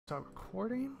start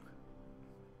recording.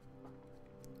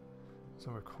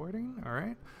 All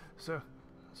right. So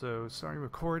starting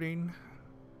recording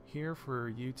here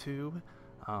for YouTube.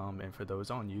 And for those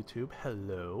on YouTube,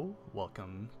 hello,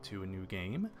 welcome to a new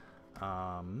game.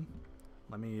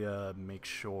 Let me make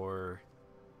sure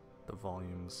the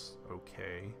volume's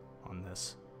okay on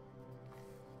this.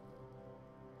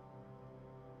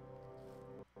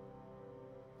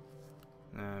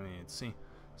 I mean, it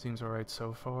seems alright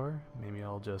so far. Maybe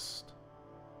I'll just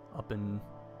up in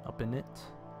it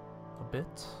a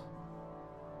bit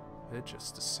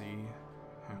just to see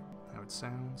how it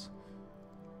sounds.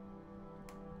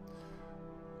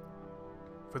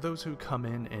 For those who come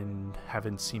in and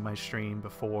haven't seen my stream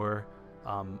before,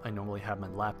 I normally have my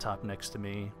laptop next to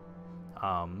me,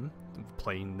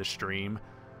 playing the stream,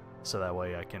 so that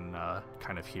way I can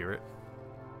kind of hear it.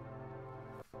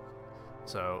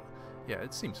 So, yeah,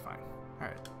 it seems fine.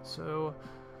 Alright, so,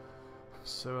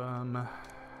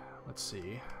 let's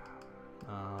see.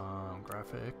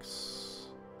 Graphics.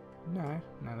 No,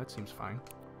 that seems fine.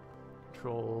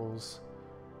 Controls,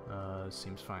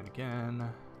 seems fine again.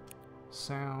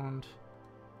 Sound,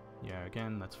 yeah,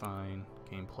 again, that's fine.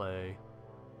 Gameplay.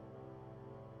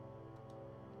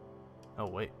 Oh,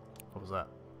 wait, what was that?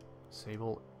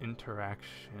 Disable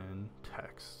interaction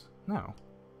text. No,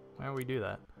 why don't we do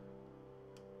that?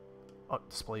 Oh,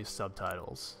 display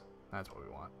subtitles. That's what we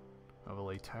want.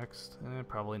 Overlay text?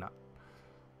 Probably not.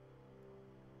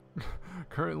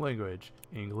 Current language,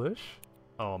 English?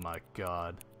 Oh my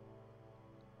god.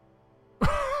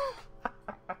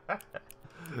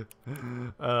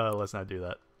 Let's not do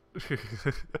that.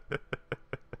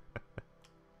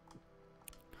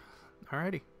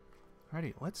 Alrighty,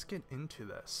 let's get into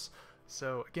this.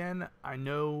 So again, I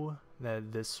know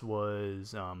that this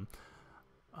was a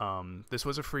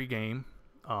free game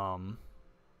a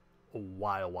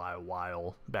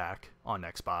while back on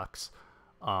Xbox,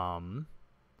 and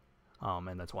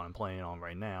that's what I'm playing on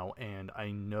right now. And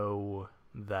I know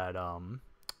that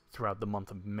throughout the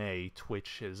month of May,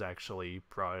 Twitch has actually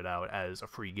brought it out as a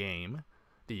free game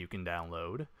that you can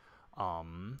download,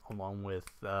 along with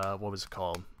what was it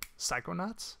called,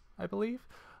 Psychonauts, I believe.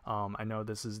 I know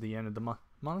this is the end of the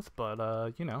month, but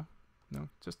you know,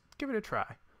 just give it a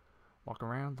try. Walk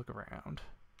around, look around.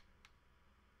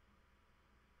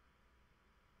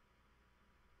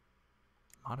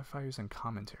 Modifiers and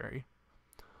commentary.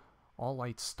 All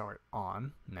lights start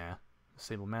on. Nah.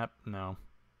 Disable map. No.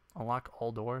 Unlock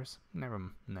all doors. Never.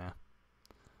 Nah.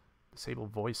 Disable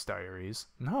voice diaries.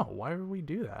 No. Why would we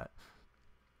do that?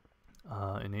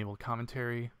 Enable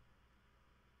commentary.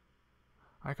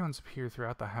 Icons appear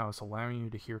throughout the house, allowing you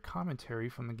to hear commentary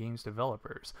from the game's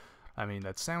developers. I mean,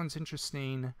 that sounds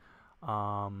interesting.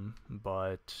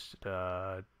 But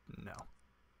no.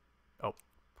 Oh,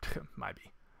 might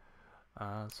be.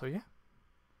 So yeah.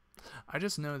 I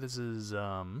just know this is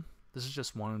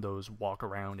just one of those walk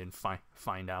around and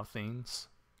find out things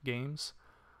games.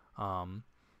 And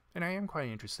I am quite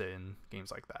interested in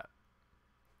games like that.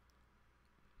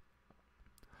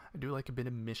 I do like a bit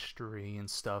of mystery and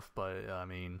stuff, but I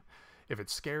mean, if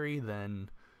it's scary, then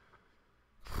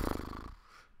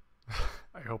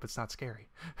I hope it's not scary.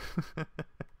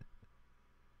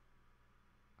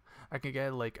 I can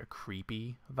get like a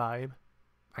creepy vibe.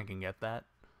 I can get that.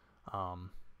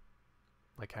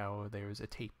 Like how there's a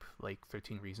tape, like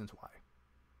 13 Reasons Why.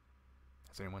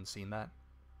 Has anyone seen that?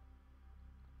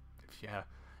 If you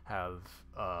have,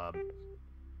 I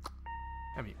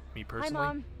mean, me personally.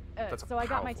 Hi, Mom. So I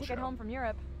got my ticket show. home from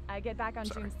Europe. I get back on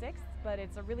Sorry. June 6th, but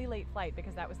it's a really late flight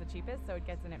because that was the cheapest, so it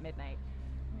gets in at midnight.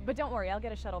 But don't worry, I'll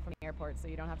get a shuttle from the airport so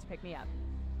you don't have to pick me up.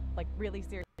 Like, really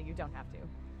seriously, you don't have to.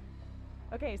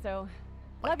 Okay, so,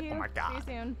 love you. Oh my God.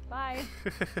 See you soon. Bye.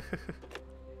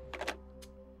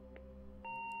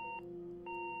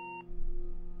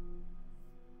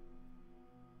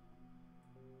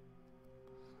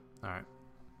 Alright.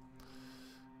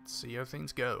 Let's see how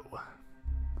things go.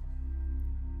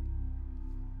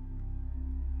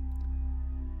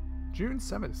 June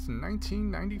 7th,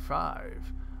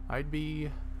 1995. I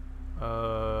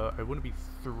wouldn't be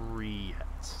 3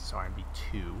 yet, so I'd be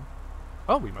 2.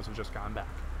 Oh, we must have just gone back.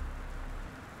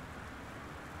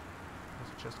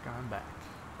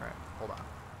 Alright, hold on.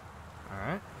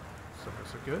 Alright, so far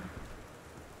so good.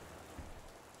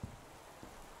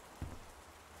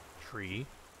 Tree.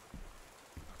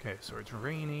 Okay, so it's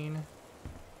raining.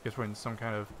 Guess we're in some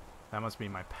kind of... That must be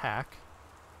my pack.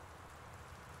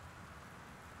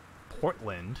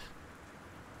 Portland.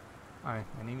 Hi,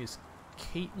 my name is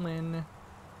Caitlin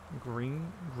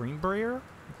Greenbrier?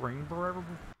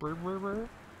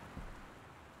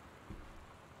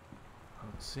 I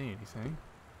don't see anything.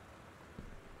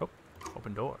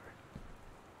 Open door.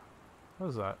 What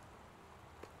is that?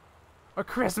 A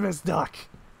Christmas duck!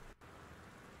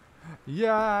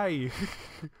 Yay!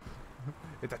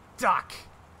 It's a duck!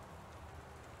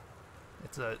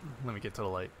 It's a... Let me get to the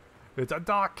light. It's a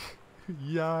duck!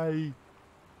 Yay!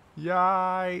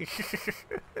 Yay!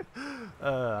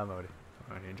 I'm already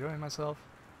enjoying myself.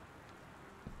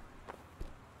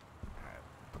 Alright,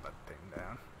 put that thing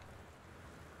down.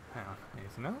 Hang on,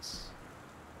 anything else?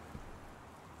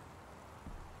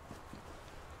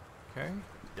 Okay,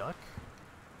 duck.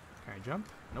 Can I jump?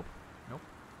 Nope, nope,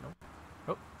 nope,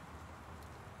 nope.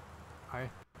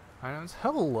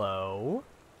 Hello!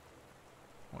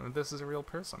 I wonder if this is a real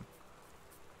person.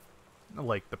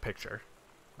 Like the picture.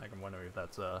 Like, I'm wondering if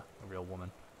that's a real woman.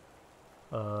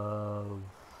 What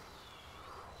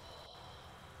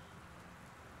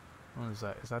is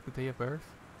that? Is that the day of birth?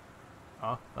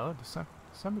 Oh,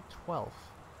 December 12th.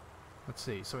 Let's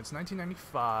see. So it's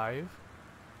 1995.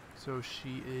 So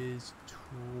she is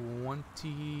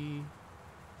 20...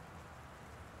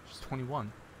 She's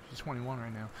 21. She's 21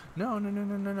 right now. No.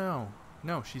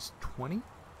 No, she's 20?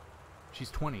 She's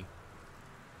 20.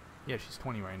 Yeah, she's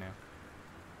 20 right now.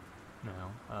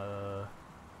 No.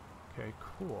 Okay,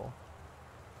 cool.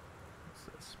 What's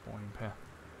this? Boarding path.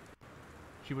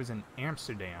 She was in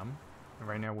Amsterdam, and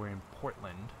right now we're in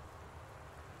Portland.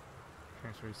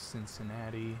 Transfer to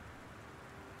Cincinnati.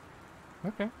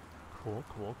 Okay. Cool.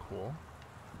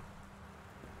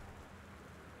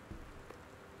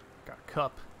 Got a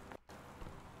cup.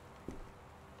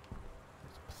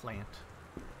 There's a plant.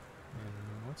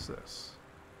 And what's this?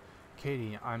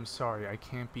 Katie, I'm sorry, I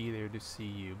can't be there to see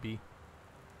you.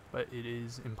 But it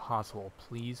is impossible.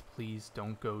 Please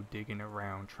don't go digging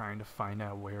around trying to find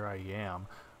out where I am.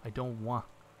 I don't want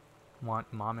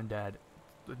Mom and Dad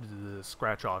to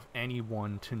scratch off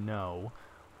anyone to know.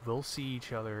 We'll see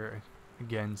each other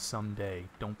again someday.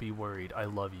 Don't be worried. I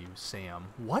love you,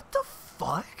 Sam. What the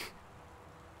fuck?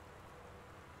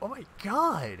 Oh my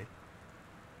god.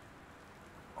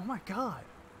 Oh my god.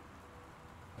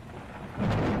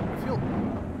 I feel...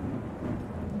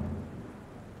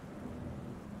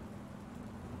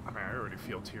 I mean, I already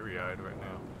feel teary-eyed right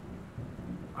now.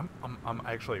 I'm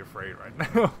actually afraid right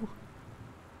now.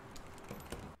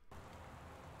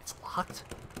 It's locked.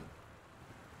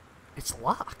 It's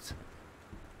locked.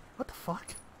 What the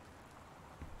fuck?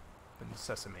 Been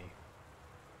sesame.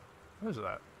 What is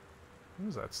that? What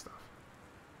is that stuff?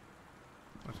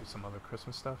 Must be some other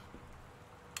Christmas stuff.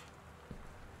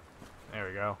 There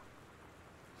we go.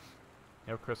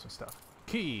 No Christmas stuff.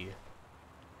 Key.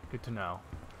 Good to know.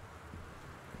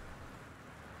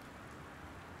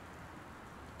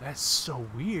 That's so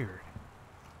weird.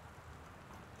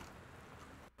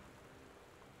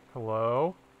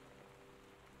 Hello?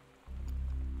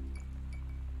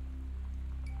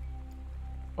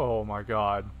 Oh my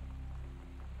god.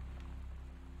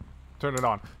 Turn it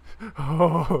on.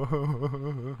 I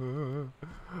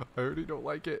already don't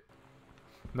like it.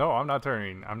 No, I'm not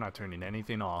turning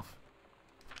anything off.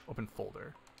 Open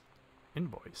folder.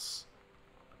 Invoice.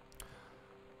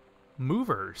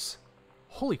 Movers.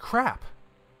 Holy crap.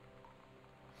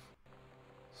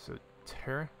 So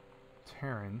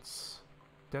Terrence.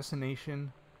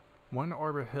 Destination 1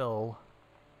 Arbor Hill,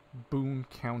 Boone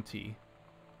County,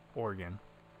 Oregon.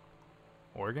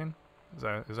 Oregon? Is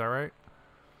that right?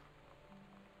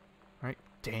 Right?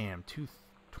 Damn,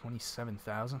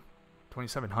 27,000?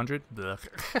 2,700?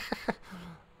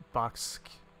 Box,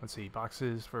 let's see,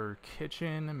 boxes for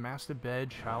kitchen, master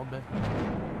bed, child bed.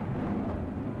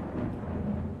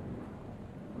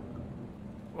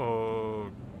 Oh,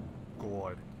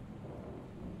 God.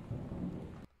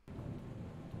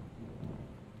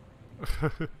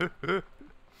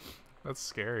 That's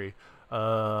scary.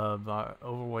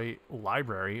 Overweight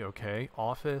library, okay.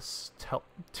 Office,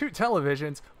 2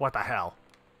 televisions. What the hell?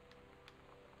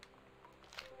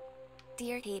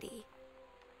 Dear Katie,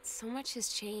 so much has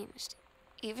changed,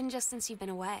 even just since you've been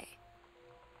away.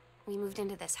 We moved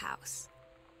into this house.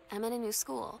 I'm in a new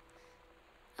school,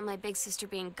 and my big sister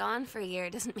being gone for a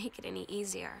year doesn't make it any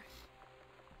easier.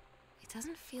 It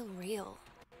doesn't feel real,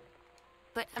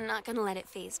 but I'm not gonna let it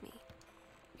faze me.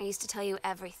 I used to tell you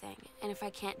everything, and if I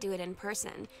can't do it in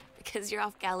person, because you're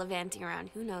off gallivanting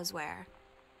around who knows where,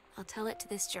 I'll tell it to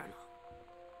this journal,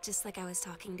 just like I was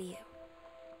talking to you.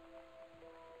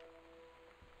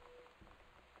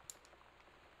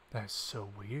 That's so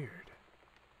weird.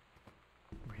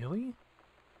 Really?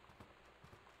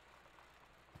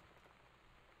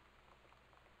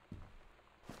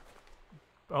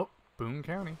 Oh, Boone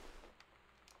County.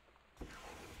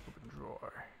 Open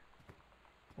drawer.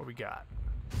 What we got?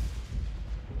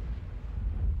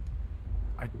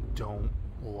 I don't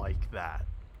like that.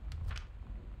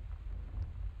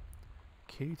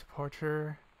 Katie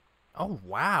departure. Oh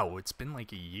wow, it's been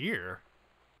like a year.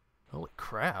 Holy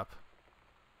crap.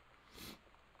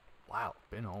 Wow,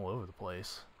 been all over the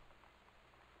place.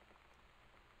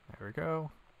 There we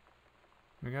go.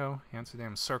 There we go.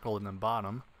 Amsterdam circle in the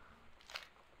bottom.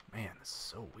 Man, this is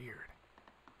so weird.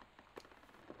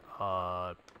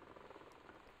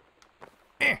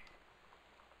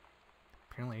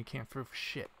 Apparently I can't throw for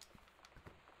shit.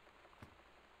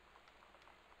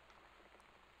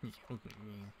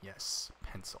 Yes,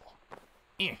 pencil.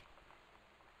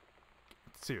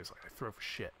 Seriously, I throw for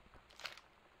shit.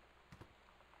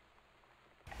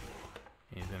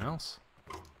 Anything else?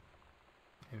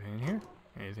 Anything in here?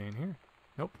 Anything in here?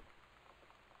 Nope.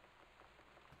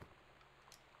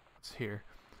 What's here?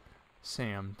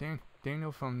 Sam,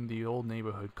 Daniel from the old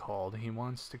neighborhood called. He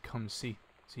wants to come see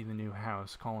the new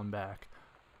house. Call him back.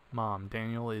 Mom,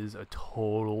 Daniel is a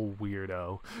total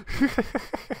weirdo.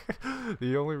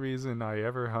 The only reason I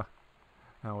ever hung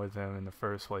out with him in the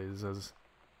first place is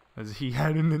as he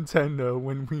had a Nintendo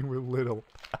when we were little.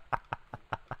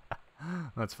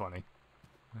 That's funny.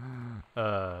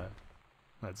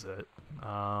 That's it.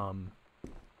 No,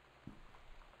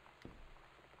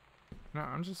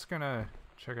 I'm just gonna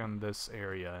check on this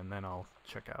area and then I'll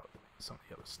check out some of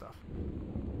the other stuff.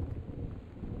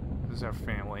 This is our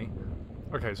family.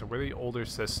 Okay, so we're the older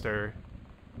sister.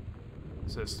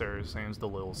 Sam's the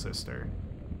little sister.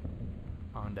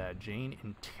 Mom and Dad, Jane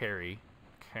and Terry.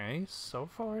 Okay, so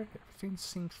far everything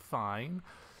seems fine.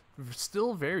 We're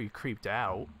still very creeped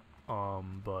out.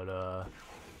 But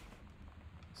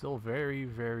still very,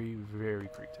 very, very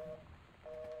creeped out.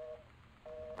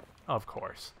 Of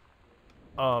course.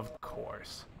 Of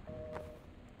course.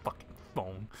 Fucking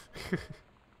phone.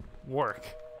 Work.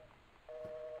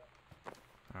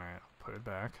 Alright, I'll put it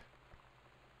back.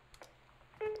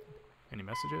 Any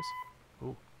messages?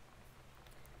 Ooh.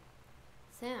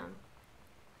 Sam.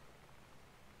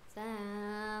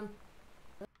 Sam.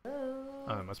 Hello.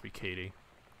 Oh, it must be Katie.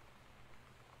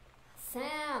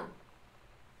 Sam.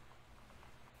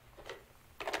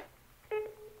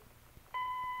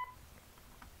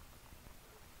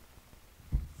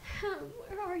 Sam,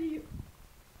 where are you?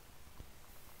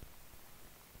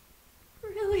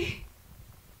 Really?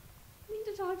 I need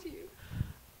to talk to you.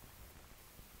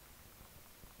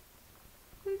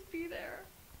 Please be there.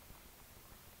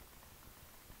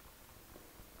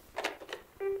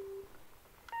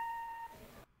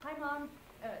 Hi, Mom.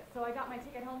 So I got my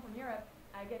ticket home from Europe.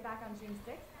 I get back on June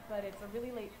 6th, but it's a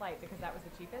really late flight because that was the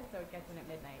cheapest, so it gets in at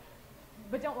midnight.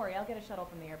 But don't worry, I'll get a shuttle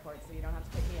from the airport so you don't have to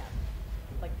pick me up.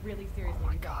 Like, really seriously, Oh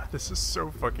my you don't. god, this is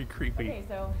so fucking creepy. Okay,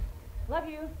 so, love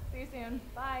you. See you soon.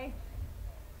 Bye.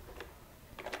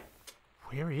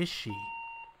 Where is she?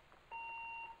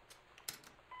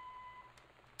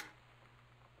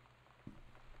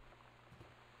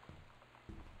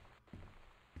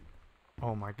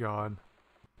 Oh my god.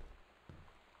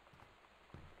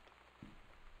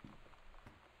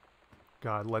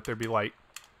 God, let there be light.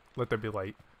 Let there be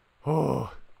light.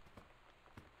 Oh.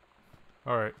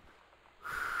 Alright.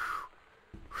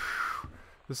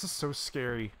 This is so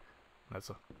scary. That's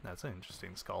an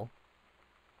interesting skull.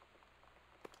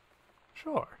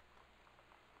 Sure.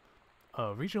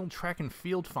 Regional track and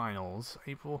field finals,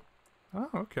 April. Oh,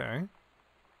 okay.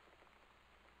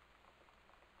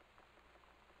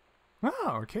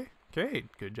 Oh, okay. Okay,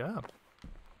 good job.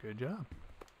 Good job.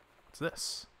 What's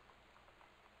this?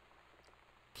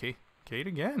 Kate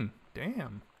again.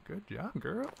 Damn. Good job,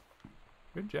 girl.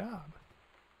 Good job.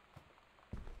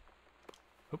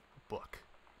 Oh, book.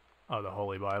 Oh, the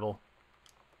Holy Bible.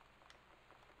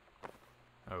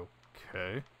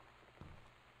 Okay.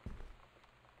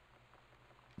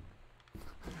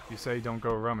 You say don't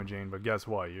go rummaging, but guess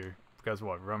what? Guess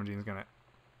what? Rummaging's gonna...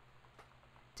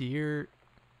 Dear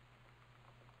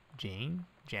Jan,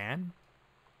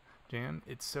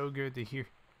 it's so good to hear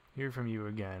from you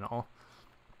again.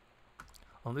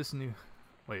 All this new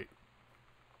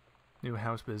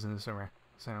house business around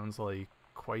sounds like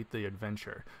quite the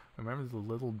adventure. Remember the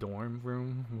little dorm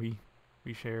room we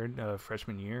shared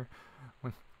freshman year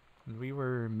when we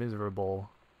were miserable,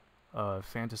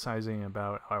 fantasizing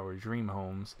about our dream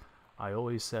homes? I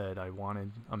always said I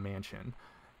wanted a mansion.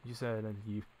 You said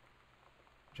you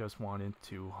just wanted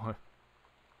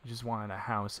a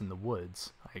house in the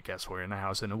woods. I guess we're in a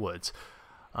house in the woods.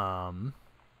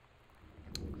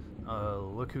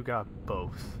 Look who got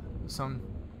both.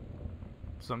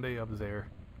 Somebody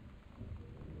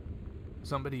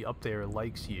up there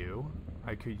likes you.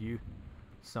 I could use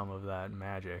some of that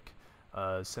magic.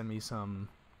 Send me some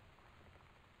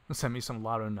Send me some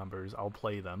lotto numbers. I'll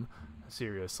play them.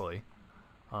 Seriously.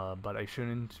 But I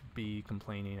shouldn't be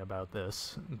complaining about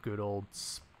this. Good old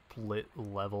split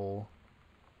level.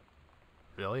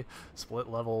 Really? Split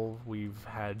level we've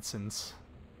had since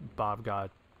Bob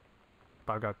got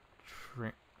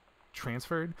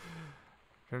transferred.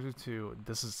 Transferred to,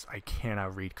 this is, I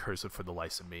cannot read cursive for the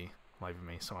life of me,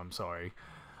 so I'm sorry.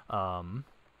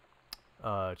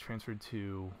 Transferred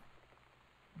to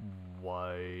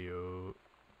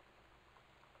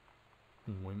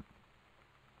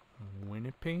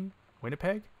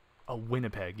Winnipeg? Oh,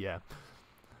 Winnipeg, yeah.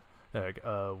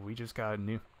 We just got a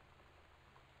new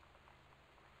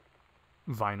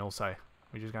vinyl site.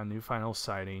 We just got a new vinyl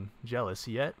sighting. Jealous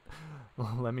yet?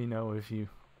 Let me know if you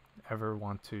ever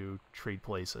want to trade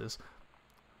places.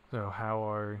 So how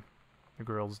are the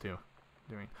girls doing?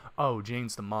 Oh,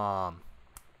 Jane's the mom.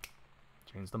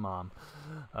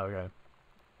 Okay.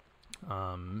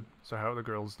 So how are the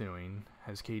girls doing?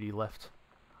 Has Katie left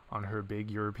on her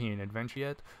big European adventure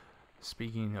yet?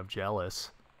 Speaking of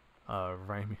jealous,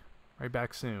 right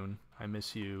back soon. I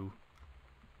miss you,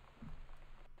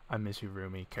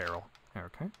 Rumi. Carol.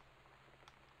 Okay.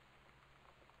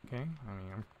 I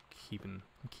mean, I'm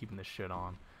keeping this shit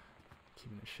on.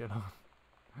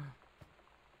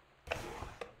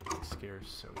 Scares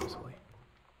so easily.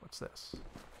 What's this?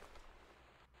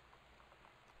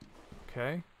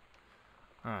 Okay.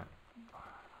 Alright.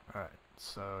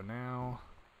 So now...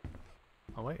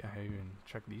 Oh wait, I haven't even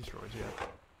checked these drawers yet.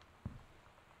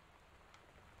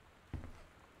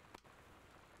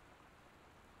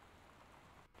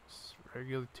 Just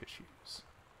regular tissues.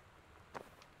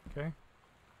 Okay.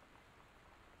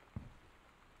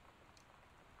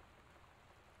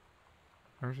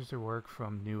 Emergency work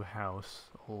from new house.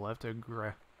 Left a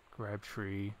grab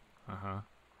tree.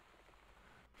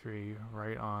 Tree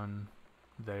right on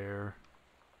there.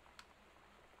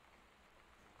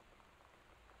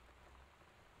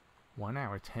 1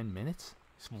 hour, 10 minutes?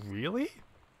 Really?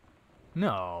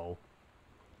 No.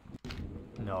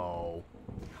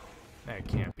 That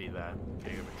can't be that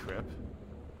big of a trip.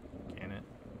 Can it?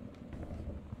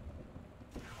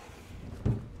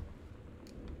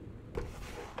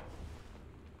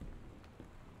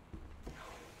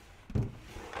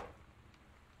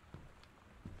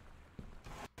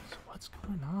 So what's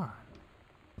going on?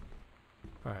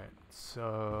 Alright,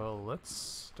 so let's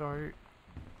start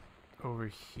over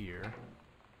here.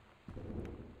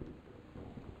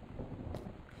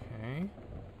 Okay.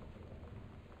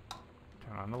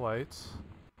 Turn on the lights.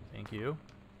 Thank you.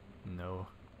 No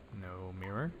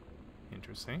mirror.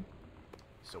 Interesting.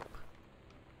 Soap.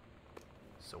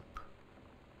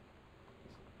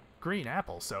 Green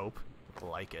apple soap.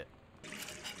 Like it.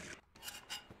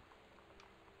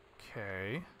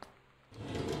 Okay.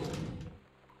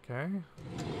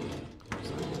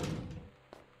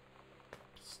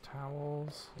 Just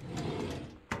towels.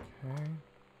 Okay.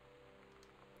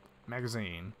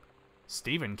 Magazine.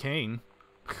 Stephen King.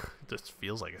 This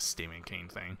feels like a Stephen King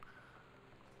thing.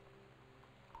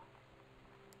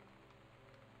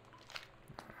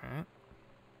 Alright.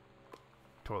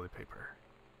 Toilet paper.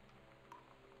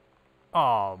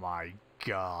 Oh my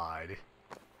god.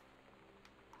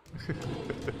 What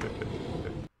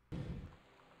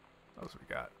else we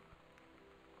got?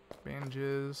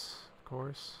 Bandages, of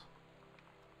course.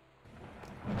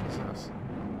 What is this?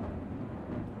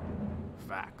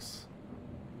 Vax.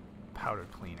 Powder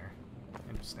cleaner.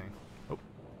 Interesting. Oh.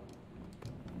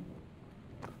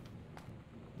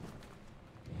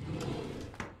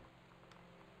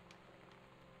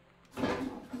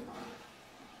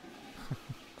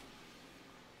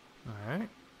 Alright.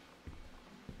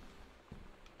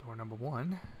 Door number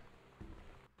 1.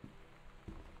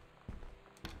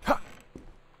 Ha!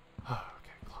 Oh,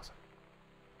 okay, closet.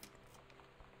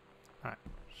 Alright,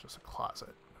 it's just a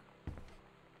closet.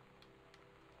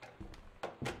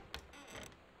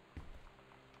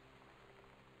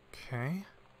 Okay.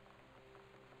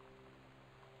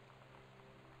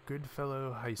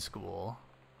 Goodfellow High School.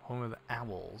 Home of the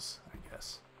Owls, I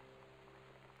guess.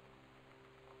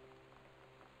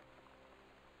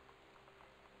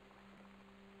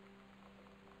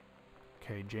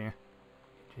 Okay, Jan,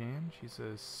 she's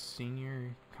a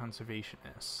senior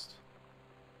conservationist.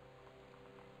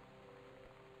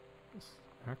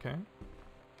 Okay.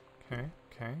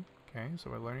 So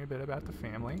we're learning a bit about the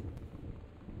family.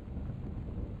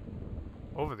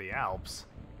 Over the Alps.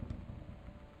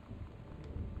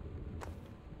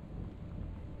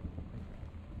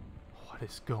 What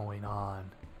is going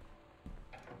on?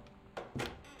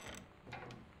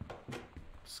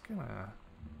 Just gonna...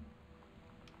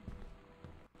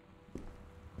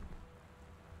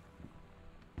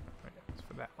 Wait, it's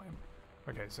for that way.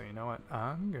 Okay, so you know what?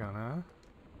 I'm gonna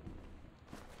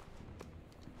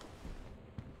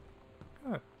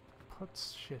put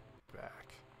shit back.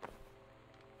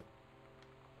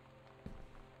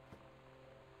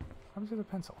 How to the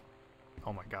pencil?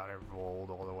 Oh my god, I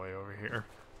rolled all the way over here.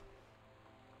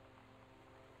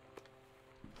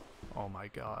 Oh my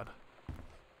god.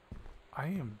 I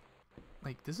am...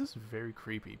 Like, this is very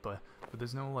creepy, but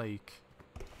there's no, like...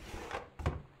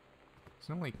 There's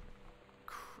no, like,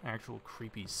 actual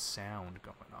creepy sound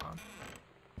going on.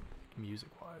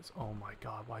 Music-wise. Oh my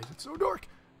god, why is it so dark?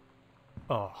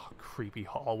 Oh, creepy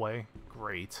hallway.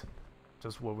 Great.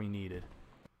 Just what we needed.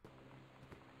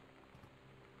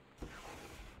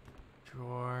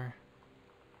 Drawer.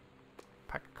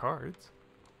 Pack of cards.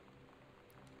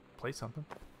 Play something.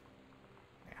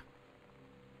 Yeah.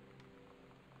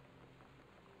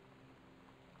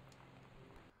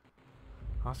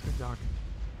 Oscar Doc.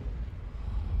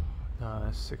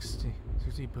 60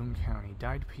 Boone County.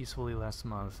 Died peacefully last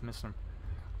month. Mr.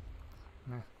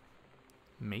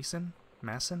 Mason?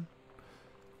 Masson?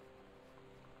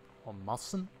 Or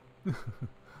Musson?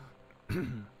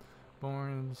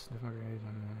 Born in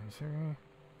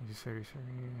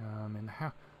the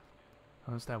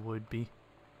house that would be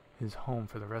his home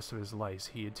for the rest of his life.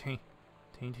 He attained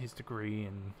his degree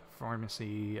in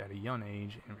pharmacy at a young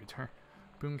age and returned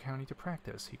Boone County to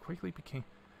practice. He quickly became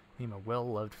a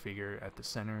well-loved figure at the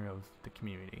center of the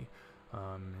community.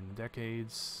 In the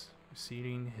decades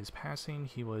preceding his passing,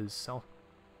 he was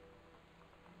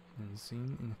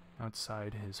seen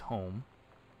outside his home.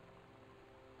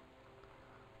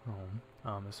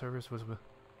 The service was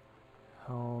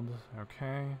held.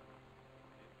 Okay.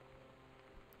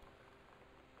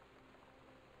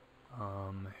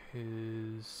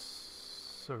 His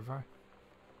survivors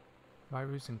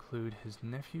include his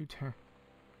nephew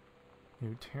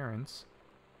Terrence.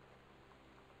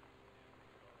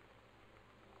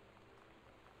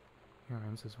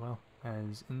 As well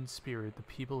as in spirit the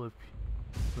people of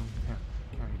Boone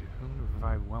County to whom to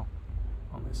provide well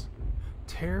on this.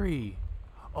 Terry!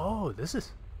 Oh, this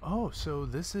is... Oh, so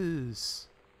this is...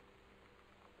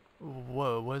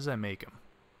 Whoa, what does that make him?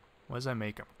 What does that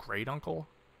make him? Great uncle?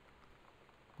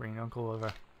 Great uncle of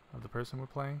the person we're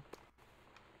playing?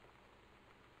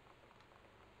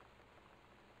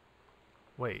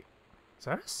 Wait, is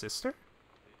that his sister? Is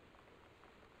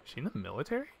she in the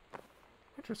military?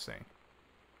 Interesting.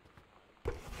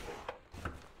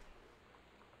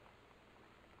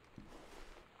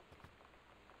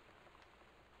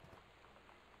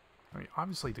 I mean,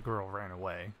 obviously the girl ran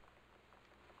away.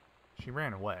 She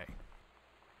ran away.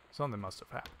 Something must have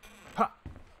happened. Ha!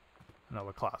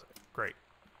 Another closet. Great.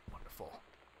 Wonderful.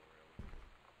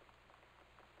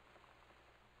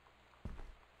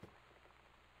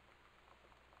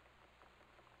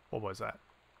 What was that?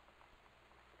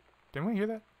 Didn't we hear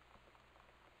that?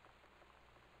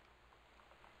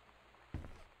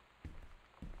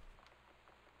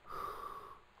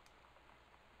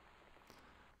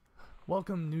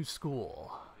 Welcome, new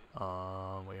school.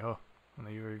 We hope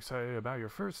you're excited about your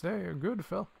first day at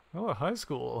Goodfellow High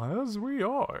School, as we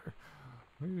are.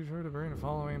 Be sure to bring the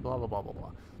following, blah, blah, blah, blah,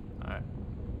 blah. Alright.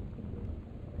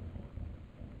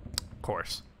 Of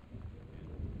course.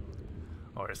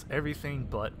 Or it's everything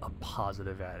but a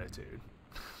positive attitude.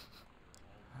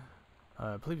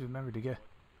 Please remember to get...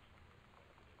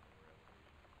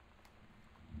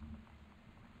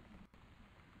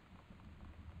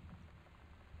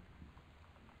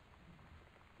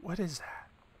 What is that?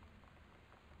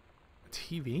 A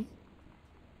TV?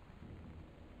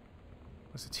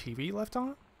 Was the TV left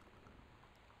on?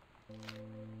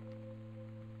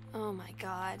 Oh my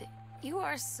god. You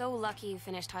are so lucky you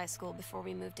finished high school before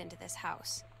we moved into this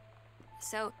house.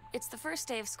 So, it's the first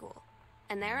day of school,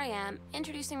 and there I am,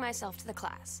 introducing myself to the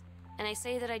class. And I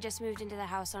say that I just moved into the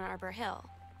house on Arbor Hill.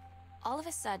 All of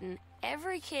a sudden,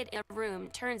 every kid in a room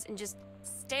turns and just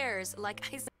stares like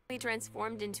I suddenly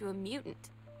transformed into a mutant.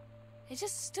 I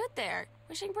just stood there,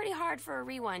 wishing pretty hard for a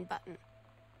rewind button.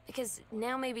 Because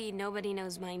now maybe nobody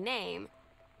knows my name,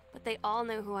 but they all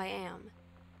know who I am.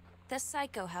 The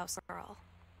Psycho House Girl.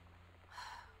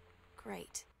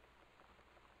 Great.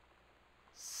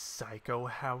 Psycho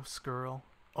House Girl?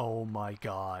 Oh my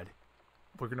god.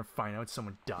 We're gonna find out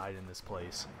someone died in this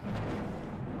place.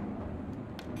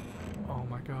 Oh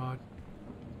my god.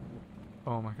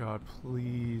 Oh my god,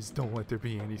 please don't let there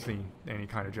be any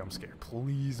kind of jump scare.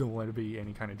 Please don't let it be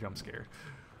any kind of jump scare.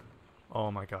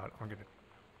 Oh my god, I'm gonna...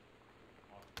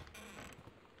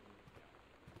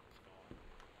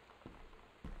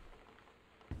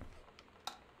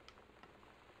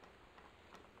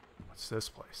 What's this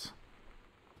place?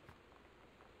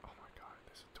 Oh my god,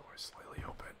 there's a door slightly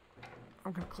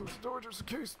I'm gonna close the door just in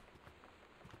case.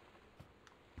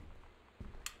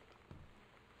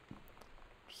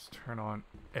 Just turn on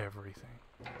everything.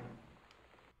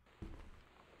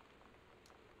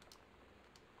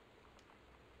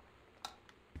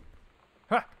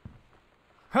 Ha!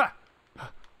 Ha!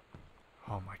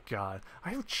 Oh my god.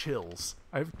 I have chills.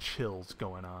 I have chills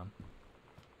going on.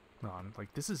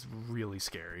 Like, this is really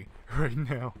scary right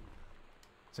now.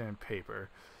 Sandpaper.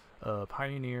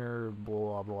 Pioneer,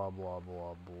 blah, blah, blah,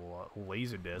 blah, blah.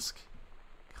 Laserdisc.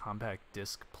 Compact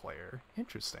disc player.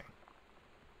 Interesting.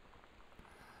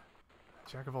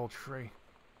 Jack of all trades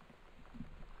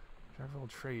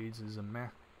is a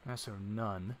master of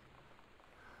none.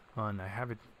 I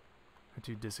have it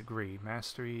to disagree.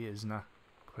 Mastery is not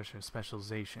a question of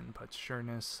specialization, but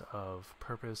sureness of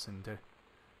purpose and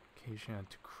dedication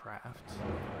to craft.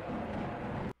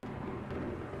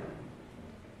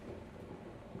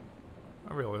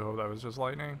 I really hope that was just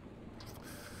lightning.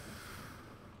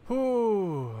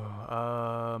 Ooh,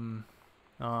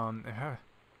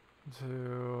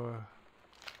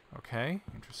 okay,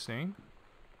 interesting.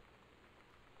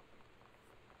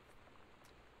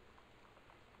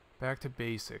 Back to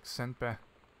basics. Sent back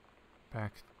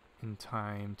in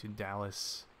time to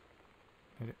Dallas.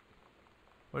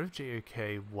 What if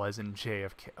JFK wasn't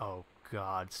JFK? Oh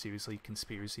god, seriously,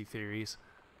 conspiracy theories?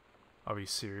 Are we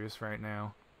serious right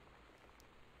now?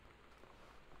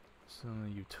 So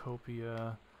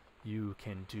Utopia, you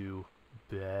can do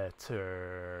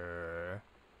better.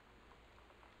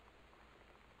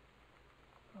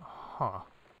 Huh.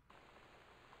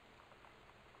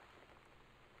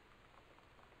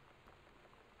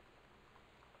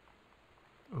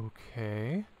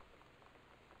 Okay.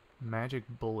 Magic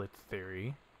bullet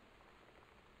theory.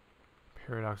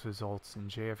 Paradox results in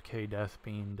JFK death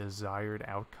being desired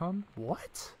outcome?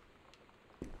 What?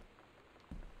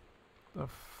 The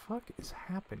fuck is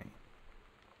happening?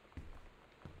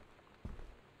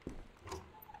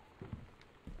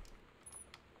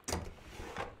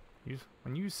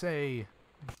 When you say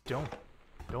don't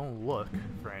look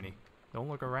for any, don't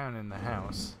look around in the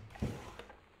house.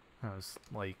 I was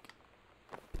like,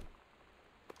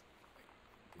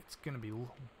 it's gonna be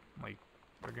like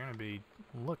they're gonna be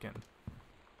looking.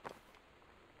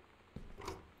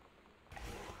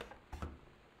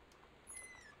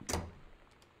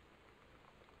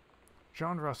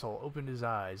 John Russell opened his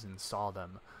eyes and saw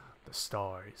them, the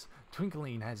stars,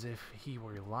 twinkling as if he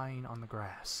were lying on the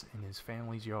grass in his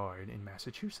family's yard in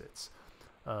Massachusetts.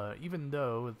 Even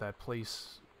though that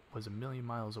place was a million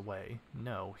miles away,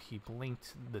 no, he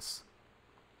blinked the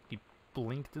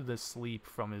sleep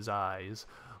from his eyes,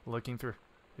 looking through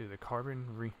the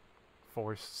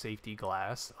carbon-reinforced safety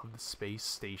glass of the space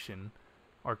station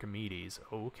Archimedes.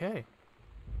 Okay.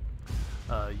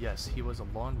 Yes, he was a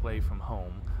long way from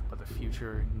home, but the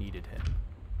future needed him.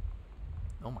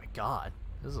 Oh my god,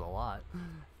 this is a lot.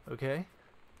 Okay.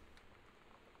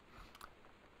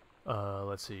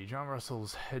 Let's see. John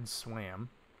Russell's head swam.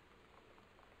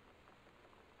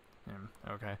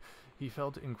 Okay. He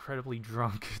felt incredibly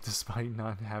drunk despite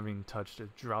not having touched a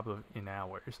drop in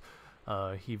hours.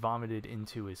 He vomited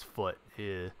into his foot.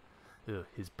 His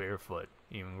bare foot.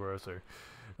 Even grosser.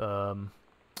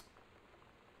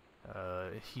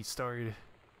 He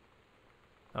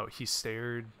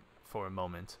stared for a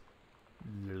moment.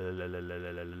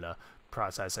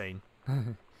 Processing.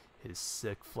 His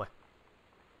sick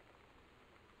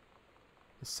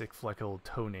fleckled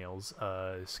toenails,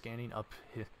 scanning up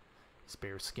his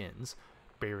bare skins,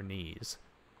 bare knees,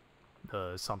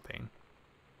 something.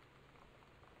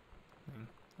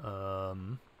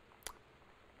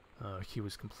 He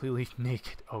was completely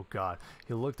naked. Oh god.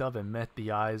 He looked up and met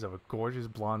the eyes of a gorgeous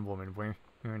blonde woman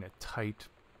wearing a tight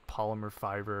polymer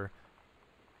fiber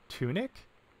tunic.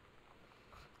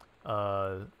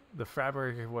 The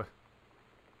fabric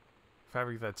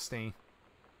that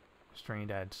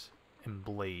strained at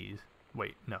emblazed.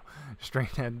 Wait, no,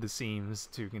 strained at the seams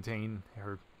to contain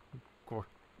her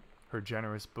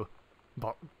generous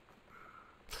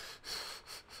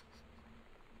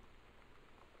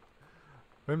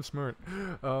I'm smart.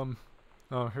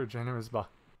 Her generous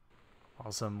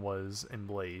bosom was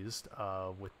emblazed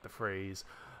with the phrase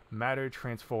 "Matter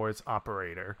Transports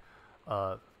Operator."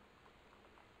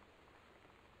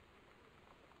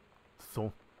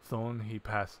 Thon he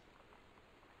passed.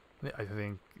 I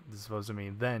think this is supposed to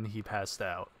mean then he passed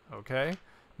out. Okay,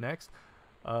 next.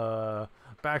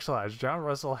 Backslash. John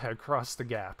Russell had crossed the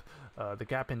gap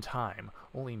in time.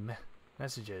 Only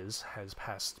messages has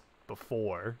passed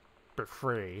before. But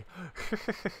free.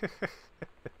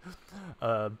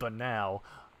 But now,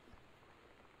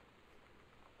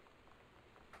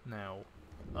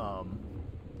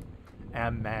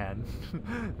 and man.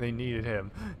 They needed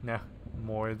him now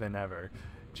more than ever.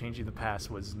 Changing the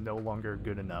past was no longer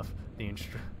good enough. The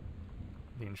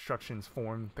instructions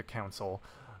from the council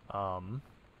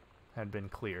had been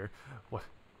clear. What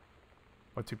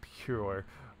to cure,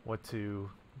 what to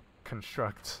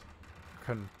construct,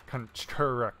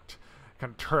 construct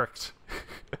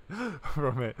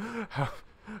from it. How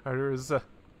to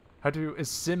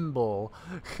assemble.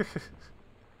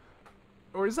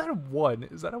 Or is that a one?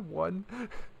 Is that a one?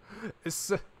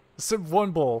 It's a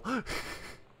one ball.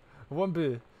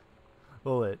 One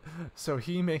bullet. So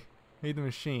he made the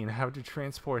machine how to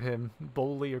transport him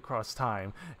boldly across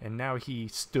time, and now he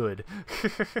stood.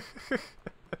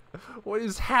 What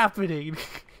is happening?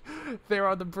 They're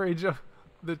on the bridge of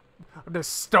the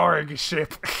starring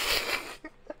ship.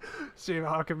 Ship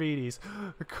Archimedes,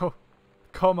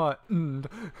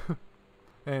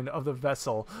 and of the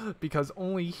vessel, because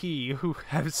only he who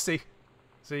has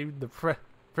saved the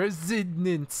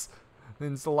president's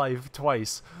life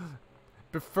twice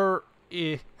before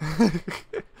it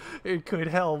could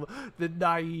help the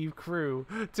naive crew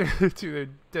to their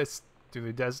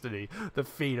destiny, the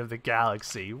fate of the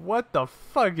galaxy. What the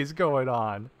fuck is going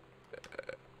on?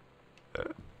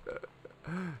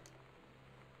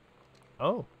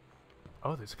 Oh,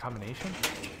 there's a combination?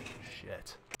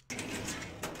 Shit.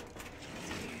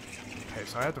 Okay,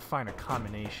 so I have to find a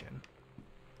combination.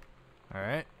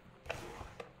 Alright.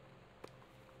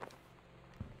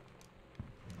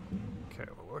 Okay,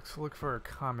 well, let's look for a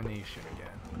combination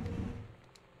again.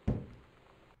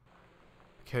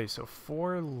 Okay, so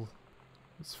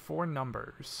it's 4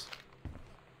 numbers.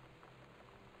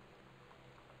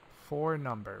 4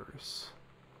 numbers.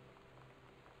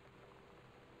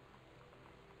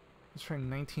 Let's try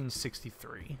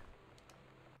 1963.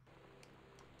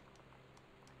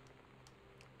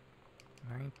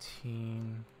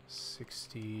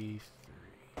 1963.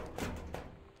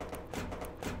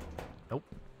 Nope.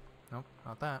 Nope,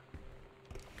 not that.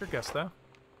 Good guess, though,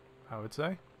 I would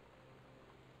say.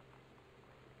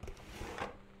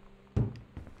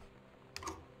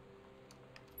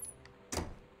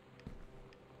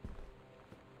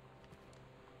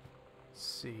 Let's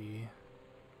see.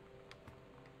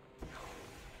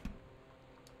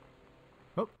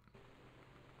 Oh.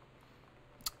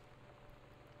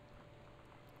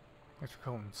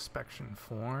 Electrical inspection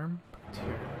form.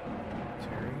 Terry.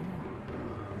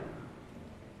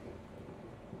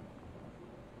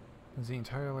 Does the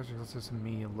entire electrical system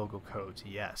meet local codes?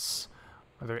 Yes.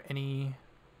 Are there any...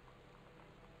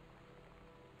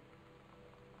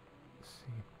 Let's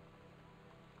see.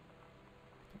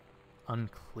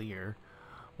 Unclear.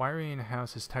 Wiring in a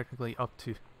house is technically up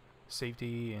to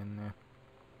safety and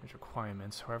its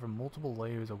requirements. However, multiple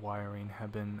layers of wiring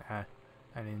have been added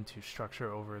into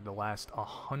structure over the last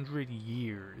 100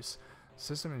 years. The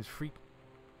system is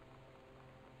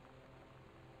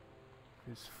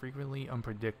frequently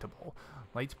unpredictable.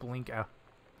 Lights blink out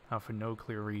for no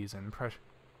clear reason.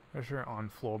 Pressure on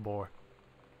floorboard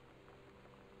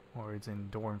or it's in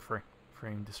door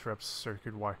frame disrupts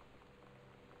circuit wire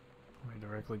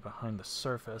directly behind the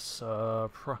surface.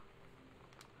 Probably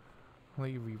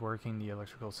reworking the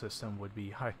electrical system would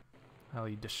be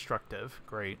highly destructive.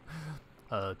 Great.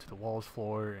 To the walls,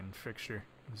 floor, and fixtures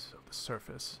of the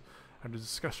surface. After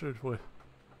discussion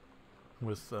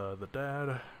with the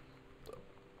dad,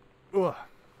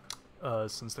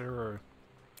 since there are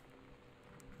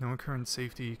no current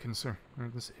safety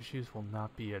concerns, issues will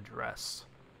not be addressed.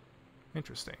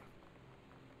 Interesting.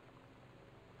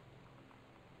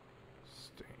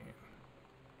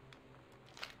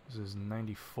 This is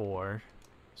 94,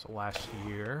 so last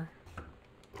year.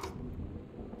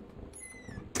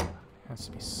 Has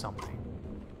to be something.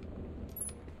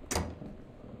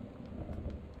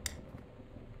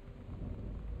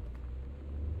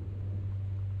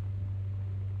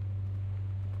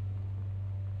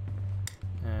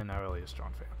 And not really a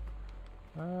strong fan.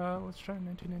 Let's try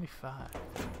 1995.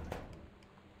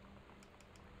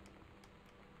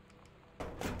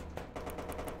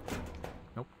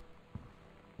 Nope.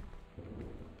 Maybe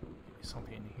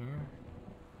something in here.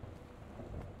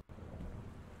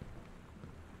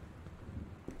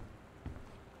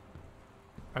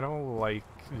 I don't like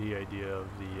the idea of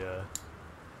the,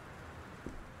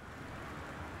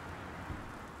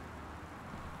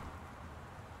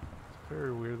 it's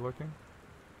very weird looking.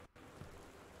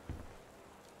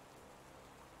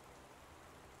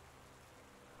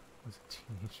 Was a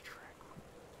teenage drag queen.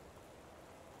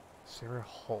 Sarah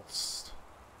Holst.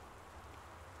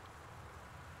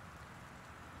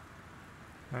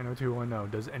 90210.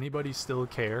 Does anybody still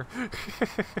care?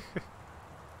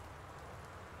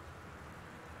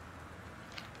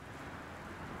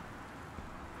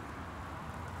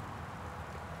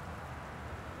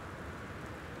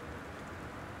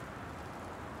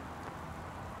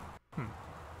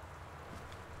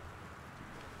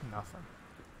 Nothing.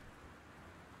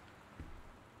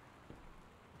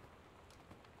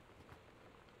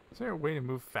 Is there a way to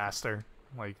move faster?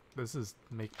 Like, this is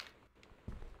make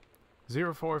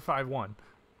 0451.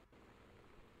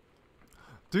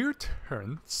 Dear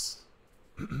Terrence,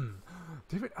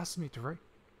 David asked me to write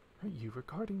you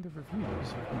regarding the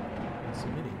reviews you've been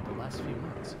submitting the last few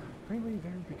months. Frankly,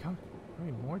 they're becoming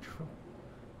more trouble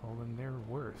than they're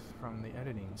worth from the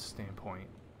editing standpoint.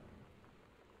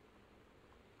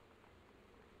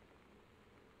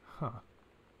 Huh.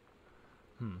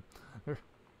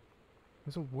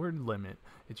 There's a word limit.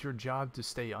 It's your job to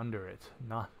stay under it,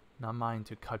 not mine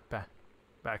to cut back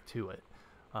to it.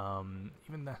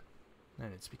 Even that,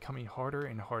 and it's becoming harder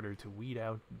and harder to weed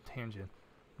out tangent.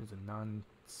 There's a non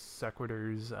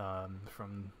sequiturs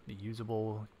from the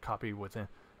usable copy within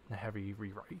the heavy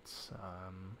rewrites.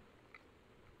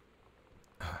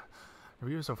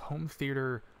 Reviews of Home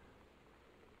Theater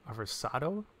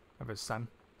Aversado?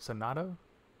 Aversanato?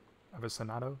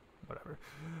 Whatever.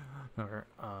 Or,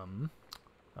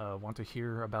 want to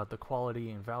hear about the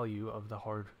quality and value of the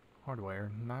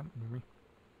hardware, not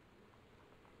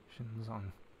reactions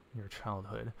on your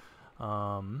childhood.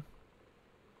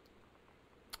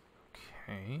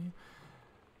 Okay.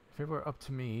 If it were up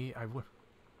to me, I would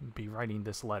be writing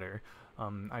this letter.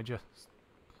 I just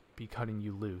be cutting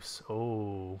you loose.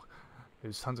 Oh,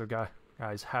 there's tons of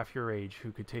guys half your age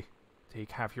who could take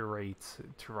half your rates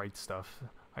to write stuff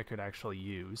I could actually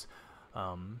use.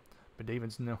 But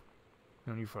David's known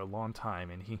you for a long time,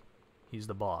 and he's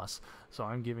the boss. So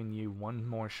I'm giving you one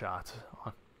more shot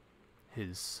on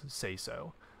his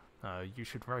say-so. You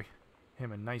should write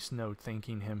him a nice note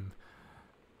thanking him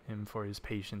for his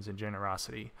patience and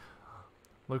generosity.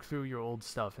 Look through your old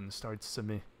stuff and start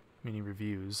submitting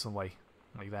reviews like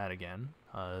that again.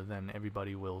 Then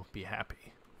everybody will be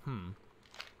happy.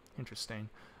 Interesting.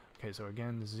 Okay, so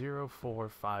again,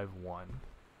 0451.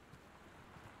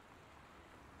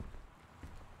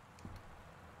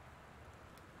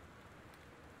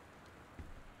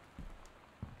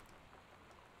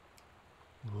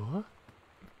 What?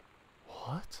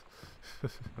 What?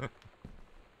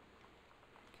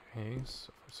 Okay,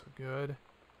 so far so good.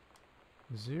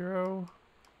 0,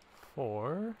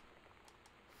 4,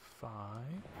 5.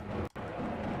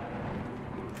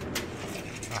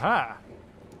 Aha!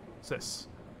 What's this?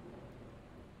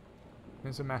 You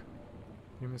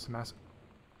Mr. Mass.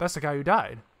 That's the guy who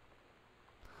died.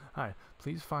 Hi,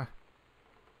 please find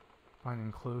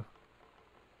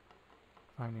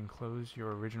enclose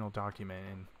your original document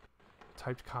and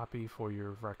typed copy for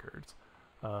your records.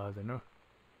 The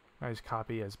notarized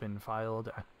copy has been filed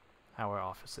at our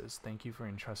offices. Thank you for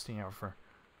entrusting our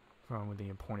firm with the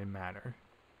important matter.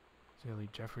 Sincerely,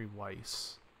 Jeffrey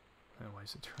Weiss,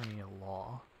 Weiss attorney at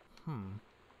law.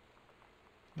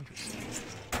 Interesting.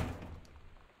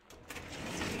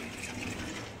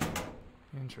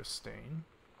 Interesting.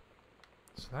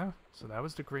 So that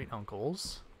was the great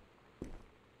uncles.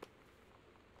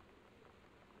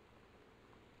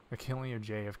 The killing of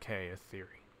JFK, a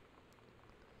theory.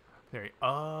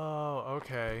 Oh,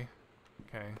 okay.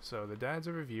 Okay, so the dad's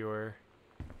a reviewer.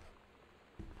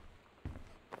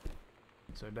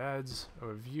 So dad's a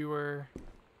reviewer.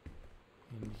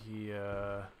 And he,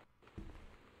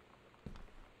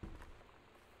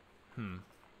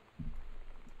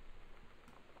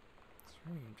 It's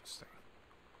really interesting.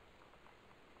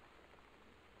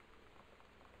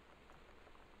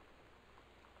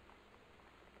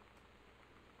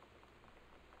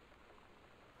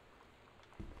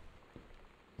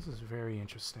 This is very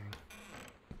interesting.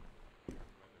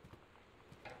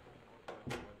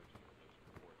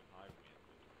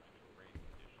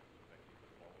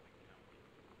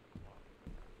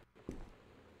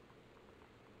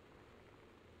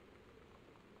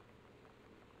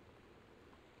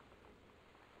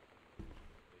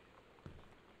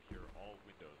 Secure all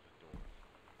windows and doors.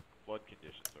 Flood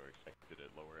conditions are expected at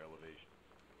lower elevations.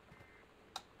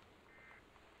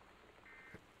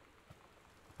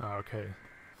 Okay.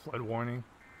 Flood warning?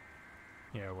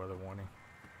 Yeah, weather warning.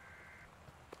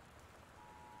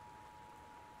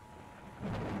 I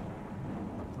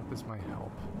thought this might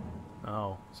help.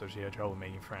 Oh, so she had trouble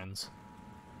making friends.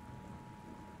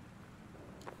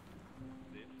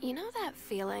 You know that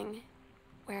feeling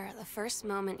where the first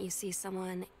moment you see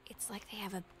someone, it's like they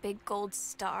have a big gold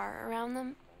star around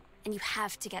them, and you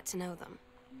have to get to know them?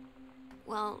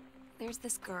 Well, there's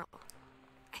this girl.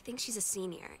 I think she's a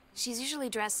senior. She's usually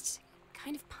dressed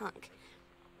kind of punk,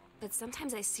 but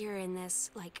sometimes I see her in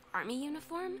this, like, army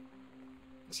uniform,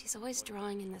 and she's always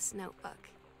drawing in this notebook,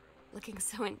 looking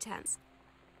so intense.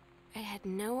 I had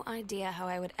no idea how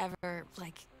I would ever,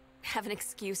 like, have an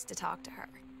excuse to talk to her.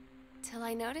 Till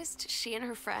I noticed she and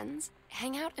her friends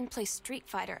hang out and play Street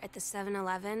Fighter at the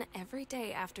 7-Eleven every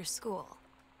day after school.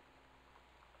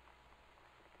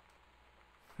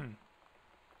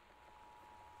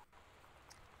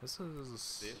 This This is is a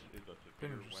severe weather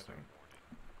interesting. warning.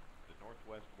 The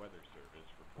Northwest Weather Service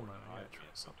Hold reports on, I high gotta try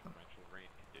winds and something. torrential rain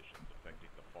conditions affecting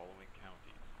the following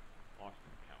counties: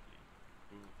 Austin County,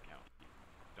 Boone County,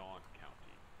 Dawn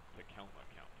County, Tacoma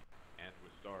County, and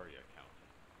Wistaria County.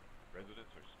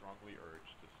 Residents are strongly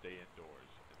urged to stay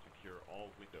indoors and secure all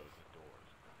windows and doors.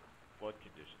 Flood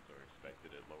conditions are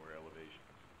expected at lower elevations.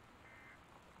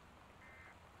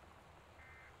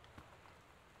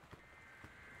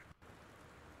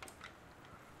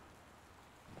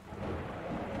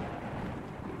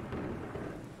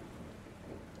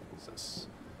 What's this?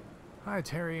 Hi,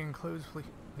 Terry. Enclosed,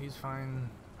 please find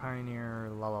Pioneer.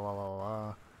 La la la la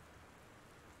la.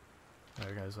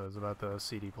 There, guys. I was about the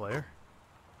CD player.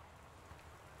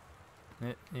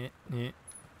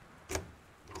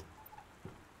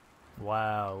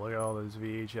 Wow, look at all those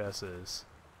VHSs.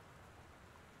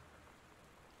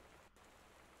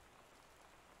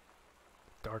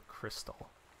 Dark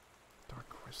Crystal. Dark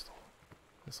Crystal.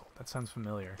 That sounds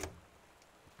familiar.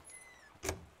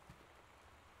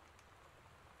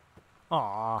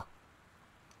 Aww.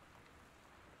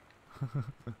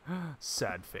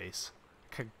 Sad face.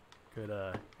 Could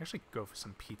actually go for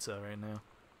some pizza right now.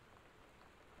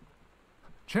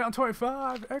 Channel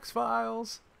 25,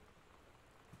 X-Files.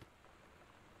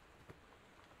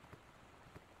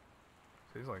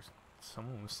 Seems like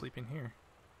someone was sleeping here.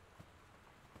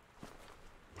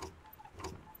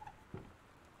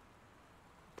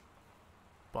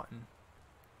 Button.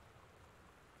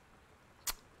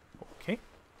 Okay.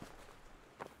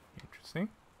 Interesting.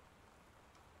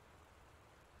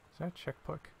 Is that a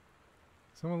checkbook?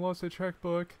 Someone lost a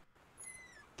checkbook.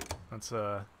 That's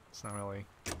it's not really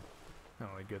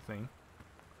a good thing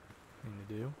to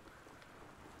do.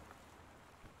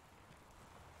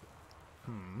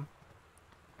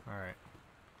 Alright.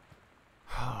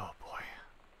 Oh boy.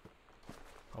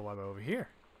 Oh, what about over here?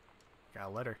 Got a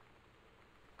letter.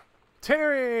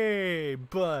 Terry,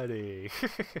 buddy.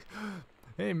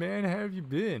 Hey man, how have you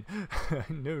been? I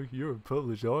know you're a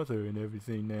published author and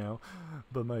everything now,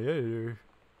 but my editor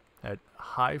at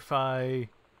Hi-Fi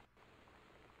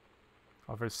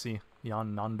offers C.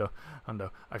 Jan Nando.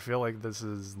 I feel like this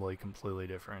is like completely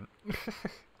different.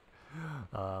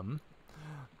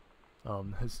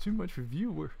 Has too much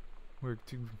review work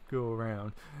to go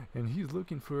around, and he's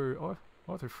looking for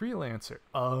author freelancer.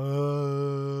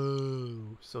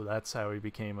 Oh, so that's how he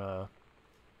became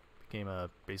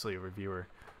basically a reviewer.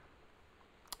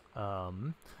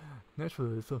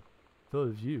 Naturally, I thought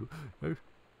of you. You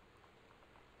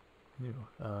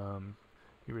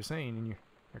were saying in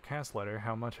your cast letter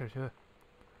how much of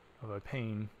a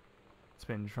pain it's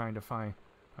been trying to find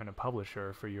a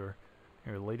publisher for your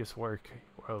latest work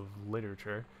of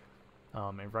literature.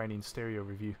 And writing stereo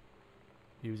reviews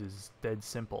is dead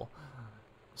simple.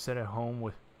 Sit at home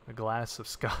with a glass of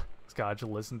scotch,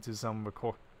 listen to some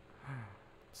records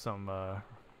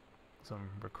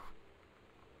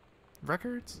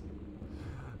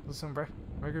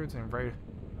and write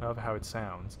of how it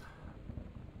sounds,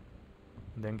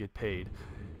 and then get paid.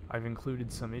 I've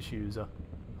included some issues of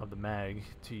the mag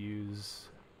to use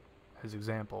as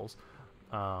examples.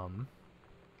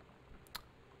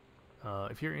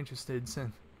 If you're interested,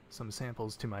 send some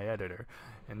samples to my editor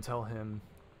and tell him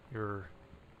your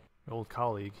old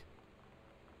colleague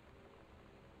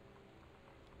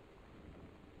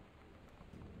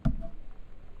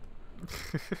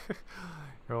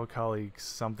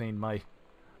something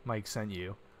Mike sent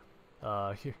you.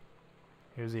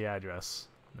 Here's the address.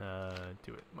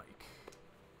 Do it, Mike.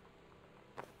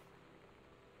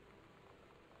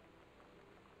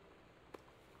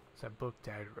 It's that book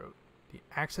Dad wrote. The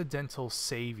Accidental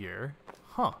Savior.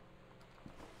 Huh.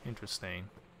 Interesting.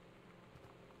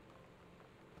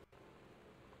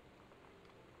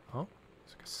 Oh,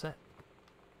 it's a cassette.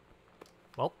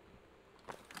 Well.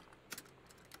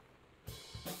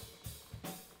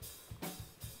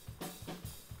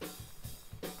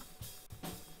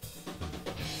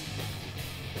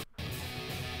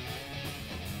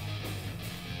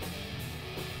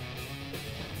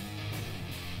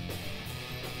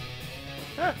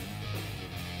 Ah.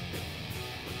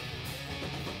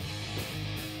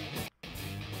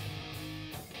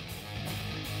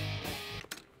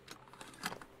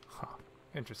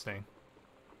 Interesting.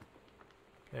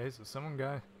 Okay, so someone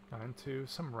got into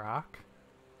some rock.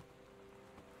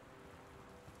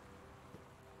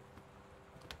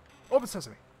 Open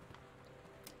sesame.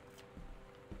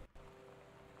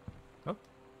 Oh.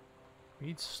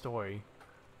 Read story.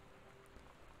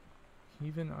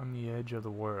 Even on the Edge of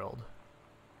the World.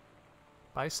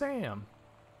 By Sam.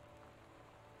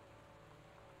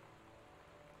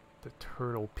 The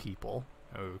Turtle People.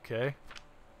 Okay.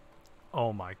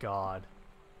 Oh my god.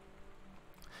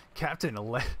 Captain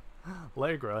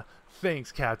Allegra.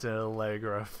 Thanks, Captain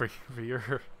Allegra, for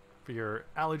your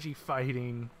allergy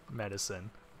fighting medicine.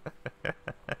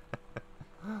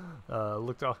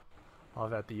 Looked off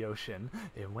at the ocean.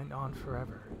 It went on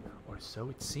forever, or so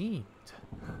it seemed.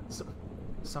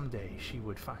 Someday she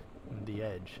would find the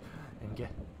edge and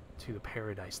get to the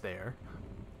paradise there.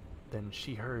 Then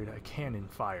she heard a cannon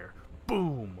fire.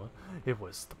 Boom! It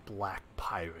was the Black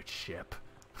Pirate ship.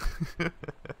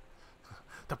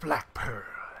 The Black Pearl.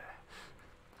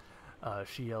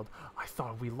 She yelled, "I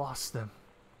thought we lost them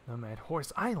at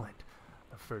Horse Island,"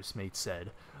 the first mate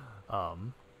said.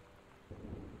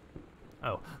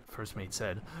 First mate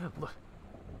said,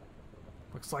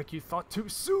 "Looks like you thought too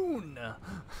soon."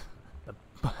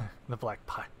 The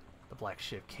black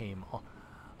ship came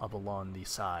up along the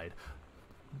side.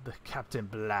 The Captain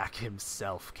Black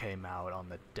himself came out on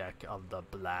the deck of the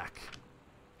black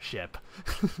ship.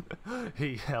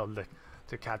 He yelled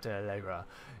to Captain Allegra,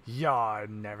 "You're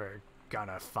never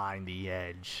gonna find the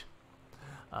edge.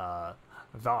 There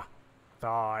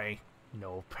ain't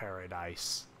no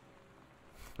paradise.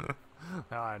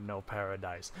 There ain't no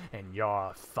paradise, and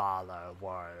your father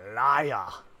were a liar."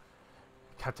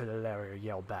 Captain Allegra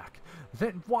yelled back,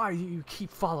 "Then why do you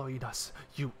keep following us,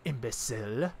 you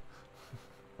imbecile?"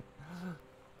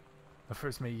 The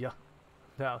first mate yelled,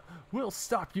 "Now, we'll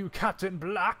stop you, Captain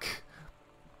Black.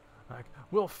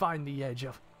 We'll find the edge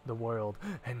of the world,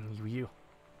 and you'll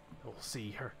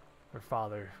see her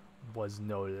father was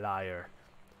no liar."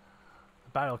 The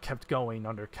battle kept going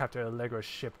under Captain Allegra's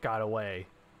ship got away.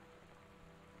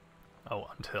 Oh,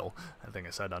 until. I think I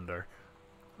said under.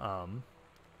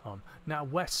 Now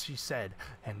west, she said,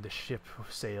 and the ship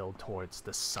sailed towards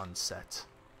the sunset.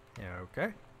 Yeah,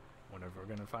 okay. Wonder if we're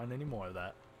gonna find any more of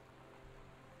that.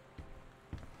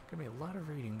 Gonna be a lot of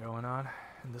reading going on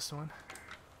in this one.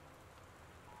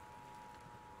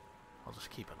 I'll just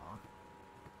keep it on.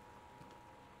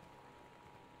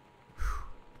 Whew.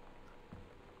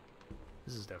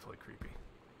 This is definitely creepy.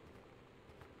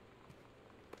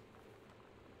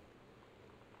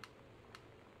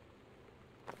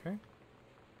 Okay.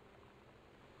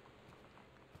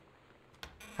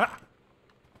 Ha!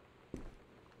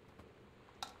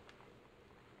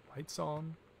 Lights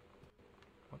on.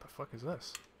 What the fuck is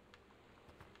this?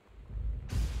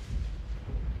 I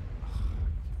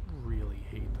really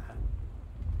hate that.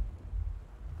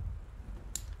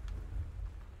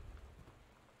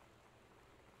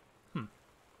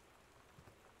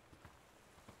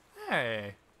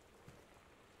 Hey.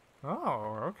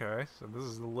 Oh, okay. So this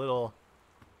is the little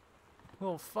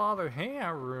Father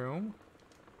hangout room.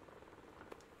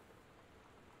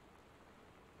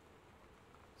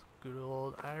 Good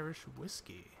old Irish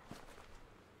whiskey.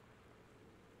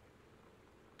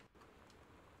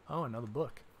 Oh, another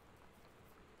book.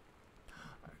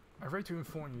 I write to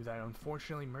inform you that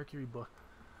unfortunately Mercury Books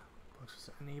was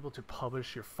unable to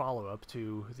publish your follow-up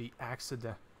to the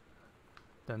accidental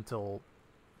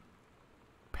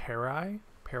Para?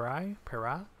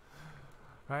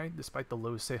 Right? Despite the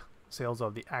low sales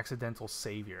of the Accidental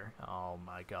Savior. Oh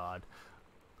my god.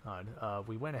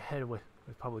 We went ahead with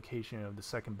publication of the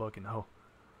second book in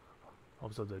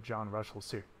hopes of the John Russell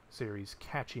series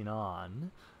catching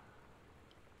on.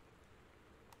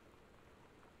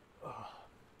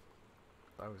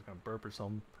 I was gonna burp or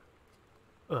something.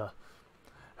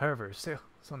 However, sales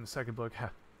on the second book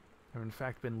have in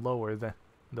fact been lower than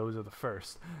those of the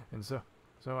first, and so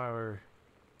our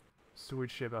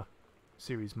stewardship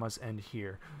series must end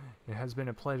here. It has been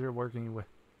a pleasure working with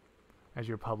as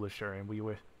your publisher, and we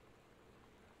wish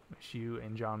you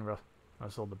and John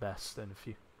Russell the best in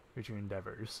future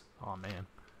endeavors. Oh man.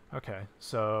 Okay,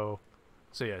 so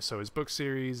yeah, so his book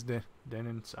series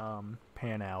didn't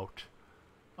pan out.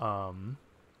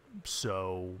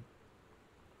 So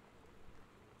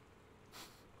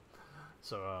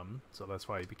that's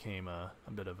why he became a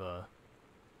bit of a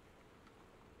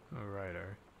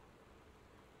writer.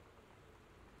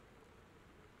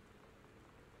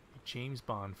 James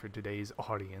Bond for today's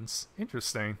audience.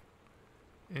 Interesting.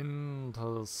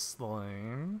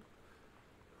 Interesting.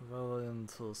 Very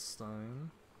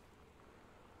interesting.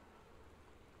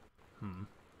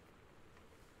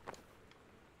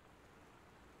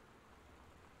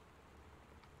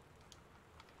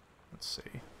 Let's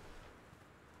see.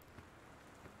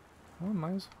 What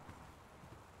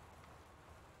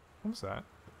was that?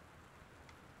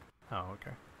 Oh,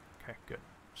 okay. Okay, good.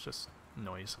 It's just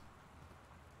noise.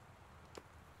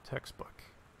 Textbook.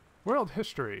 World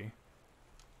history.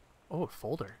 Oh, a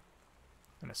folder.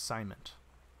 An assignment.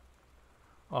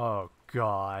 Oh,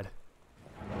 God.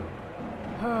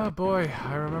 Oh, boy.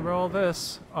 I remember all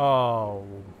this. Oh,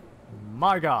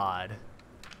 my God.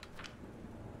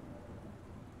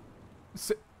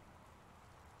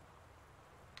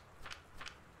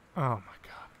 Oh, my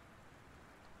God.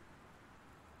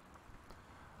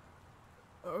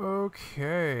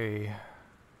 Okay.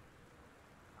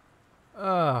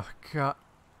 Oh, God.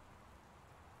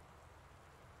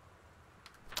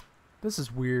 This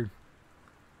is weird.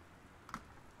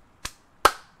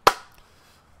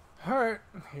 Alright,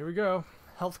 here we go.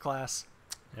 Health class.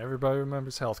 Everybody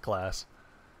remembers health class.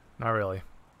 Not really.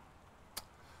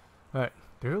 Alright,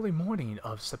 the early morning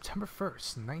of September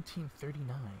 1st,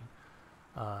 1939.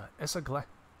 Essa Glance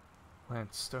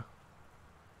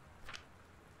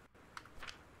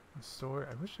store.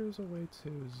 I wish there was a way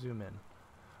to zoom in.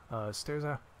 Stares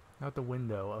out the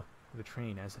window of the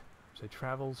train as it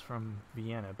travels from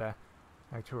Vienna back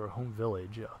to her home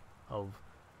village of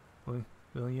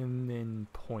Waylan in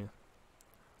Poland.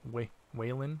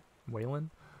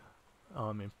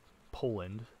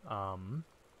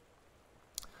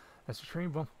 As the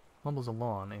train rumbles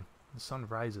along and the sun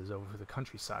rises over the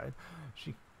countryside,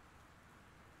 she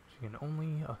can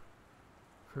only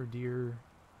her dear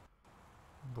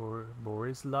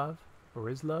Borislav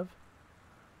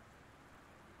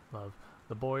love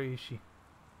the boy she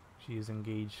is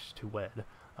engaged to wed.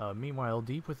 Meanwhile,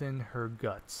 deep within her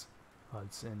guts,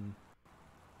 an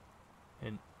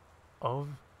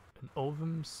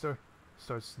ovum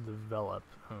starts to develop.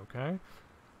 Okay.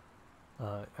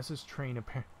 As this train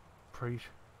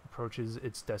approaches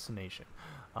its destination,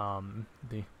 her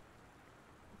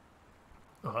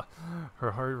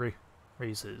heart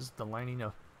races. The lining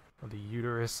of the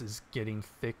uterus is getting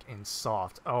thick and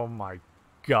soft. Oh my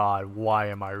God, why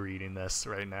am I reading this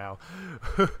right now?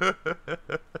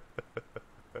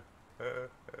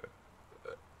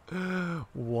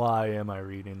 Why am I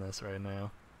reading this right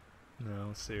now?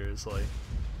 No, seriously.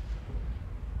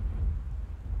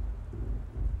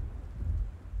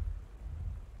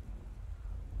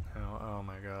 Oh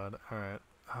my God. Alright.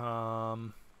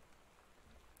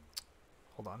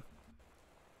 Hold on.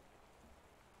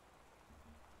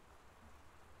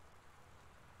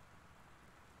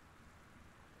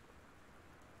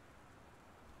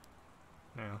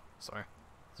 Yeah,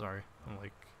 sorry. I'm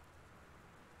like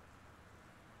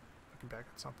looking back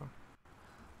at something.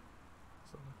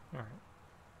 So, alright.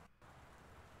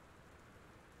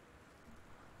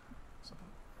 So,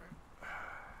 alright.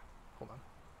 Hold on.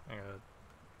 I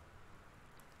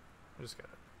just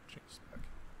gotta change this back.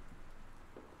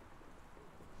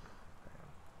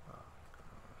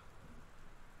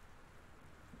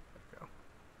 There we go.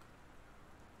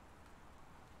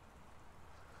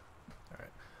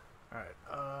 Alright.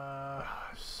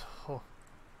 So,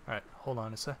 alright, hold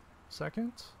on a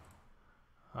second.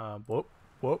 Whoop.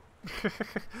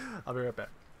 I'll be right back.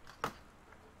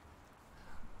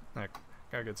 I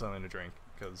gotta get something to drink,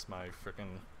 because my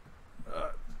frickin'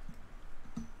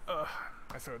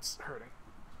 my throat's hurting.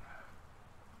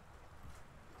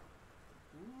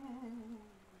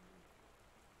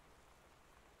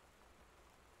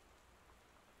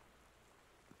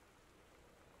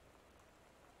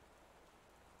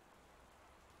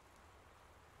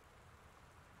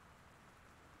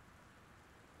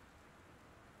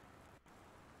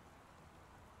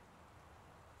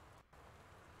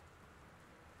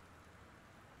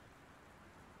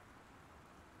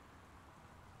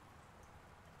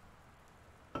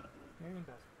 And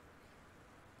that's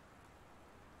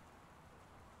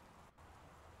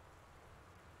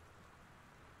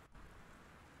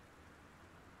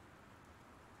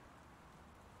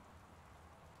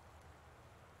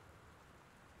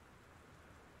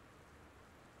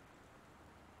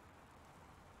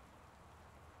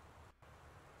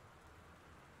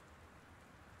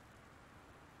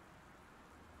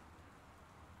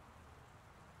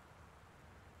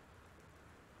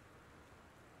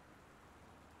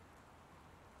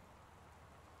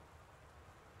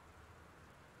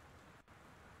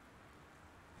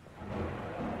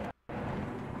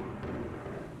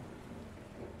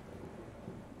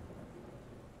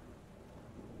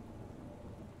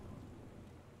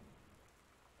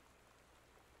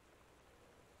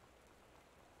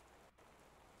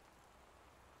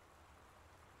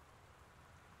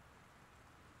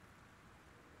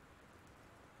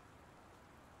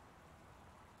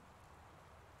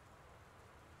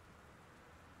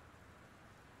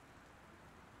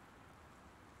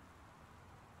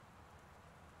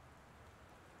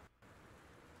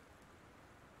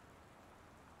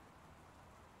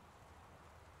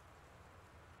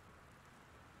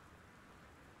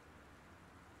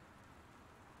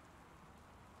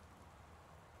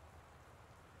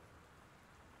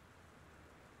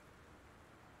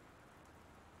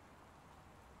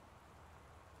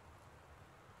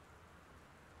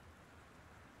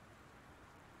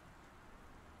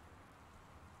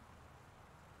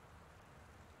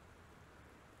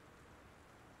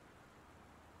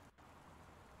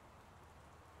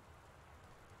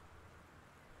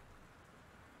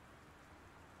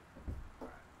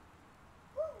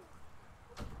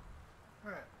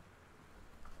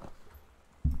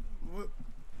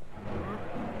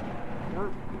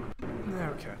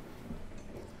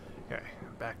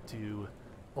to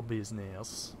a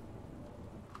business.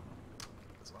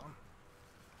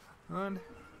 And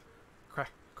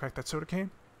crack that soda can.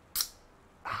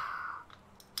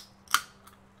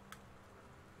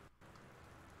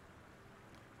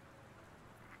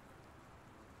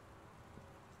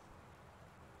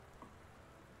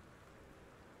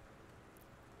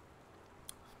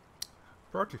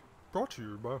 Brought to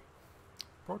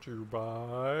you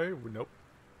by nope.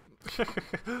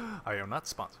 I am not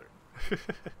sponsored.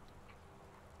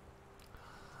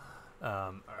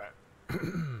 Alright.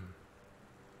 Bring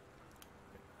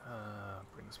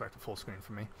this back to full screen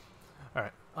for me.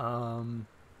 Alright.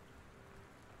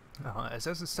 As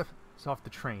Essa steps off the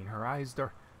train, her eyes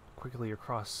dart quickly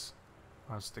across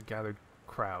the gathered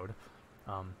crowd.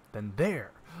 Then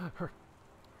there, her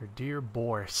dear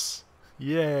Boris.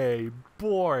 Yay,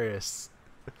 Boris!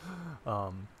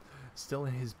 Still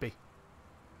in his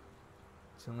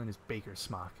baker's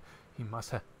smock. He must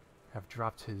have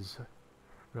dropped his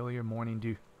earlier morning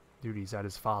duties at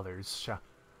his father's shop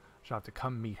to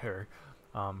come meet her.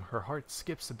 Her heart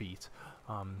skips a beat.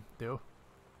 The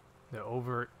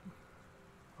over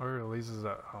releases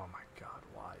a. Oh my God!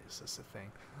 Why is this a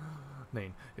thing?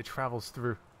 Then it travels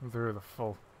through the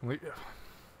full.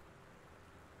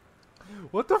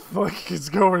 What the fuck is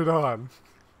going on?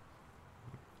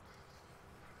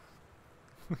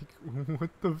 Like,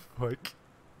 what the fuck?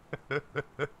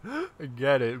 I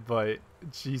get it, but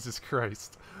Jesus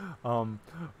Christ. Over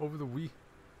the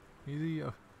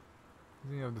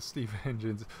of the steam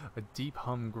engines, a deep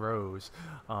hum grows.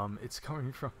 It's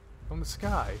coming from the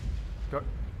sky.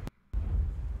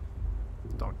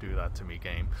 Don't do that to me,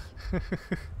 game.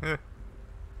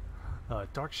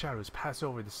 Dark shadows pass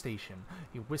over the station,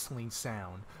 a whistling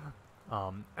sound.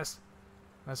 As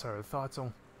our thoughts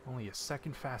only a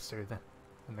second faster than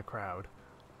the crowd.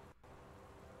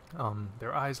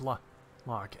 Their eyes lock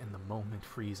and the moment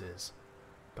freezes.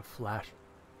 The flash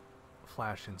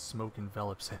and smoke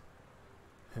envelops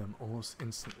him almost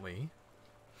instantly.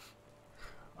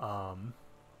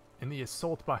 In the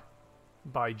assault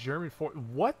by German force.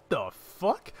 What the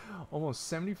fuck?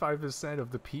 Almost 75%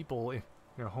 of the people in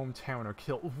your hometown are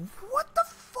killed. What the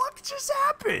fuck just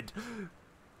happened?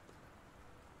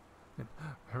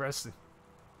 Arrested,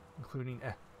 including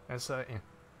Essa and,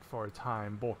 for a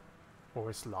time,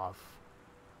 Borislav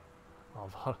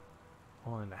of Hull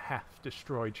in a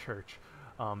half-destroyed church.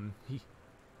 He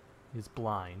is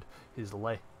blind. His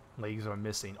legs are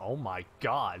missing. Oh my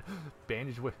God!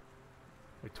 Bandaged with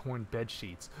torn bed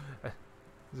sheets.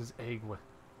 This egg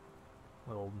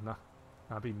will not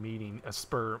be meeting a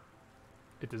sperm.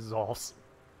 It dissolves.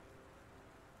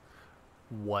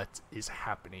 What is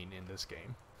happening in this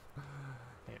game?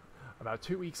 And about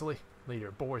 2 weeks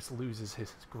later, Boris loses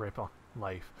his grip on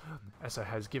life. Essa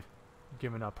has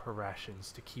given up her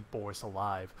rations to keep Boris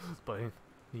alive, but in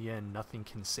the end, nothing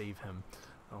can save him.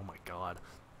 Oh my God.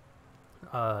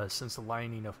 Since the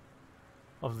lining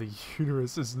of the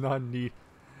uterus is not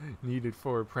needed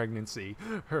for a pregnancy,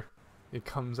 it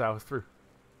comes out through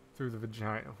the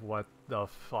vagina. What the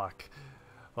fuck?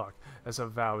 Look, Essa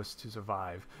vows to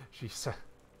survive. She set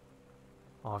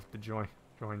off to join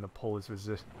the Polish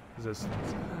resistance. As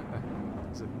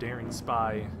a daring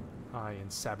spy and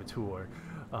saboteur.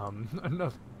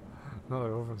 Another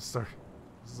ovum start.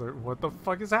 What the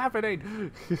fuck is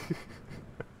happening? It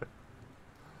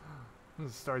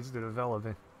starts to develop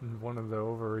in one of the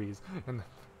ovaries, and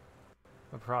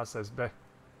the process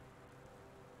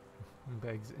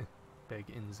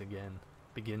begins again.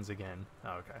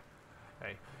 Oh, okay.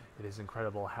 Hey, it is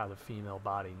incredible how the female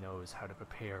body knows how to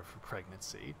prepare for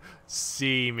pregnancy.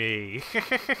 See me.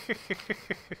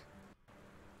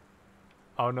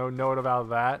 Oh, no note about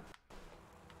that?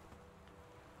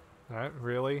 Alright,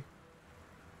 really?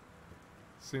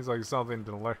 Seems like something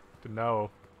to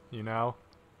know, you know?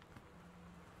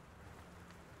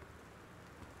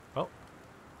 Oh.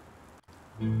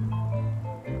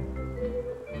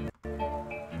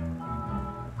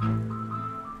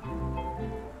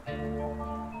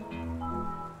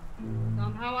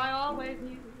 Somehow I always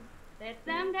knew that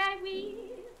someday we'd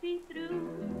be through.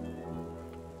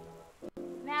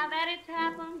 Now that it's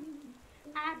happened,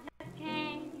 I just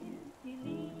can't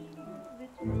believe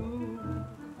it's true.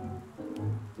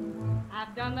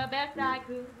 I've done the best I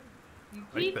could to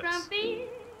keep from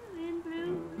feeling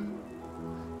blue.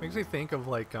 Makes me think of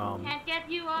like Can't get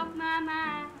you off my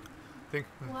mind.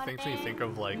 Makes me think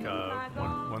of like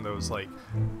one of those like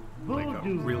a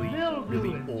really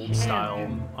old style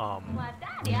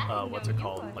what's it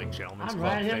called, like gentleman's club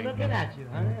right here thing. looking at you,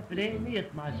 honey. If it ain't me,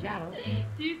 it's my shadow.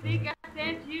 Do you think I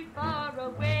sent you far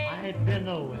away I ain't been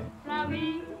nowhere. from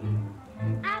me?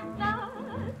 I thought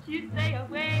you stay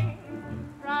away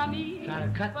from me. Try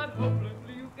to cut. But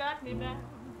hopelessly you got me down.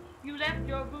 You left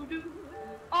your voodoo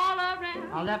all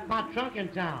around. I left my trunk in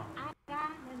town. I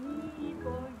got a need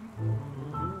for you.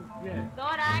 Yeah,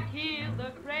 Thought I killed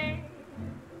the craze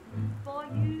for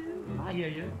you. I hear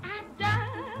you. I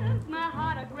dug my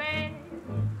heart a grave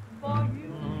for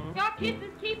you. Your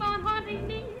kisses keep on haunting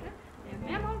me. Their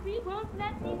memory won't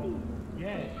let me be.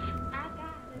 Yeah. I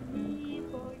got a need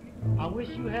for you. I wish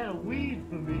you had a weed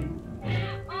for me.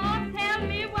 Oh, tell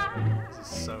me why. This is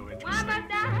so Why interesting.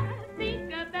 must I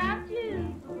think about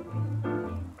you?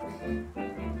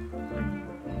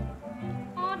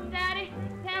 Oh, Daddy,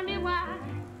 tell me why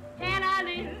can't I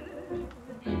live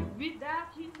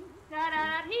without you?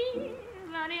 Da-da-da-dee,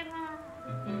 la-dee-da.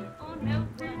 Oh, no one else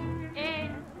will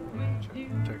do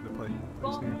Check the play.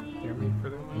 for Please hear me. me for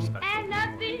the respect. And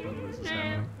nothing What does it else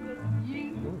sound will you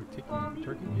Ooh, for me.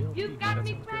 turkey BLT. You've got That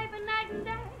me sounds good. craving night and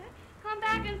day. Come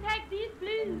back and take these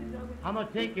blues away. I'm gonna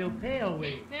take your pay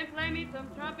away. Then play me some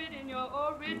trumpet in your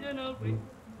original way.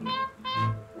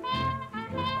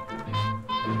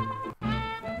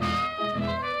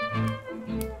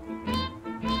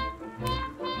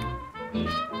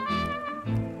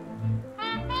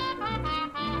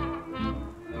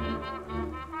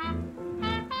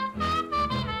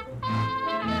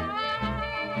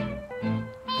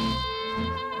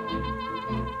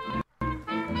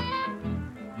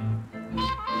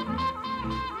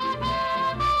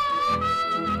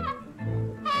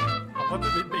 How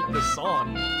did they make this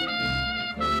song?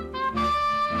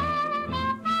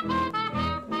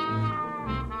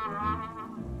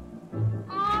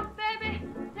 Oh, baby,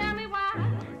 tell me why Oh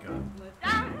my god. must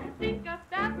I think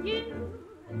about you?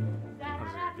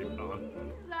 How's it getting on?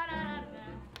 La-da-da-da.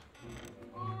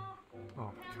 Oh, Oh tell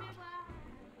my me god. why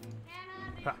can't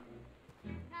I live Ha.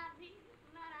 without these?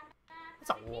 La-da-da-da.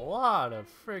 That's a lot of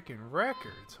freaking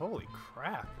records. Holy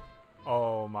crap.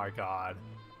 Oh my god.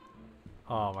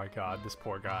 Oh my god, this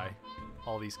poor guy.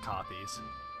 All these copies.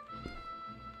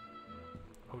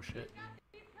 Oh shit.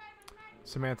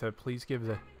 Samantha, please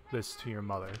give this to your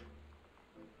mother.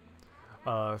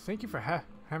 Thank you for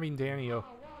having Danny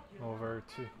over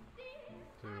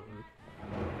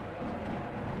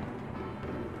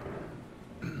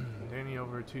Danny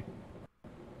over to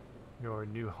your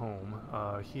new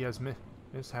home. He has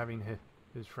missed having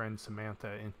his friend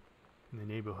Samantha in the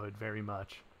neighborhood very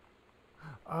much.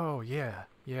 Oh yeah,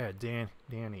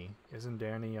 Danny. Isn't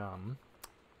Danny the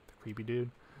creepy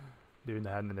dude that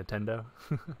had a Nintendo?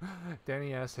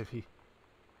 Danny asked if he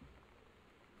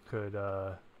could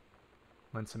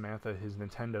lend Samantha his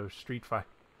Nintendo Street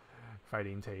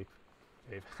Fighting tape.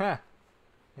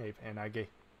 And I gave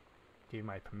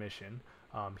my permission.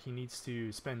 He needs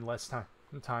to spend less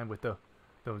time with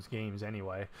those games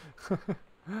anyway.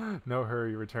 No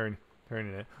hurry returning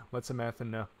it. Let Samantha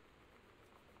know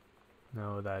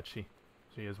that she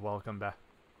is welcome back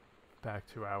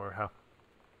to our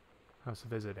house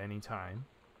visit anytime.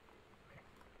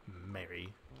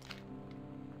 Mary.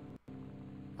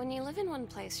 When you live in one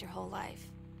place your whole life,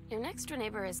 your next door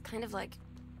neighbor is kind of like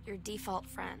your default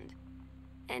friend.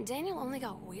 And Daniel only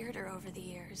got weirder over the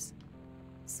years.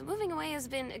 So moving away has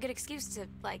been a good excuse to,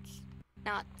 like,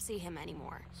 not see him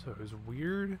anymore. So it was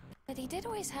weird. But he did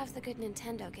always have the good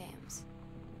Nintendo games.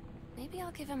 Maybe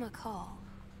I'll give him a call.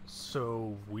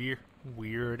 So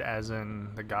weird as in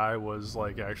the guy was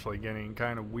like actually getting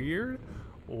kind of weird,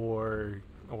 or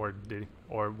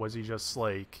was he just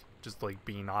like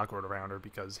being awkward around her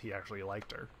because he actually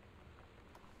liked her?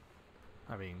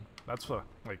 I mean, that's what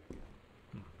like,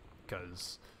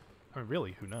 because I mean,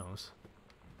 really, who knows?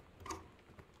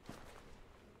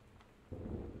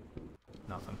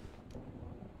 Nothing.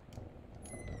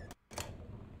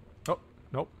 Oh,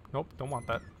 nope, don't want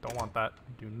that. Don't want that.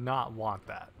 Do not want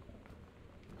that.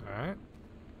 Alright.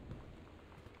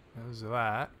 There's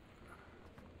that.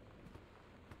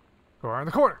 Go around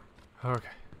the corner. Okay.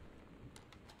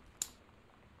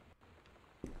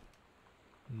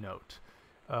 Note.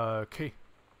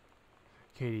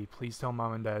 Katie, please tell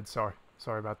Mom and Dad sorry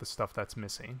about the stuff that's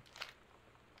missing.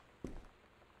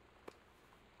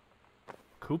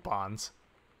 Coupons?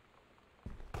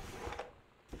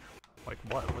 Like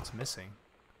what? What's missing?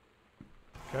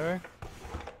 Okay.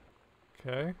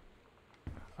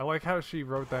 I like how she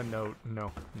wrote that note,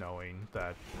 knowing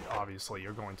that obviously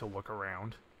you're going to look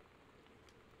around.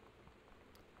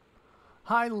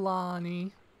 Hi,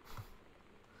 Lonnie.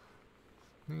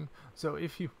 So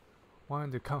if you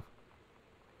wanted to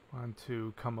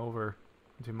come over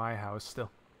to my house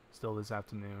still this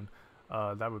afternoon,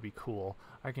 that would be cool.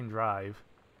 I can drive.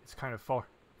 It's kind of far,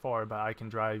 but I can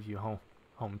drive you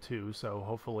home too. So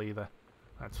hopefully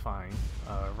That's fine.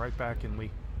 Right back and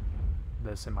leave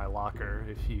this in my locker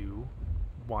if you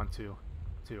want to,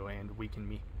 and we can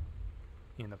meet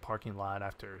in the parking lot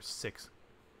after sixth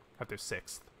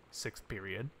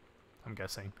period, I'm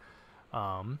guessing.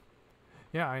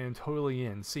 Yeah, I am totally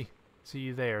in. See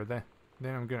you there. Then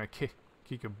I'm gonna kick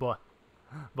your butt.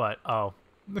 But oh,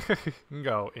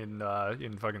 go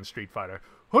in fucking Street Fighter.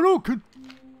 Hadouken!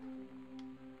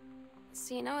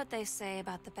 So you know what they say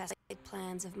about the best laid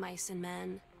plans of mice and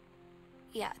men?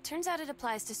 Yeah, turns out it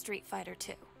applies to Street Fighter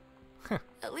too.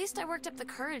 At least I worked up the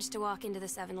courage to walk into the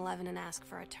 7-Eleven and ask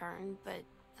for a turn, but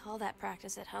all that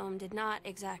practice at home did not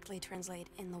exactly translate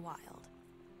in the wild.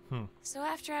 So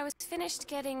after I was finished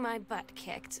getting my butt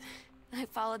kicked, I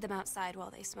followed them outside while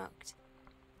they smoked.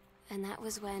 And that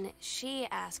was when she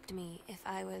asked me if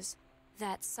I was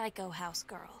that psycho house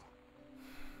girl.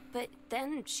 But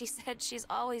then she said she's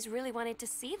always really wanted to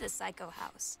see the psycho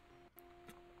house.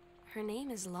 Her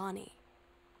name is Lonnie.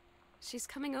 She's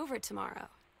coming over tomorrow.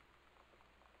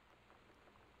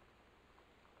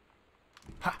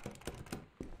 Ha!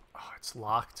 Oh, it's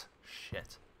locked.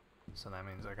 Shit. So that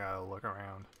means I gotta look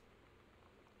around.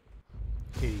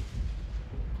 Hey,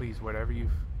 please, whatever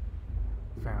you've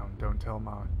found, don't tell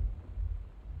Mom.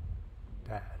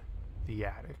 Dad. The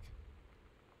attic.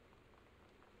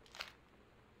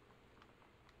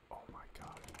 Oh my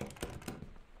god.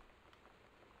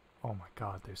 Oh my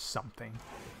god, there's something.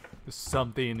 There's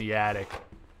something in the attic.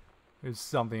 There's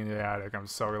something in the attic. I'm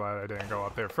so glad I didn't go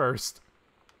up there first.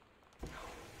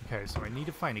 Okay, so I need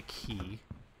to find a key.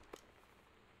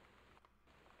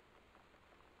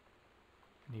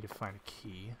 I need to find a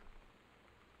key.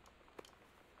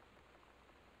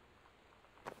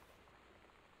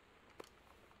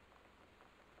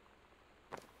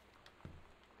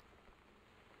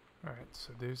 Alright,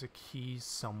 so there's a key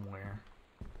somewhere.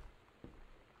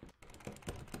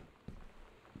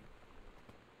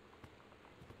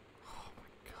 Oh my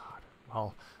god.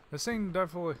 Well, this game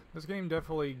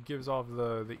definitely gives off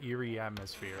the eerie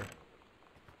atmosphere.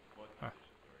 Alright,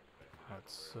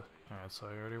 so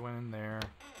I already went in there.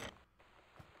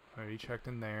 Already checked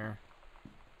in there.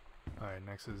 Alright,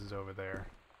 next is over there.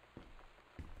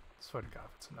 Swear to God,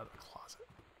 it's another closet.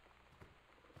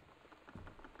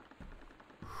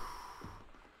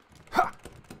 Ha!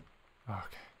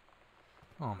 Okay.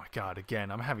 Oh my god, again,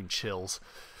 I'm having chills.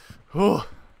 Ooh.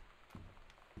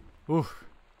 Ooh.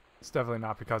 It's definitely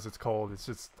not because it's cold, it's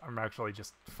just, I'm actually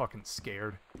just fucking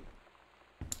scared.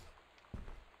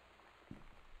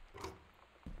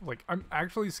 Like, I'm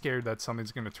actually scared that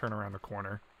something's gonna turn around the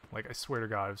corner. Like, I swear to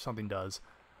God, if something does.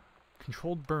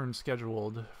 Controlled burn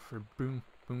scheduled for Boone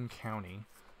County.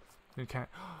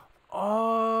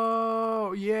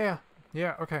 Oh, yeah.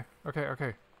 Yeah, okay.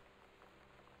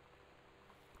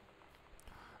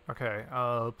 Okay,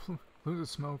 plumes of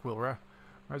smoke will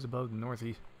rise above the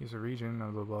northeastern region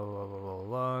of the blah blah blah blah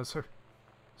blah.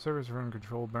 Servers run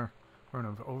controlled burn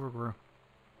of overgrown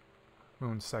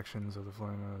sections of the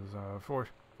flames.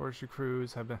 Forestry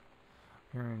crews have been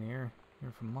here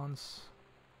for months.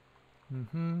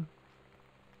 In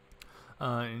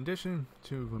addition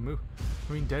to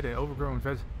removing dead and overgrown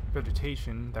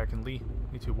vegetation that can lead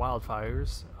to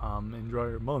wildfires in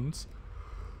drier months,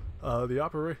 the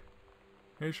operation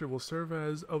will serve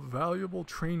as a valuable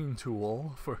training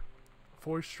tool for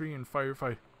forestry and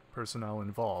firefight personnel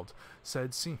involved,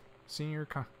 said senior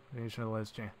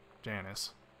conservationist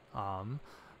Janice.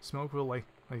 Smoke will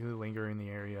likely linger in the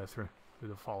area through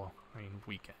the following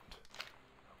weekend.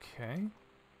 Okay.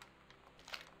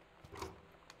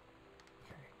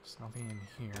 Okay, there's nothing in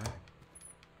here.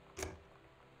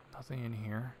 Nothing in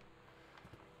here.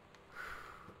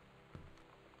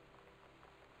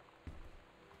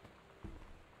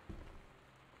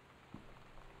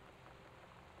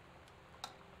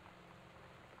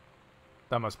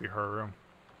 That must be her room.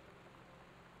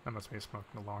 That must be a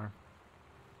smoking alarm.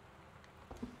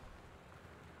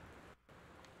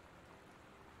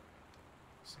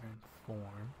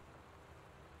 Form.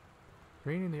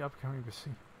 Creating the upcoming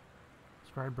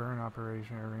prescribed burn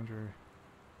operation, a ranger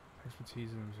expertise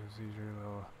and procedure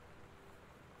level.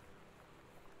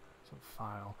 So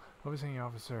file. Overseeing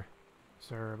officer,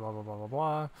 sir, blah blah blah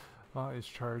blah blah, is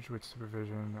charged with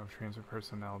supervision of transfer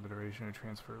personnel. The duration of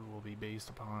transfer will be based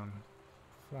upon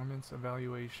performance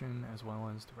evaluation as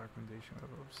well as the recommendation of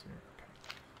overseer.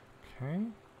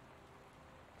 Okay.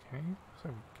 So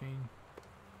we gain.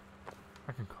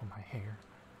 I can comb my hair.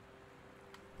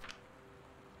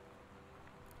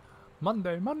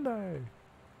 Monday!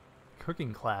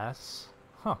 Cooking class.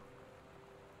 Huh.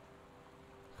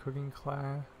 Cooking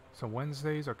class. So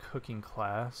Wednesdays are cooking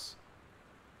class.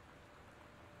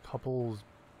 Couples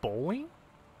bowling?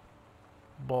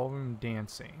 Ballroom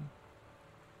dancing.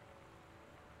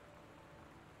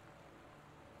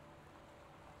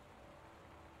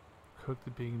 Cook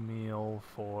the big meal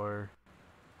for...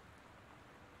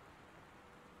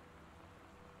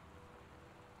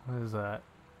 What is that?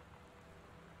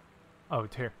 Oh,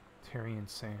 Terry and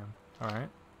Sam. Alright.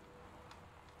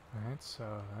 Alright,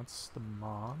 so that's the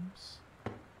moms.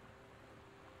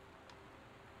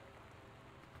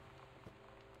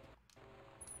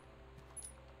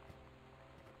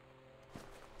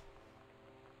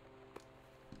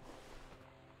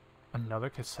 Another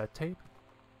cassette tape?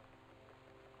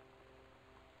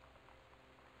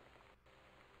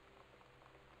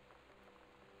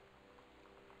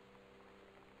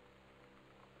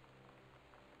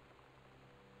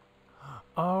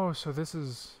 Oh, so this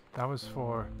is... That was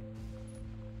for...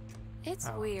 It's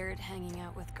Oh. weird hanging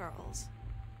out with girls.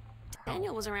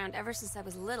 Daniel was around ever since I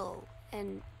was little,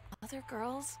 and other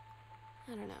girls?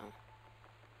 I don't know.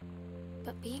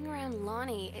 But being around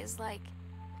Lonnie is like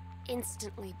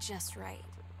instantly just right.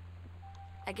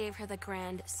 I gave her the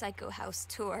grand Psycho House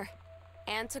tour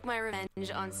and took my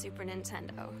revenge on Super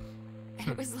Nintendo. And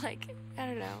it was like, I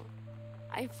don't know,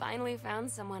 I finally found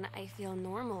someone I feel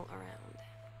normal around.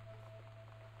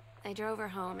 I drove her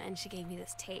home and she gave me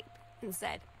this tape and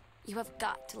said, "You have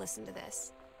got to listen to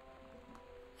this."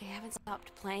 I haven't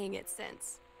stopped playing it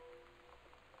since.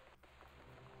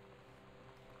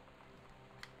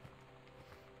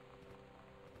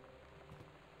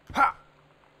 Ha!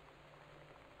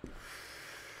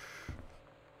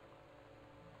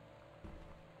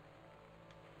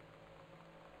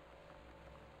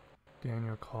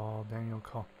 Daniel called.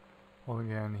 Well,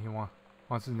 again, he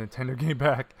wants his Nintendo game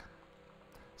back.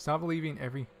 Stop believing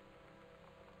every...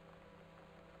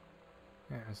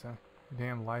 Yeah, is that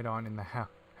damn light on in the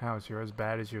house? You're as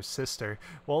bad as your sister.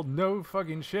 Well, no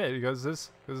fucking shit, because this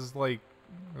is like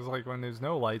when there's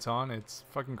no lights on, it's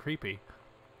fucking creepy.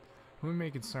 Who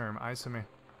may concern? I submit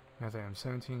that I'm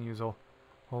 17 years old,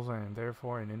 and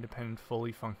therefore an independent,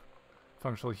 fully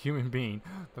functional human being.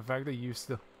 The fact that you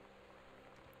still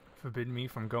forbid me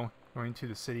from going to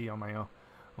the city on my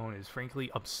own is frankly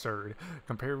absurd.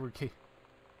 Compared with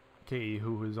Katie,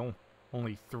 who is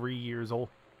only 3 years old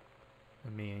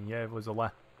than me, and yet was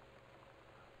allowed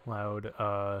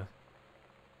her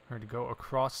to go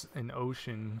across an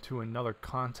ocean to another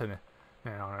continent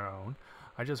on her own.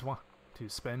 I just want to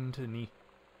spend in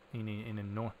a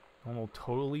normal,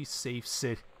 totally safe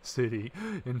city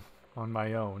on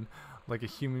my own, like a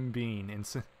human being. And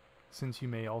since you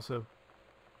may also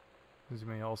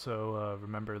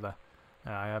remember that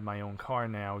I have my own car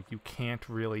now, you can't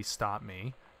really stop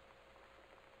me.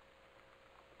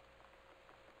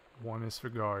 Warmest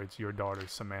regards, your daughter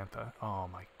Samantha. Oh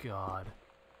my god.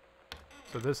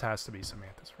 So this has to be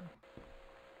Samantha's room.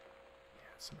 Yeah,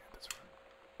 it's Samantha's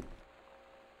room.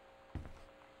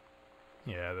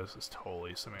 Yeah, this is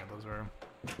totally Samantha's room.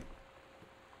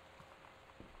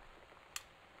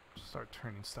 Just start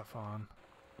turning stuff on.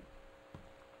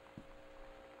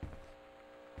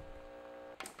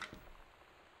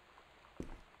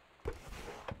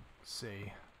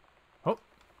 See. Oh!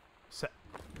 Set.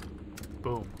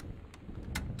 Boom.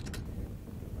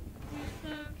 We're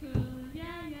so cool, yeah,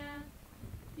 yeah.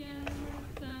 Yeah, we're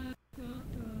so cool,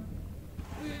 cool.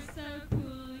 We're so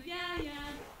cool, yeah, yeah.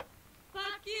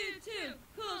 Fuck you too,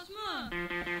 cool schmuck. I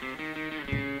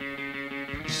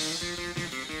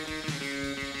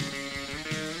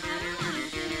don't wanna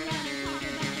sit around and talk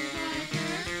about the water, or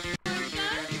just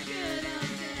good old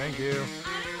days. Thank you.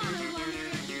 I don't wanna wonder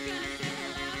if you're gonna say hello.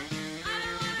 I don't wanna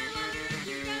wonder if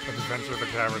you're gonna Adventure of the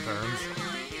Cat Returns. I don't wanna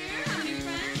hear how many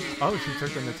friends you Oh, she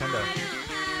took the Nintendo.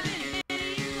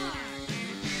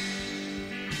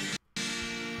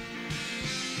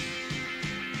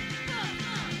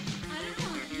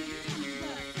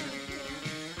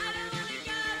 I don't have any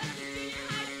anymore.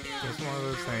 It's one of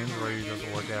those things where you just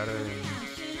look at it and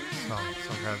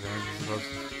some kind of thing is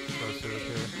supposed to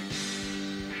appear.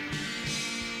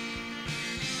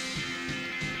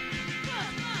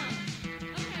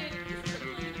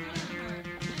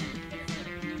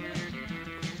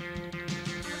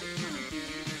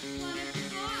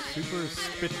 Super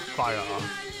Spitfire.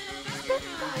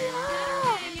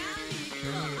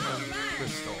 Mini and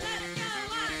Crystal.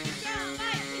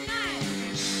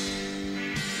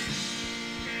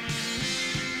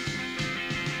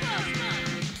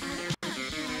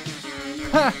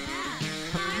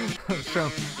 Show a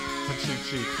cheat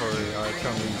sheet for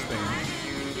Chun-Li's thing.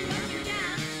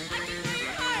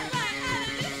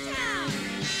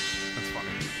 That's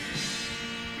funny.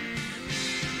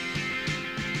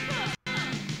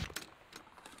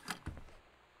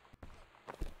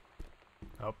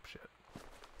 Oh shit.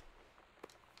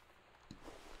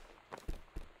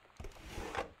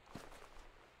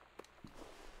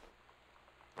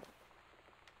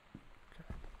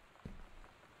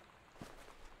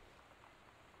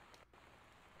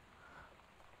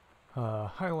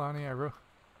 Hi Lonnie, I wrote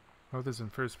this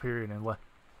in first period and left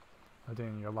it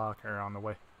in your locker on the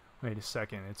way. Wait a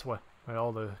second, it's what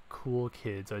all the cool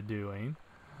kids are doing.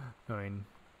 I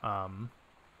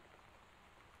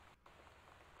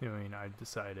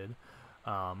decided.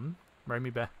 Write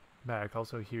me back.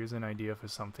 Also, here's an idea for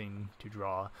something to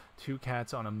draw. 2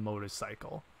 cats on a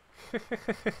motorcycle.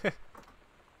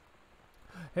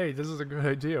 Hey, this is a good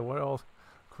idea. What all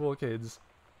cool kids?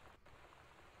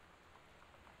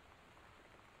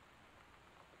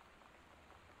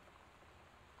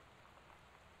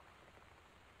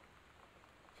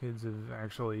 Kids have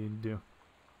actually been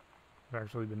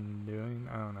doing.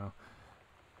 I don't know.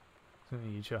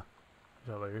 Sending each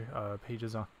other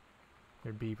pages on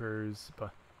their beepers, but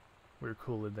we're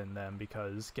cooler than them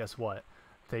because guess what?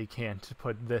 They can't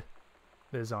put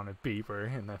this on a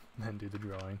beeper and then do the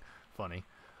drawing. Funny.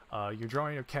 Your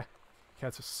drawing of cats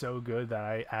are so good that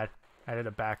I added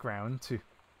a background to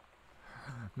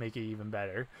make it even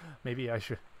better. Maybe I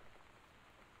should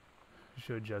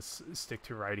just stick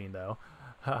to writing though.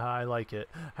 I like it.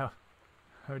 How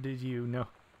did you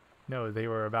know they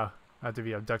were about to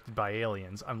be abducted by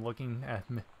aliens? I'm looking at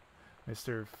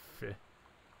Mr.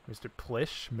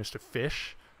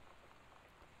 Fish.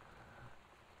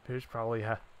 Fish probably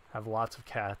have lots of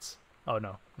cats. Oh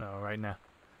no, right now.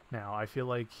 Now I feel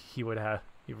like he would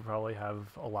probably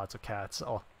have lots of cats.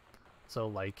 So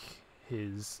like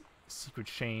his secret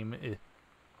shame. You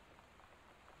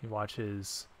watch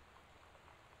his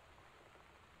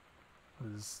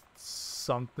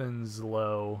something's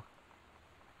low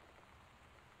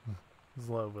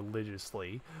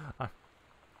religiously.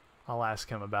 I'll ask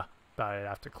him about it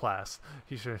after class.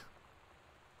 He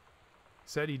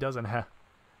said he doesn't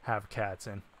have cats,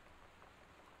 and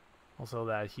also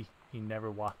that he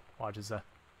never watches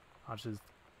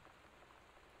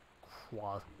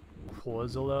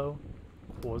Quaslo.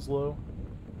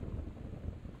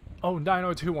 Oh,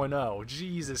 90210.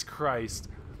 Jesus Christ.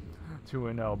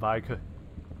 210, but I could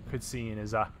see in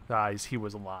his eyes he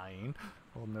was lying.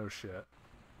 Well, no shit.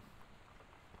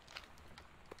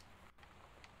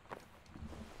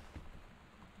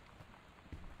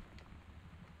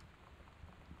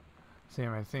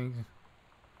 Sam, I think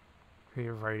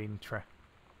creative writing track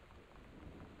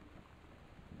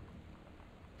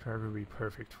would be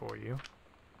perfect for you.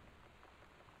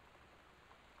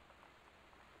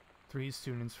 3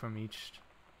 students from each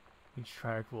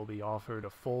track will be offered a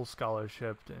full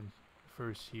scholarship in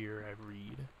first year at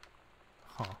Reed.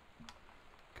 Huh.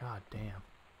 God damn.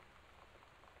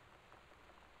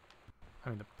 I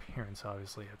mean, the parents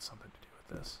obviously had something to do with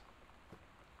this.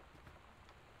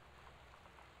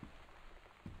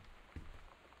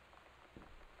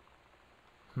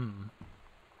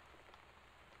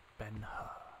 Ben-Hur.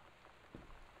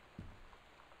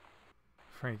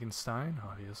 Frankenstein,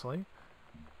 obviously.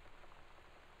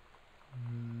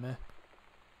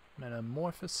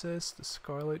 Metamorphosis, the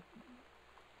Scarlet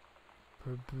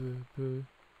Permel,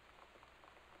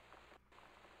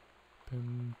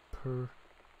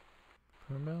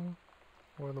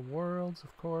 War of the Worlds,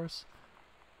 of course.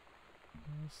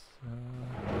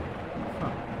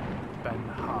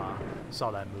 Ben-Hur.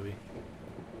 Saw that movie.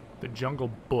 The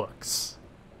Jungle Books.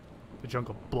 The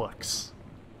Jungle Books.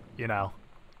 You know.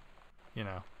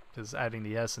 Because adding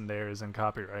the S in there is in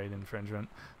copyright infringement.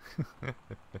 Put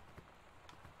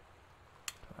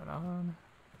it on.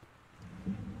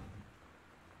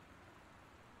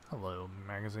 Hello,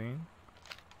 magazine.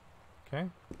 Okay.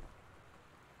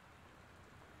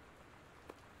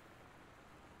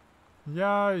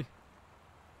 Yay!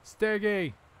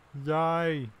 Steggy!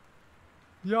 Yay!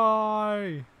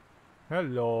 Yay!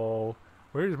 Hello.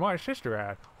 Where's my sister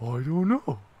at? I don't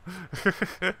know.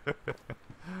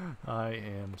 I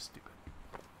am stupid.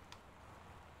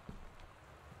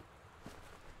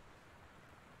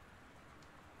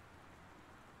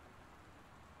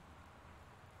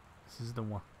 This is the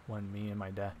one me and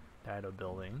my dad are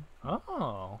building.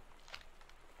 Oh.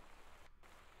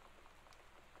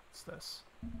 What's this?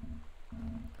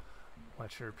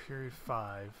 Lecture period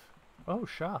 5. Oh,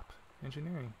 shop.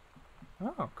 Engineering.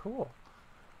 Oh, cool.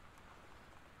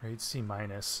 Grade C-.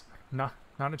 Not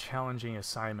a challenging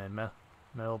assignment.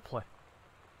 Metal play.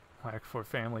 Like for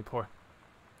family poor.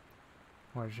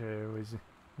 Which was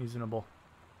reasonable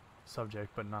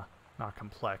subject, but not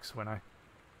complex. When I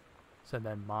said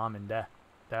that mom and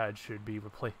dad should be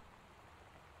replaced,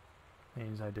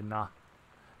 means I did not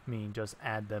mean just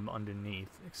add them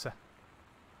underneath, except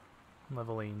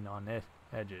leveling on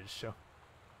edges. Show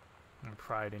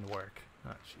pride in work.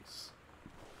 Oh, jeez.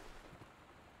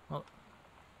 Well,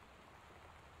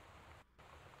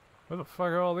 where the fuck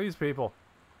are all these people?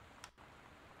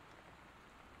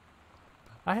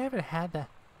 I haven't had that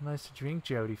much to drink,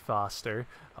 Jodie Foster.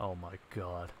 Oh my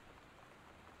god.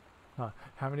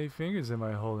 How many fingers am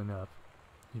I holding up?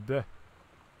 You bet.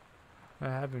 I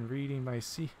have been reading my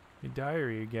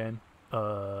diary again.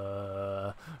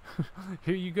 Here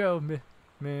you go,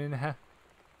 Min.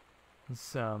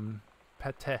 Some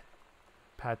pate.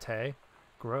 Pate?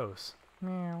 Gross.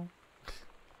 Meow.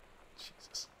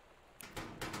 Jesus.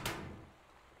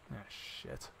 Ah,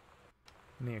 shit.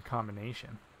 I need a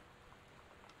combination.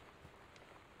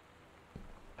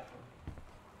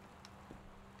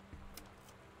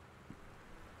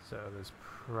 So there's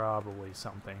probably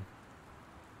something.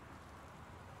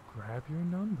 Grab your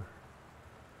number.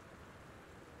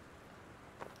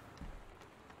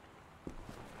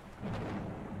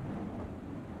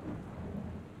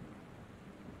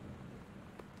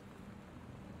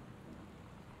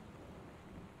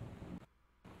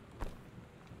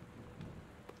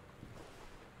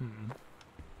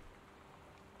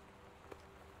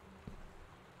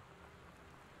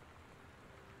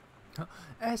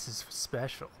 S is for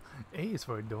special, A is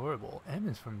for adorable, M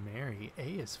is for merry, A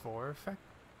is for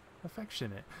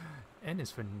affectionate, N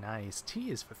is for nice,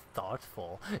 T is for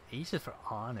thoughtful, H is for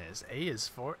honest, A is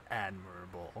for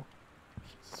admirable.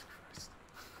 Jesus Christ.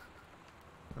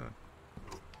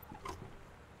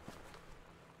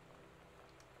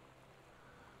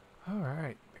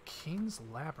 Alright, the King's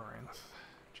Labyrinth.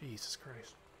 Jesus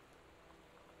Christ.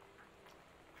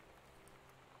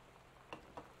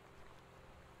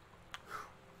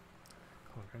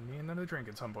 We're gonna need another drink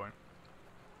at some point.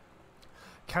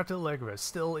 Captain Allegra,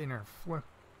 still in her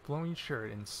flowing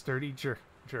shirt and sturdy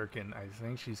jerkin. I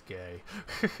think she's gay.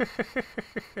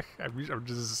 I'm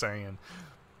just saying.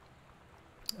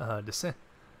 Descended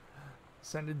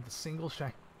the single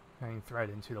shining thread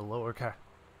into the lower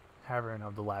cavern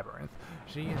of the labyrinth.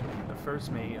 She and the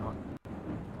first mate on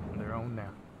their own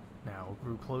now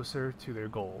grew closer to their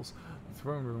goals. The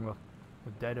throne room of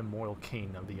the dead immortal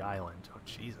king of the island. Oh,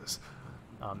 Jesus.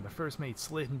 The first mate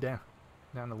slid down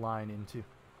the line into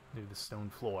the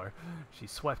stone floor. She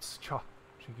swept chalky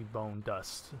bone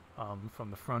dust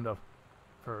from the front of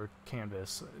her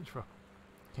canvas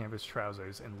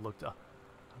trousers and looked up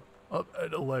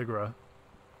at Allegra.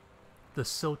 The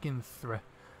silken thread,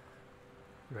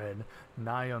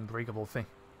 nigh unbreakable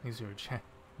things were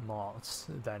moths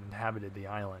that inhabited the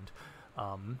island,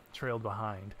 trailed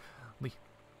behind,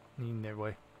 leading their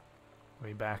way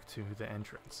back to the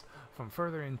entrance. From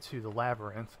further into the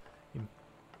labyrinth,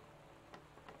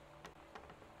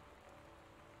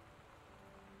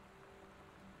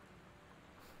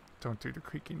 don't do the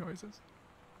creaky noises.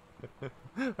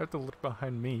 I have to look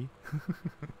behind me.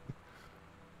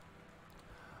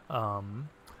 From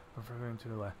further into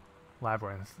the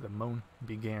labyrinth, the moan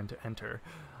began to enter.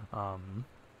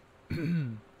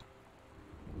 The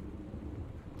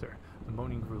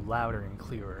moaning grew louder and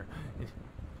clearer. It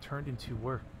turned into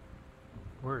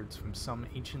words from some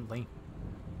ancient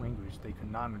language they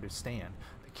could not understand.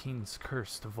 The king's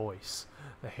cursed voice.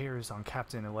 The hairs on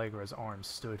Captain Allegra's arms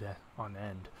stood on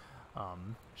end.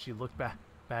 She looked back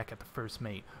at the first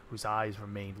mate, whose eyes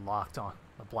remained locked on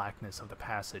the blackness of the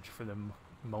passage for the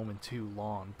moment too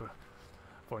long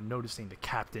before noticing the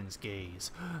captain's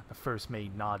gaze. The first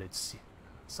mate nodded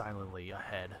silently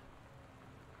ahead.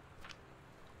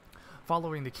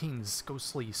 Following the king's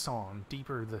ghostly song,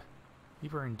 deeper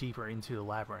and deeper into the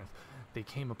labyrinth, they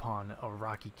came upon a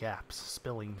rocky gap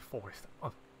spilling forth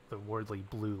the worldly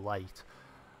blue light.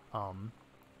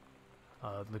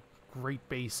 The great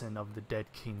basin of the dead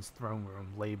king's throne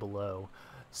room lay below,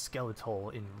 skeletal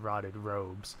in rotted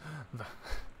robes.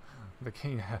 The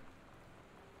king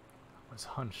was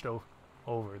hunched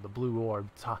over the blue orb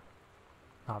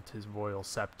topped his royal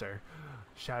scepter.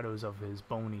 Shadows of his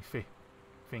bony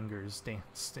fingers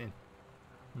danced in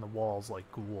on the walls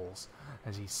like ghouls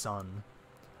as he sung.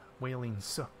 Wailing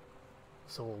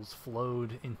souls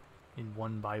flowed in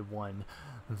one by one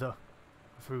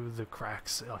through the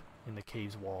cracks in the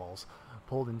cave's walls,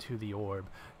 pulled into the orb,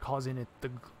 causing it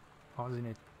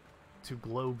to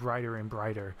glow brighter and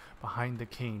brighter. Behind the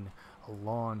king, a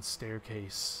long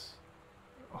staircase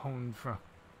honed from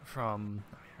I mean,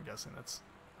 I'm guessing that's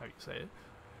how you say it,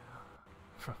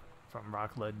 from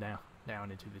rock led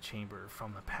down into the chamber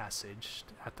from a passage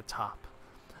at the top.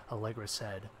 Allegra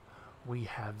said, "We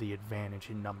have the advantage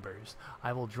in numbers.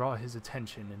 I will draw his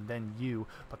attention and then you,"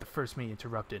 but the first mate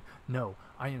interrupted. "No,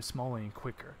 I am smaller and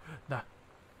quicker.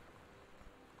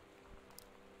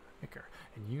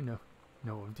 And you know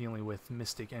of dealing with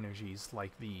mystic energies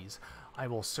like these. I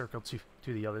will circle to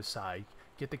the other side,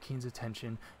 get the king's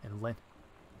attention, and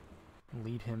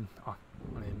lead him on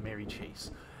a merry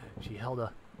chase." She held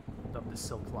up the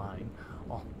silk line,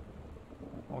 all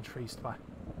traced by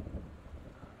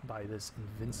this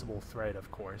invincible thread,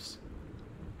 of course.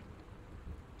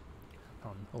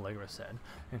 Allegra said,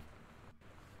 and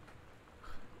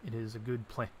it is a good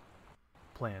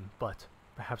plan, but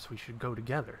perhaps we should go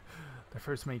together. The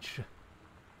first mate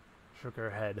shook her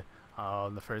head. Oh,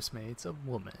 the first mate's a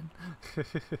woman.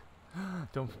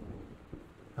 Don't.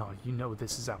 Oh, you know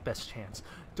this is our best chance.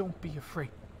 Don't be afraid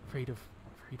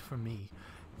for me.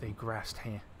 They grasped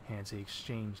hands. They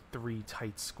exchanged 3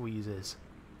 tight squeezes.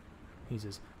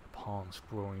 His palms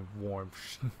growing warm.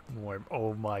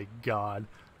 Oh my God.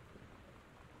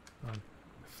 The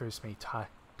first mate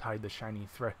tied the shiny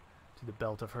thread to the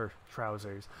belt of her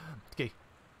trousers, gave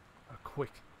a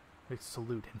quick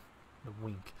salute and a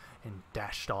wink, and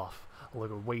dashed off.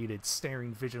 Allegra waited,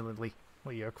 staring vigilantly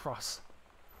across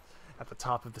at the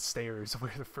top of the stairs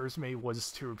where the first mate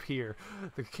was to appear.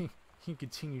 The king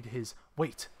continued his,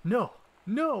 "Wait, no,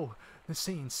 no!" The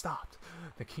scene stopped.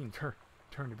 The king turned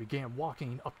and began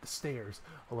walking up the stairs.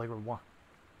 Allegra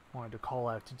wanted to call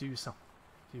out to do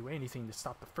anything to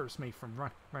stop the first mate from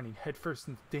running headfirst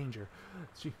into danger.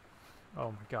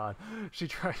 Oh my God, she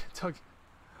tried to tug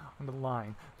on the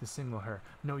line to signal her.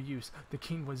 No use. The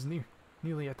king was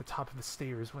nearly at the top of the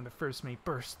stairs when the first mate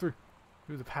burst through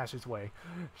the passageway.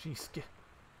 He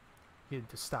had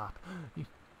to stop. He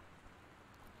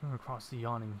went across the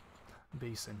yawning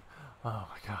basin. Oh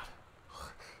my God.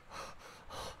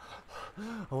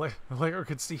 Allegra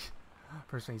could see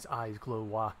first mate's eyes grow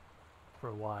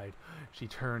wide. She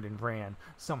turned and ran,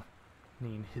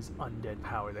 summoning his undead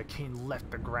power. The king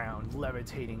left the ground,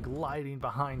 levitating, gliding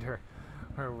behind her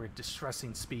with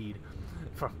distressing speed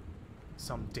from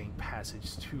some dank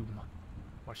passage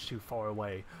much too far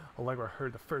away. Allegra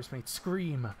heard the first mate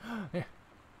scream.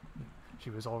 She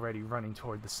was already running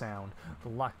toward the sound. The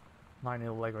line in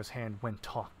Allegra's hand went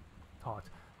taut,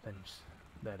 then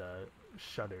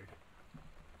shuddered,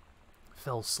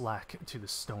 fell slack to the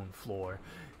stone floor.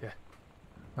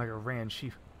 Allegra ran.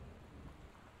 She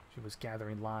was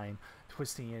gathering line,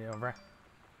 twisting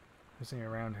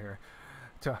around her.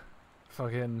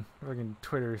 Fucking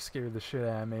Twitter scared the shit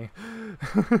out of me.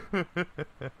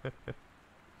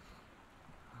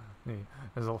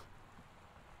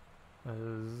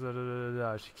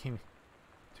 She came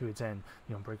to its end.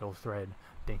 The umbilical thread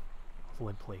dangled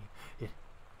limply,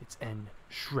 its end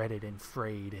shredded and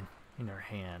frayed in her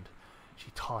hand.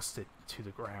 She tossed it to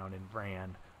the ground and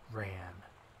ran.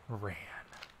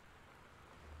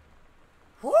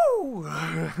 Woo!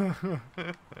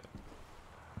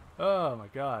 Oh my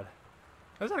God.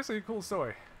 That's actually a cool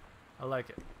story. I like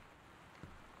it.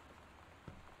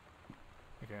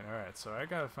 Okay, alright, so I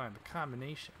gotta find the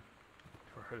combination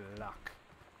for her lock.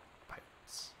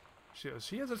 Pirates.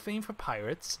 She has a theme for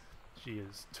pirates. She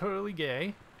is totally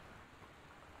gay.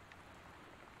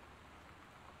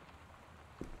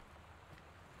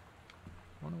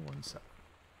 $101.7.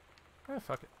 Ah,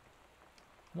 fuck it.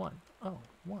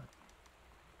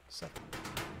 101.7.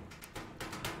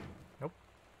 Nope.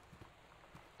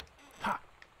 Ha!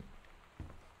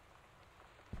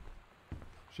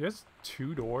 She has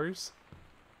 2 doors?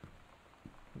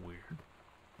 Weird.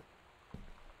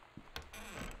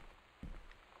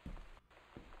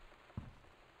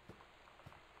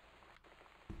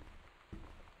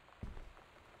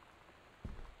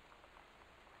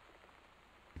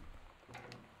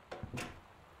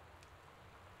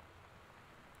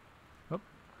 Oh.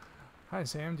 Hi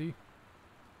Sam, do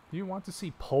you want to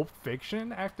see Pulp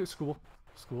Fiction after school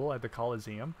at the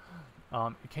Coliseum?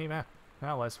 It came out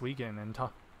last weekend, and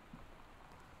Todd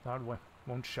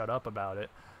won't shut up about it,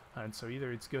 and so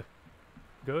either it's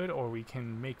good or we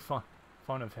can make fun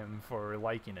of him for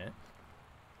liking it.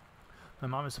 My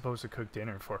mom is supposed to cook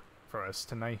dinner for us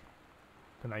tonight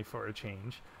for a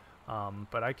change,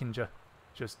 but I can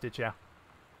just ditch out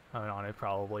on it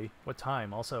probably. What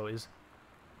time? Also, is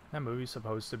that movie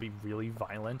supposed to be really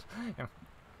violent? Am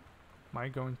I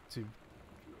going to...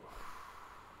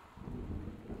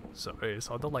 Sorry, I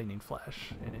saw the lightning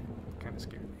flash and it kind of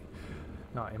scared me.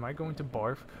 Now, am I going to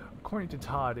barf? According to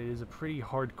Todd, it is a pretty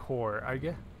hardcore. I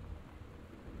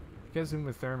guess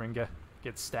Uma Thurman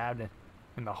gets stabbed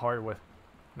in the heart with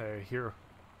the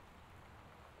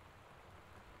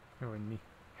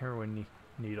heroin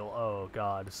needle. Oh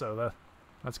God! So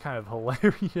that's kind of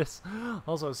hilarious.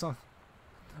 Also, something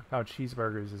about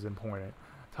cheeseburgers is important.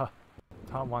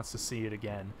 Todd wants to see it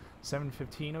again.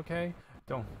 7:15, okay?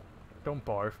 Don't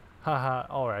barf. Haha.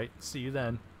 All right. See you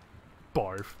then.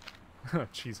 Barf.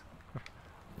 Cheese.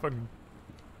 Fucking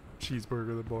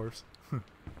cheeseburger that barfs.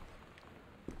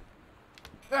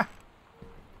 Ah!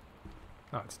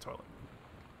 Oh, it's a toilet.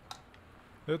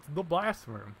 It's the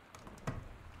bathroom.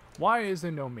 Why is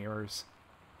there no mirrors?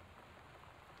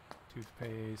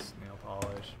 Toothpaste, nail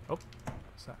polish. Oh,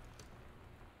 what's that?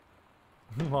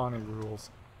 Lonnie rules.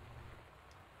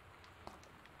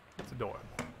 It's adorable.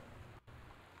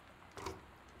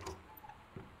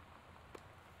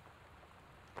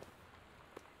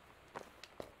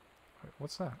 Wait,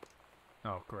 what's that?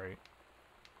 Oh, great.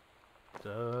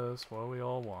 Just what we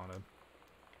all wanted.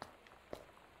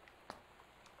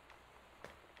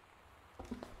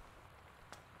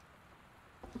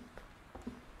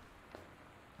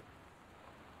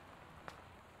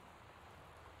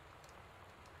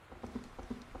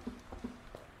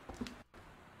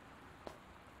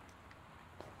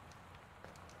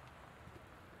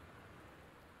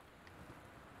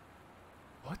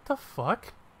 What the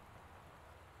fuck?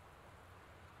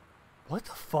 What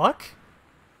the fuck?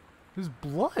 There's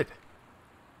blood.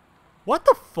 What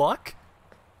the fuck?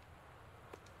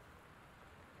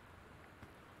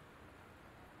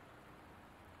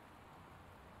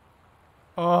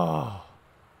 Oh.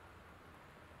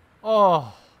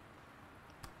 Oh.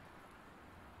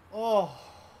 Oh.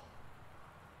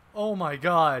 Oh my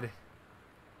god.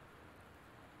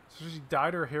 So she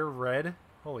dyed her hair red?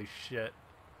 Holy shit.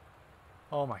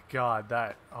 Oh my god,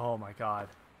 that. Oh my god.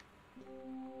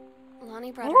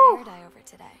 Lonnie brought her hair dye over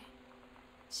today.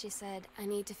 She said, I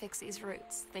need to fix these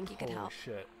roots. Think you could Holy help?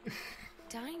 shit.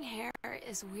 Dyeing hair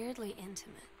is weirdly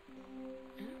intimate.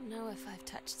 I don't know if I've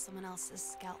touched someone else's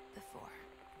scalp before.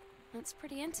 That's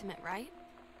pretty intimate, right?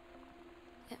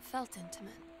 It felt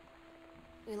intimate.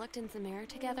 We looked into the mirror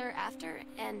together after,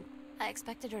 and I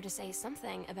expected her to say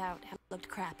something about how it looked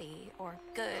crappy, or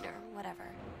good, or whatever.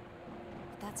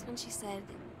 But that's when she said,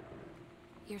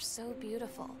 you're so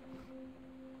beautiful.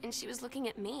 And she was looking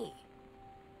at me.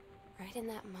 Right in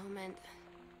that moment,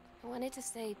 I wanted to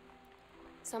say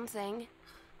something,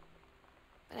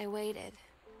 but I waited.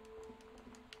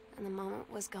 And the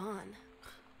moment was gone.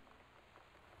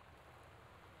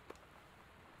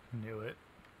 Knew it.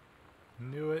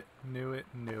 Knew it, knew it,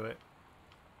 knew it.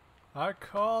 I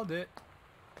called it.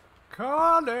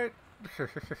 Called it!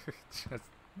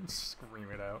 Just scream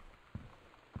it out.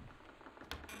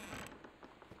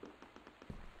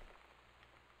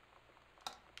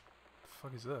 The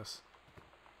fuck is this?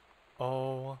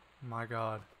 Oh my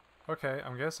god. Okay,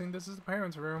 I'm guessing this is the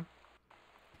parents' room.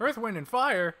 Earth, Wind, and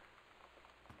Fire?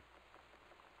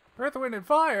 Earth, Wind, and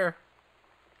Fire?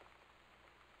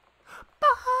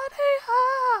 Body,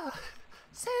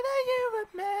 say that you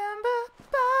remember.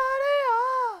 Body,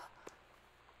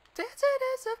 dancing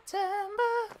in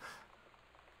September.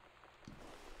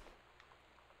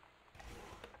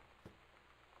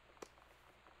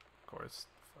 Of course,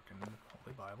 fucking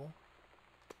Holy Bible.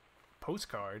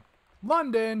 Postcard.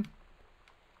 London!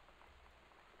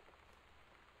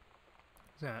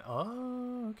 Is that,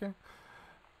 oh, okay.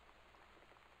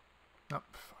 Oh,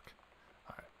 fuck.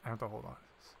 Alright, I have to hold on to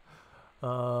this.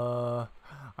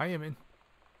 I am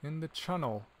in the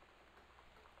tunnel.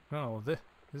 No, this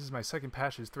is my second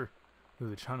passage through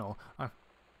the tunnel. I'm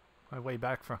my way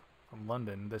back from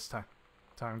London this time.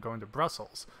 I'm going to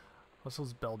Brussels.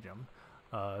 Brussels, Belgium.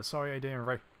 Sorry I didn't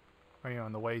write you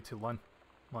on the way to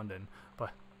London, but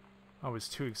I was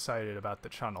too excited about the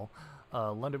tunnel.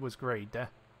 London was great.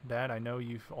 Dad, I know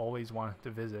you've always wanted to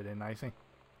visit, and I think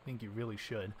you really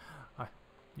should.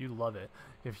 You love it.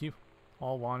 If you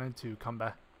all wanted to come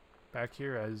back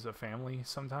here as a family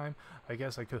sometime, I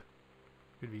guess I could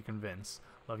be convinced.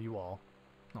 Love you all.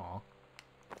 Aw.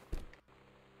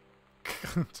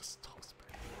 Just toss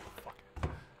back. Fuck it.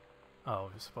 Oh,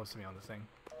 it's supposed to be on the thing.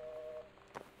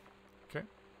 Okay.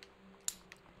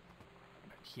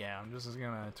 Yeah, I'm just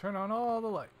gonna turn on all the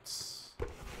lights.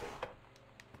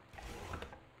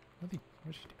 What'd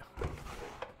she do?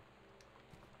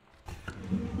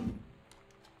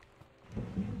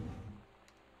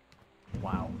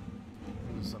 Wow.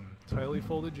 Those are some tightly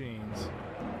folded jeans.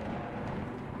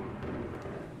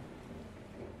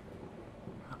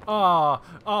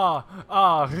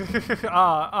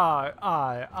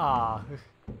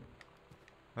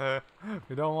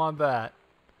 We don't want that.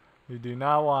 We do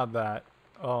not want that.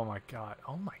 Oh my god.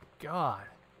 Oh my god.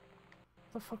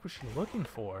 What the fuck was she looking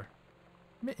for?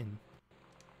 Mitten.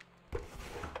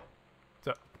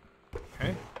 So,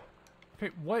 okay.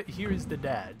 Okay, what here is the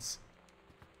dad's?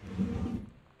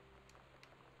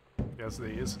 Guess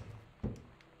these.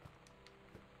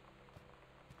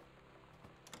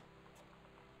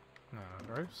 No,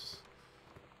 gross.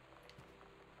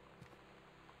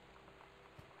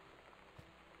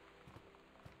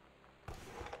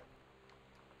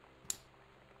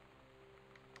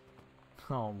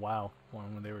 Oh wow,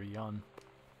 one when they were young.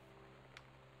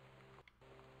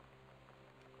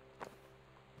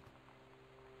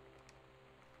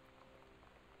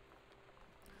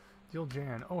 Deal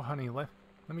Jan. Oh, honey, let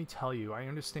me tell you. I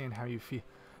understand how you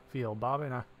feel. Bob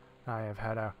and I have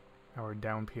had our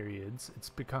down periods. It's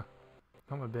become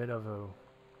a bit of a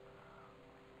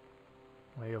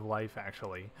way of life,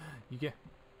 actually. You get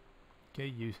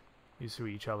used to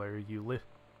each other. You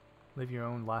live your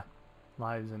own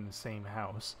lives in the same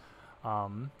house.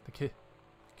 The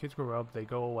kids grow up. They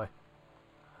go away.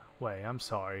 I'm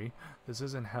sorry. This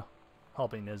isn't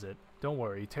helping, is it? Don't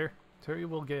worry. Terry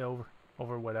will get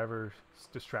over whatever's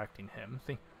distracting him.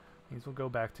 Things will go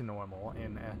back to normal.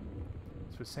 And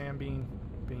as for Sam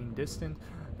being distant,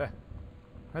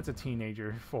 that's a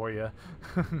teenager for you.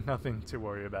 Nothing to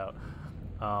worry about.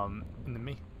 In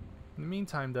the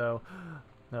meantime, though,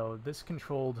 this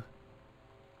controlled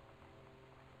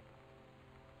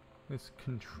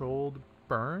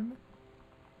burn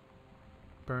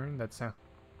that sound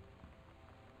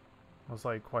was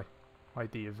like quite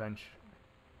the adventure.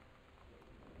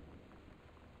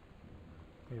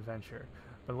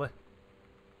 But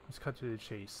let's cut to the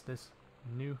chase. This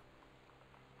new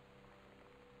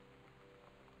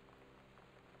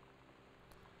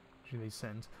they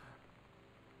sent.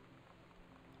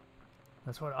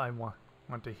 That's what I want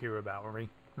to hear about.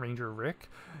 Ranger Rick?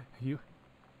 You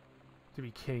to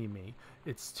be kidding me.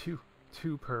 It's too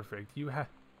perfect. You have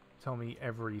to tell me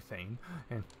everything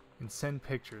and send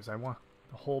pictures. I want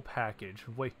the whole package.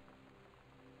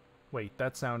 Wait,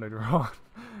 that sounded wrong.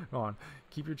 Go on.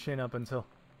 Keep your chin up until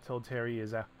Terry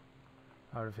is out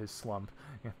of his slump.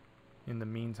 In the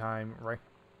meantime, write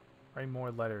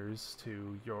more letters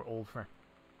to your old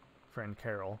friend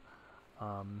Carol.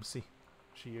 See,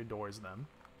 she adores them.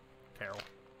 Carol.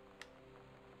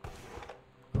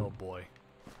 Oh boy.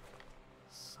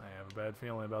 I have a bad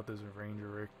feeling about this Ranger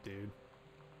Rick dude.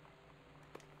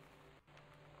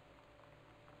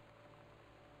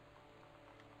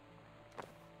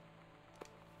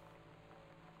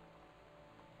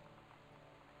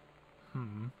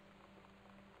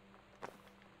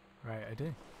 Right, I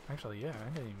did. Actually, yeah, I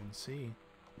didn't even see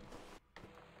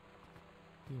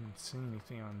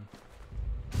anything on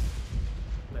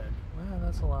bed. Well,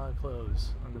 that's a lot of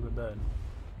clothes under the bed.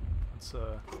 It's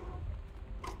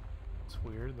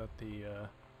weird that the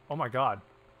oh my god.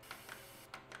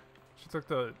 She took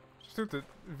the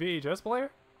VHS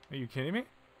player? Are you kidding me?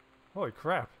 Holy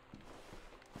crap.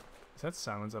 Is that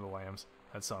Silence of the Lambs?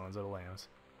 That's Silence of the Lambs.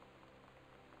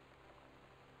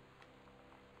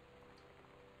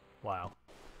 Wow.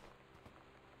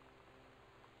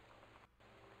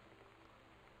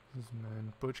 This is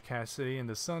man Butch Cassidy and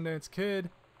the Sundance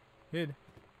Kid.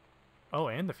 Oh,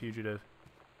 and the Fugitive.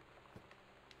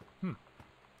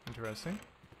 Interesting.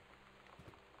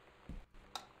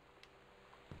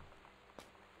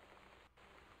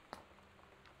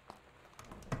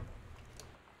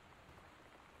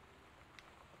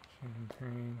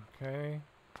 Cream, okay.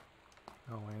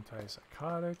 No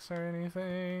antipsychotics or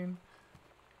anything.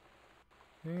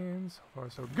 And so far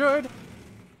so good.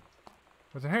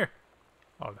 What's in here?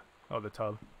 Oh, the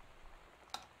tub.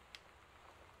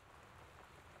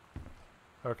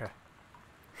 Okay.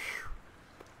 Whew.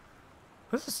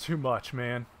 This is too much,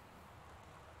 man.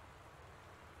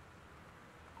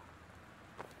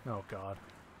 Oh god.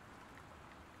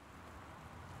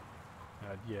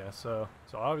 Yeah, so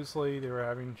obviously they were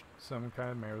having some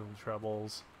kind of marital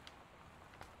troubles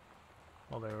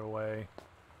while they were away.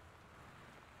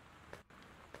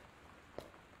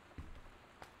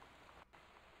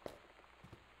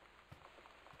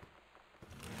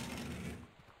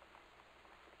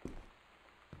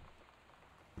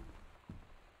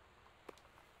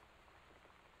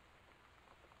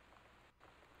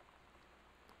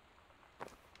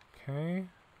 Okay.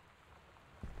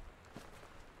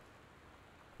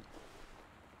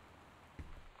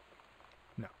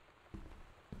 No.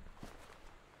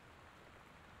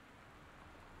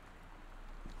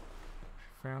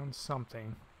 Found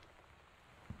something.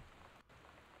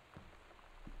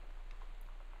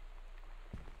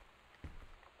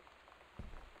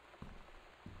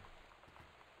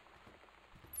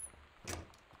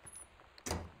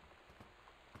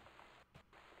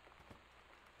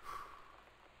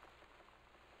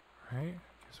 Right?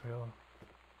 Guess we'll...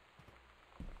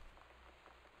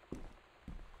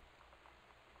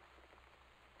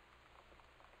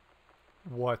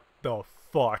 What the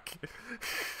fuck?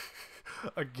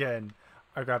 Again,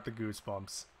 I got the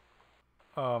goosebumps.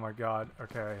 Oh my god.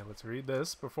 Okay, let's read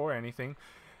this before anything.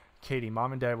 Katie,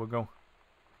 Mom and Dad were going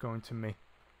to make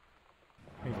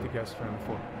the guest room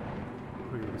for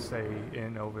you to stay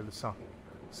in over the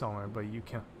summer, but you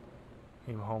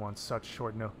came home on such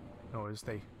short notice.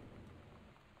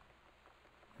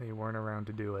 They weren't around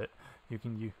to do it. You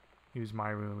can use my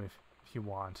room if if you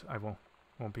want. I won't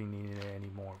be needing it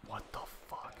anymore. What the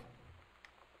fuck?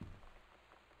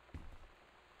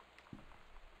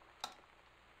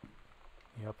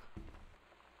 Yep.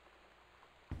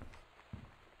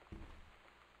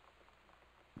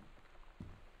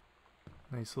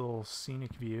 Nice little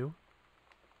scenic view.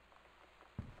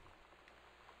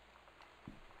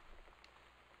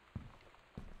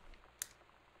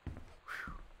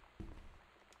 Whew.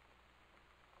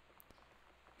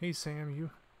 Hey Sam,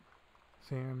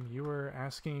 you were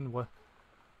asking what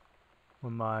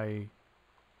my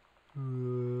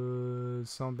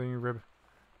something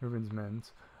ribbons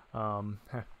meant.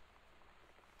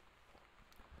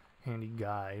 Handy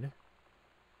guide.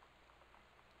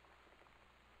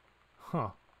 Huh.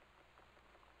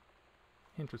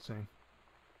 Interesting.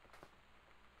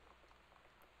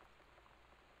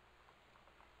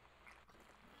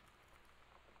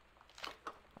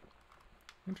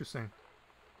 Interesting.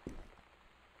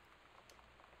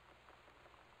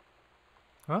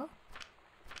 Huh?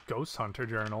 Ghost Hunter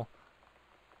Journal.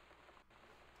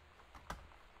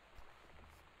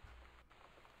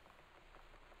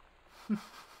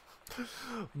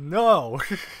 No!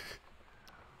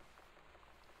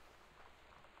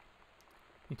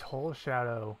 A tall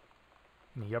shadow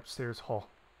in the upstairs hall.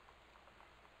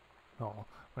 Oh,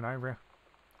 when I ran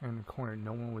in the corner,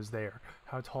 no one was there.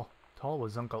 How tall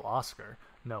was Uncle Oscar?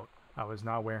 Note, I was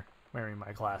not wearing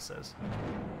my glasses.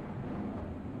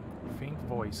 A faint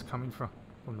voice coming from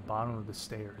the bottom of the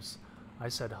stairs. I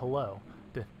said hello.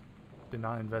 Did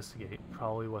not investigate.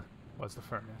 Probably was the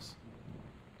furnace.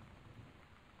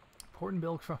 Important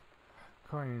milk from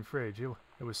Korean fridge.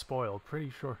 It was spoiled. Pretty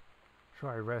sure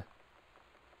I read.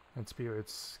 And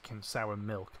spirits can sour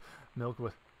milk. Milk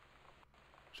was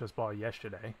just bought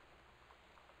yesterday.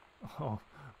 Oh,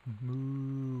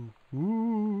 moo.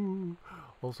 Ooh.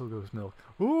 Also goes milk.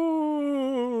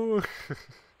 Ooh.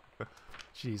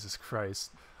 Jesus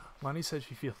Christ. Lonnie said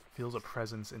she feels a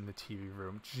presence in the TV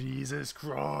room. Jesus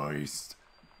Christ.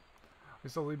 I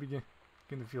slowly begin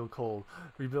to feel cold.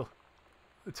 Rebuild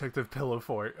Detective Pillow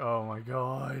Fort. Oh my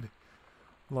God.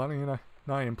 Lonnie and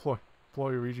I employ a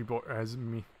Ouija board as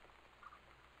me.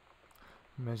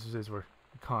 Messages were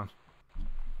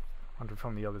hunted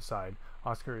from the other side.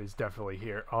 Oscar is definitely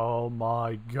here. Oh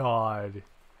my God.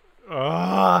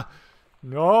 Ah,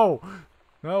 no,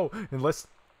 Enlist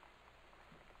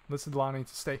Lonnie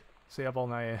to stay up all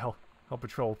night and help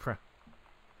patrol.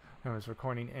 I was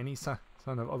recording any sign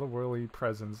of otherworldly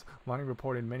presence. Lonnie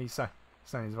reported many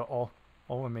signs, but all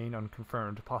remain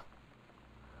unconfirmed.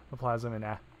 The plasma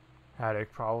in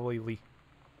attic probably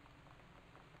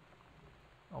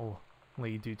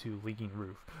only due to leaking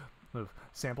roof.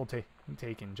 Sample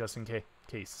taken just in case.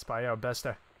 Despite our best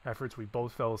efforts, we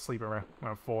both fell asleep around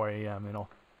 4 a.m. and all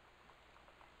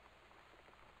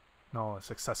a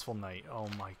successful night. Oh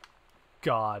my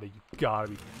God, you gotta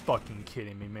be fucking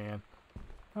kidding me, man.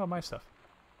 Oh, my stuff.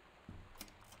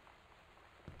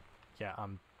 Yeah,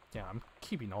 I'm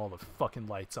keeping all the fucking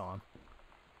lights on.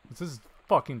 This is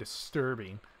fucking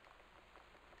disturbing.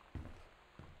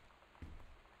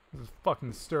 This is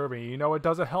fucking disturbing. You know what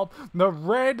doesn't help? The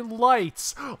red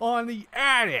lights on the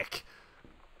attic!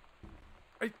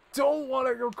 I don't want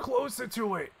to go closer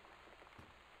to it!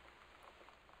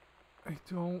 I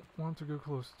don't want to go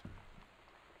closer to it.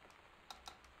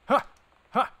 Ha!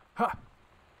 Ha! Ha!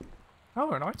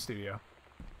 Oh, an art studio.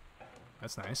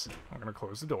 That's nice. I'm gonna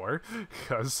close the door,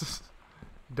 because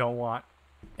don't want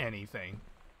anything.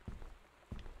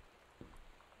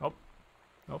 Oh.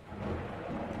 Oh.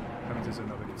 I think there's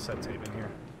another cassette tape in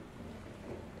here.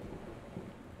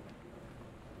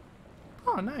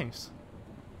 Oh, nice.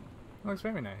 That looks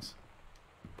very nice.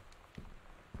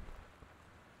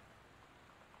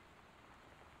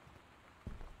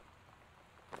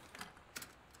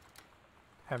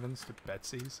 Heavens to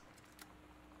Betsy's.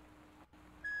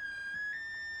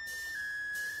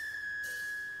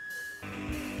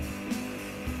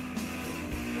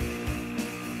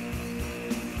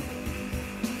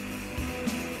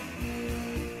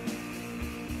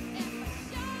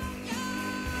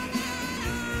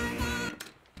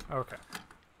 Okay.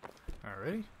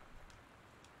 Alrighty.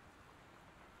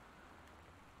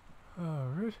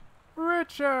 Oh,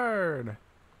 Richard!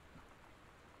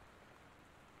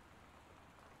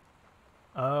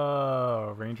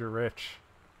 Oh, Ranger Rich.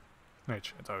 I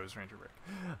thought it was Ranger Rick.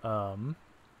 Oh,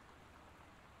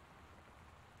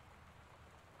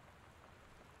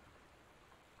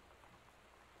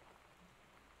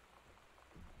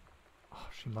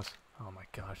 she must... Oh my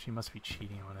gosh, she must be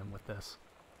cheating on him with this.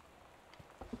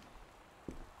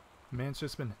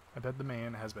 I bet the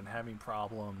man has been having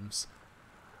problems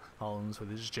Mullins with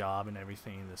his job and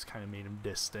everything. This kind of made him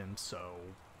distant, so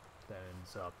that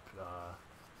ends up,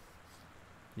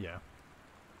 yeah.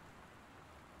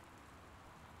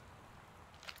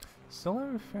 Still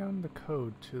haven't found the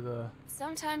code to the...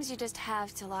 Sometimes you just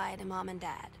have to lie to Mom and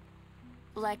Dad.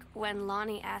 Like when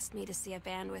Lonnie asked me to see a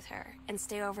band with her and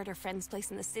stay over at her friend's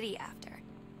place in the city after.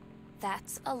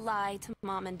 That's a lie to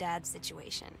Mom and Dad's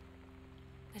situation.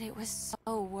 But it was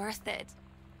so worth it.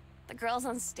 The girls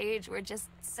on stage were just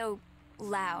so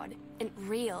loud and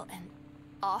real and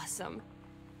awesome.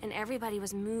 And everybody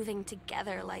was moving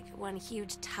together like one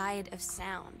huge tide of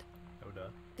sound. Oh, duh.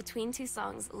 Between two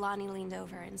songs, Lonnie leaned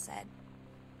over and said,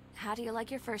 "How do you like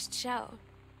your first show?"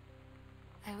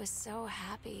 I was so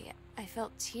happy. I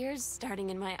felt tears starting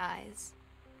in my eyes.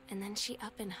 And then she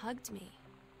up and hugged me.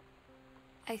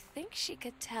 I think she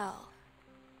could tell.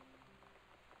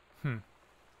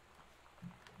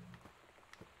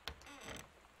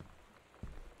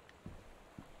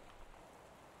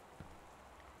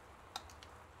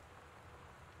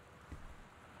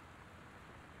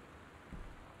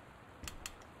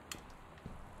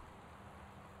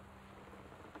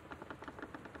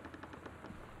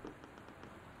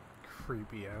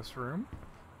 Creepy ass room.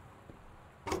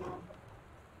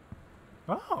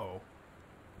 Oh.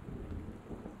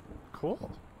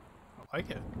 Cool. I like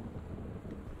it.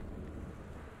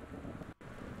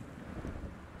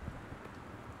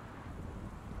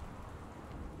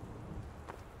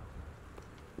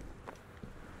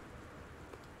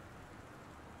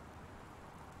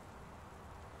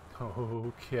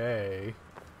 Okay.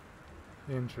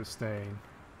 Interesting.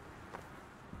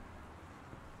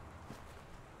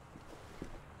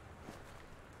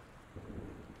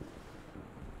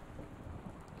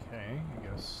 Okay, I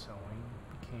guess sewing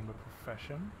became a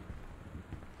profession.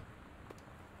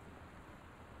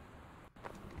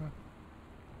 Huh.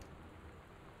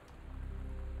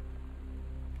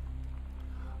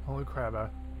 Holy crap,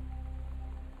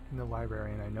 in the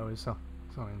library, and I noticed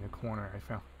something in the corner. I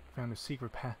found a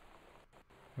secret path.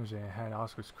 It had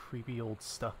Oscar's creepy old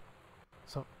stuff.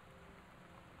 So...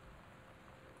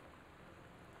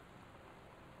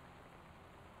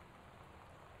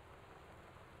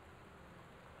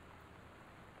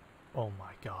 Oh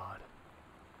my god.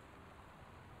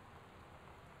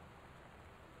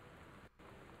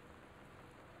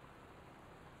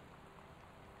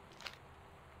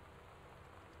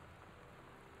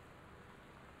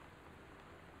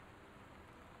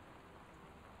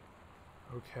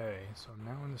 Okay, so I'm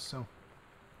now in the sewing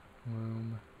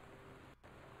room.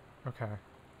 Okay.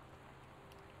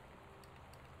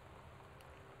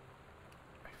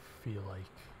 I feel like...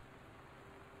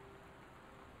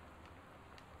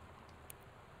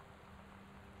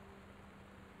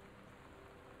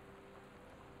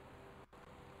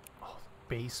 Oh,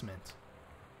 the basement.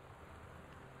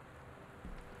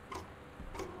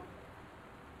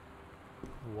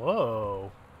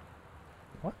 Whoa.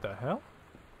 What the hell?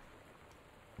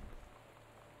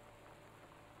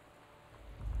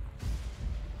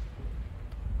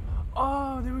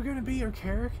 Oh, they were gonna be her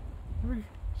character.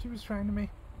 She was trying to make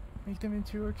them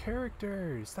into her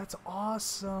characters. That's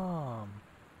awesome.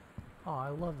 Oh, I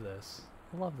love this.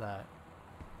 I love that.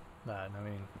 I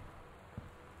mean,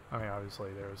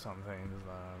 obviously there were some things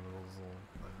that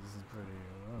this is pretty,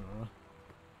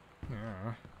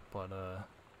 yeah, but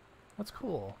that's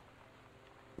cool.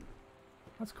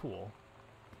 That's cool.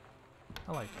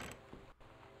 I like it.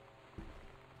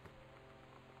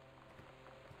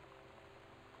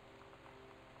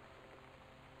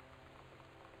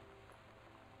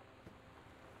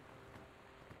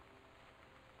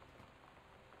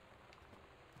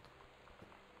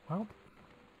 Well,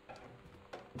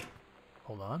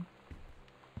 hold on.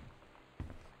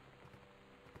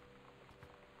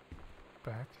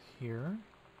 Back here.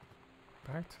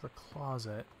 Back to the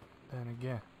closet. Then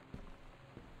again.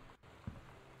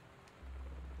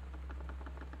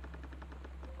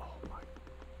 Oh my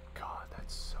god,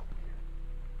 that's so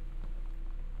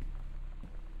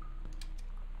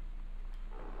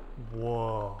weird.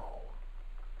 Whoa.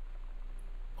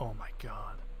 Oh my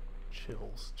god.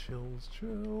 Chills, chills,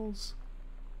 chills.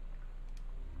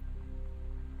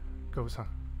 Ghost hunt.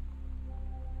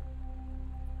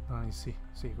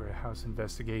 Secret house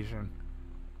investigation.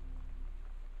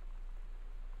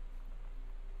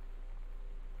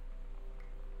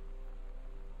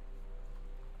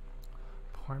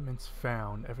 Apartments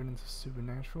found. Evidence of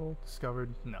supernatural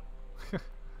discovered. No.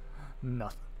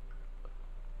 Nothing.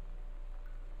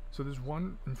 So there's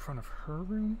one in front of her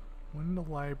room, one in the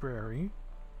library.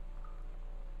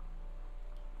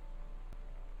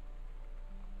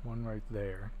 One right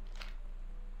there.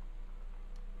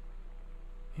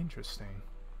 Interesting.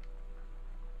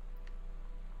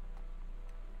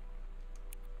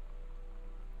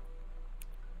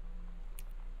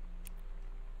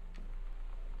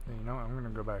 know what? I'm gonna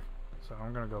go back. So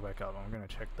I'm gonna go back up. I'm gonna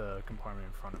check the compartment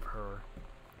in front of her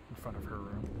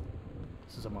room.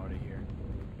 Since I'm already here.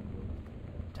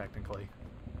 Technically.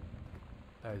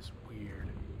 That is weird.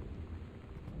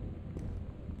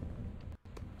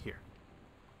 Here.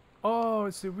 Oh,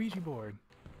 it's the Ouija board.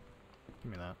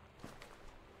 Give me that.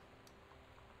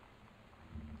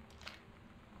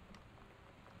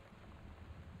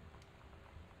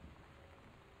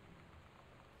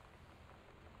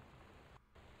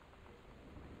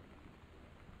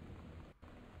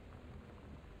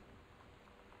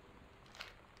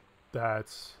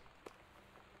 That's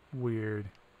weird.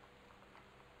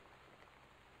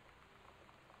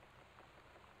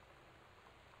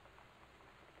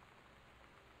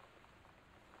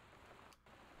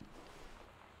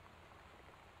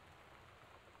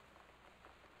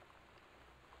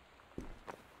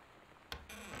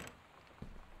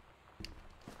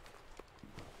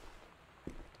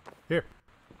 Here.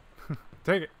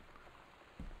 Take it.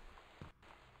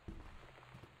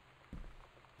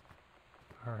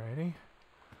 Alrighty.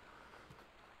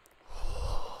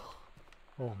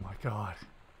 Oh my god.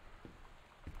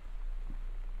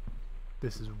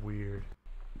 This is weird.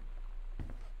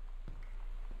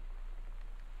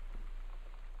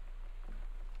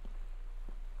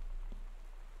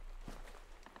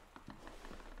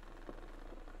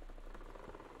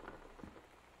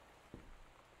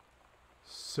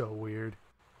 So weird.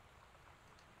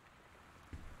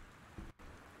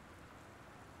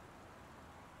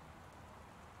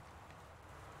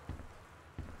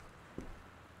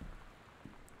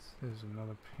 There's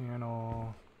another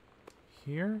panel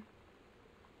here.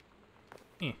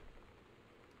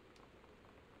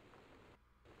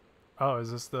 Oh,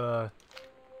 is this the...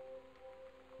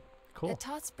 Cool. At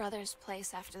Todd's brother's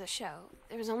place after the show,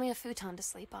 there was only a futon to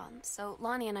sleep on, so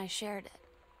Lonnie and I shared it.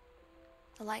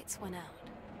 The lights went out.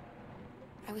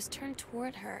 I was turned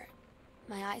toward her.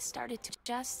 My eyes started to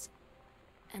adjust,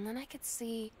 and then I could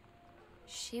see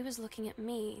she was looking at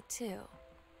me, too.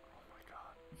 Oh my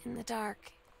god. In the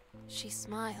dark, she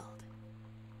smiled.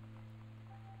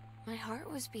 My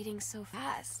heart was beating so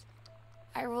fast.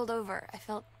 I rolled over. I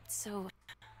felt so,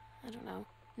 I don't know,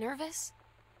 nervous?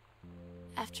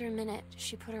 After a minute,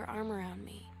 she put her arm around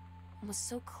me and was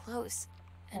so close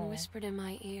and whispered in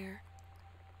my ear,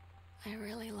 "I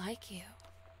really like you."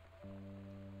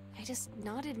 I just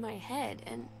nodded my head,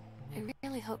 and I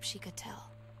really hope she could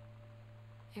tell.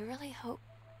 I really hope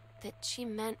that she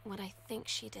meant what I think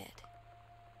she did.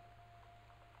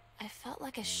 I felt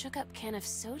like a shook-up can of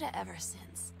soda ever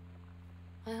since.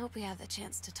 I hope we have the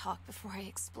chance to talk before I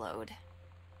explode.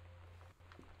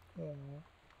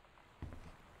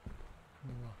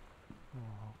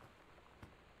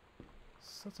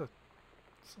 Such a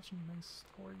nice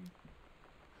story.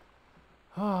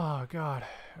 Oh god.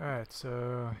 Alright,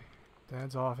 so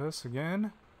Dad's office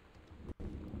again.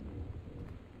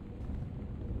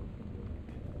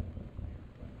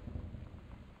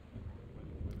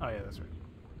 Oh yeah, that's right.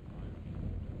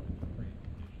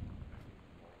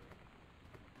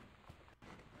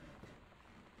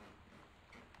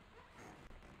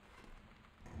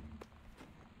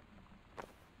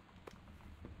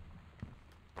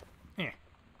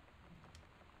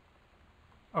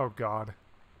 Oh god.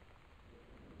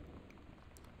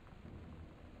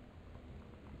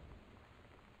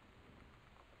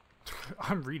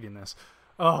 I'm reading this.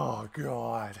 Oh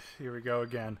god. Here we go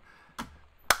again.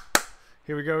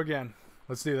 Here we go again.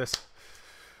 Let's do this.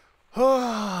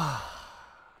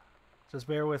 Just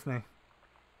bear with me.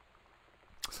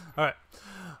 Alright.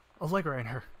 Allegra and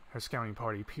her scouting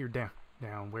party peered down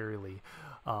warily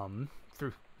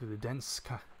through the dense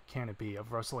canopy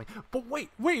of rustling. But wait!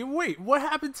 What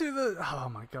happened to the... Oh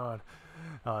my god.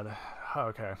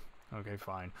 Okay,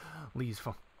 fine. Leaves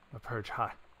from the perch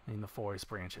high in the forest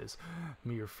branches.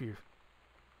 Mere feet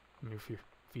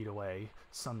away.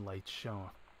 Sunlight shone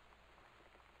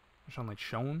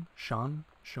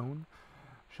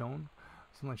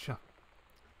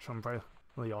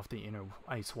brightly off the inner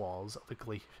ice walls of the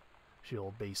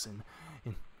glacial basin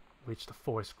in which the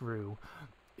forest grew.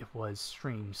 It was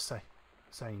strange sight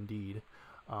indeed.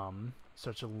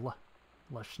 Such a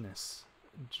lushness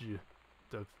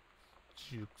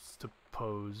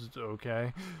juxtaposed,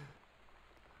 okay?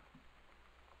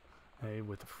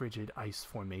 With the frigid ice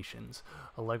formations.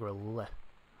 Allegra leapt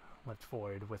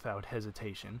forward without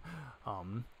hesitation,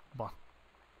 bounding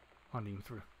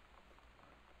through.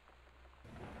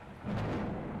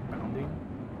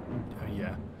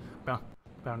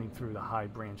 Bounding through the high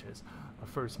branches.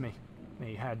 First May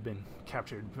had been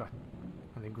captured by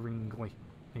the Green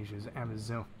Glaciers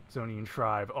Amazonian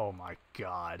tribe. Oh my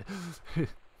god.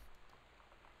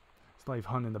 Slave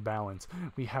Hun in the balance.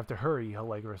 We have to hurry.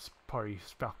 Allegra's party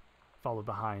followed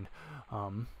behind,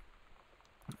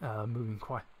 moving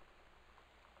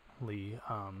quietly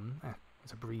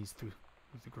as a breeze through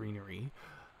the greenery.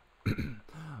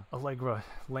 Allegra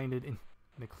landed in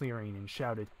the clearing and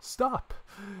shouted, "Stop!"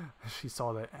 She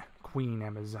saw the Queen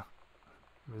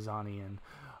Amazonian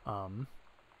up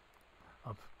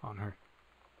on her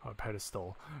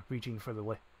pedestal, reaching for the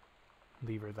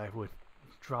lever that would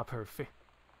drop her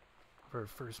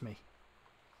first mate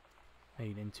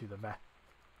into the vat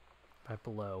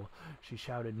below. She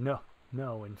shouted, "No,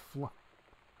 no," and flung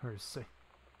her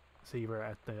saber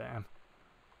at the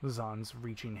Amazon's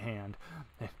reaching hand.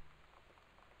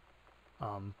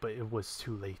 But it was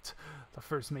too late. The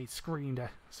first mate screamed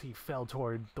as he fell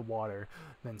toward the water,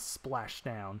 then splashed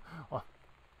down.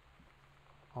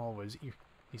 All was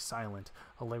eerily silent.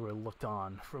 Allegra looked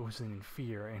on, frozen in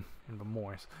fear and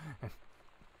remorse, and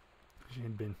she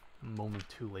had been a moment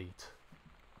too late.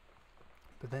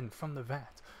 But then, from the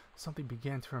vat, something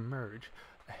began to emerge.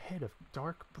 A head of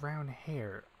dark brown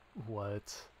hair.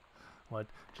 What?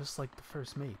 Just like the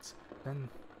first mate's. Then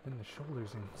the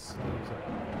shoulders and sleeves of...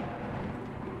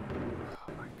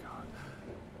 Oh my god.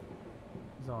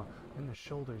 Then the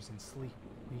shoulders and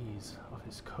sleeves of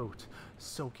his coat,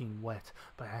 soaking wet,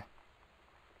 but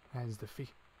as the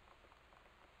figure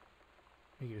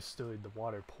stood, the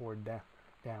water poured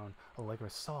down. Allegra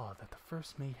saw that the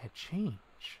first mate had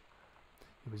changed.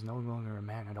 He was no longer a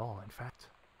man at all. In fact,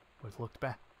 what looked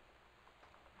back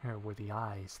there were the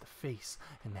eyes, the face,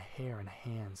 and the hair and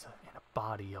hands and a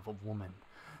body of a woman.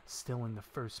 Still in the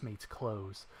first mate's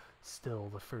clothes, still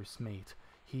the first mate.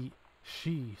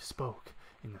 She spoke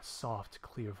in a soft,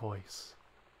 clear voice.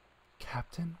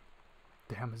 "Captain,"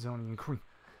 the Amazonian queen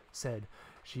said,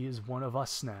 "she is one of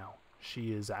us now.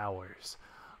 She is ours."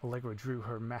 Allegra drew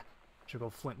her magical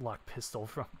flintlock pistol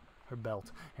from her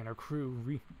belt, and her crew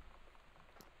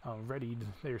readied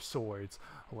their swords.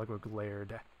 Allegra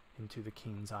glared into the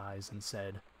king's eyes and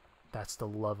said, "That's the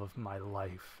love of my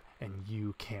life, and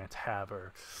you can't have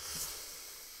her."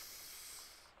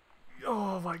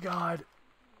 Oh my god.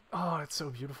 Oh, it's so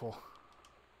beautiful.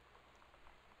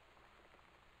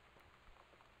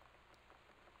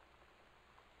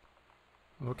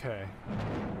 Okay.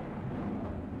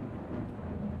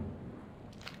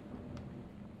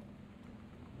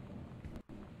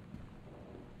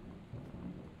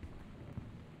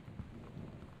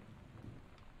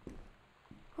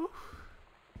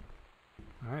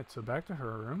 Alright, so back to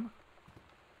her room.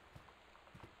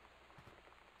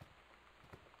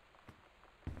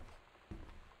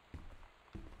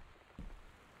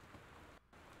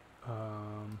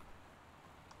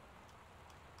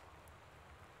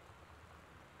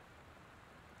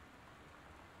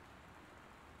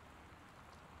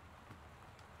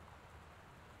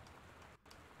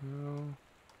 No.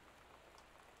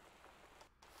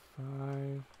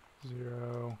 5,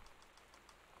 0,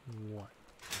 1.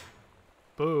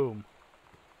 Boom.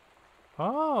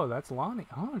 Oh, that's Lonnie.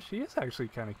 Oh, she's actually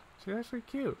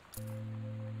cute.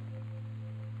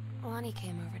 Lonnie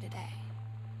came over today,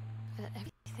 but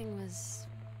everything was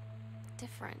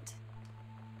different.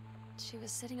 She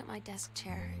was sitting at my desk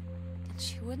chair, and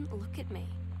she wouldn't look at me.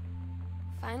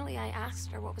 Finally, I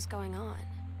asked her what was going on.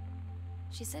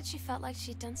 She said she felt like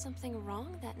she'd done something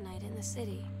wrong that night in the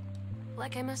city.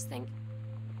 Like I must think...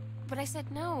 But I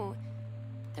said no.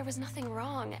 There was nothing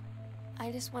wrong.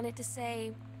 I just wanted to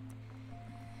say...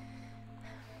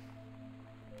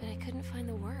 But I couldn't find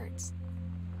the words.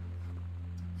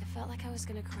 I felt like I was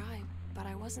gonna cry, but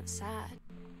I wasn't sad.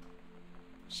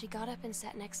 She got up and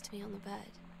sat next to me on the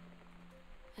bed.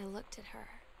 I looked at her.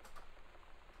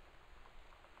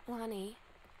 Lonnie,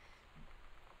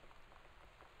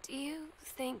 do you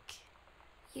think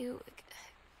you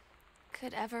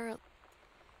could ever...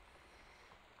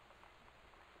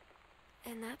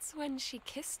 And that's when she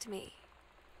kissed me.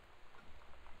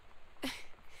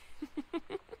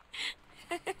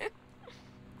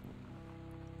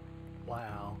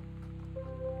 Wow.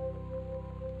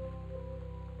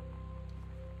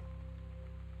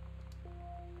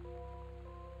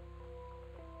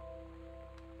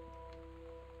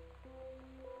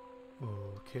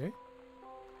 Okay.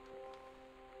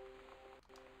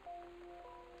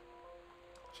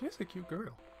 She is a cute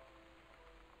girl.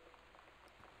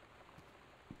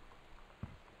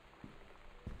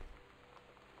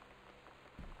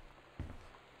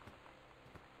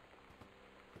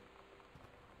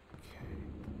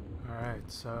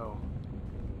 Alright, so...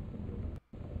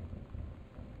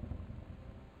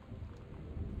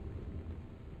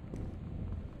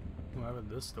 What happened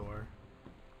to this door?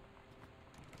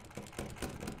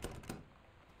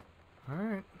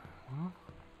 Alright, well...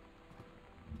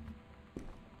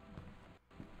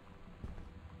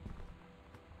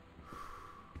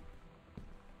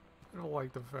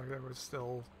 like the fact that we're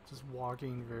still just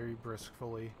walking very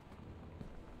briskly.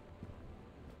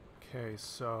 Okay,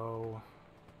 so...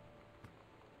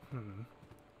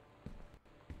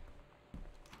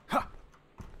 Ha!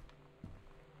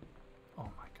 Oh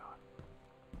my god.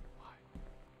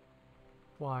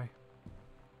 Why?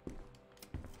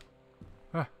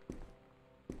 Why?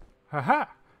 Ha ha!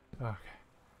 Okay.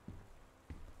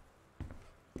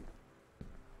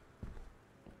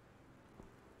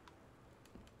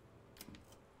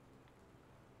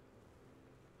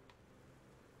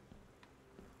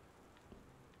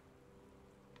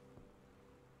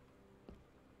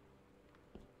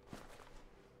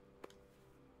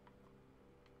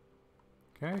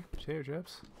 Okay, potato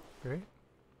chips. Great.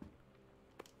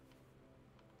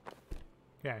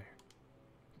 Yeah,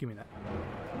 give me that.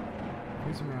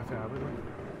 Here's a math out.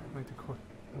 I'd like to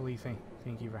cordially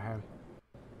thank you for having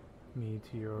me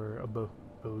to your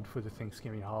abode for the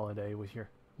Thanksgiving holiday with your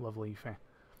lovely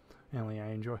family.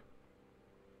 I enjoy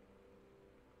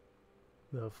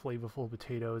the flavorful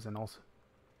potatoes and also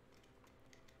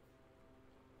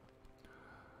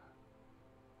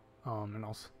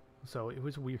so it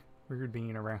was weird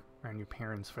being around your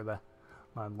parents for the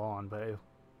lawn, but it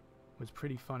was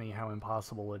pretty funny how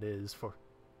impossible it is for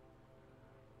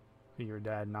your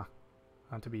dad not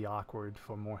to be awkward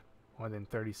for more than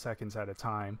 30 seconds at a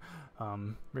time.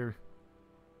 Very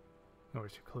or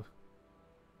too close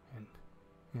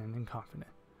and confident.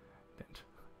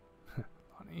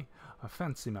 Honey, a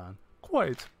fancy man.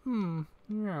 Quite.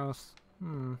 Yes.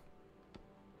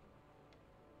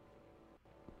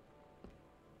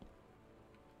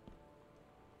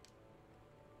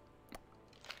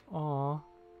 Aw.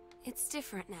 It's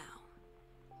different now.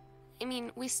 I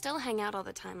mean, we still hang out all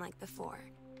the time like before.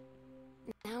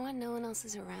 Now when no one else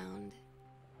is around...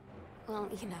 Well,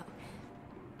 you know.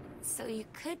 So you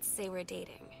could say we're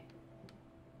dating.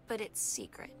 But it's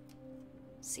secret.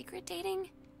 Secret dating?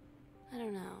 I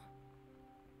don't know.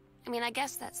 I mean, I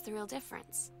guess that's the real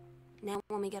difference. Now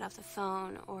when we get off the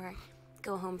phone, or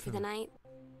go home for the night,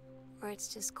 or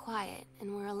it's just quiet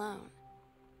and we're alone,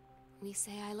 we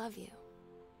say I love you.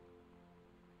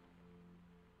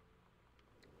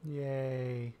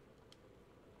 Yay.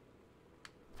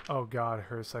 Oh god,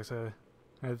 her sex ed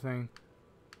thing.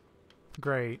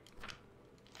 Great.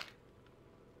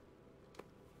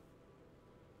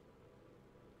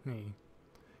 Me.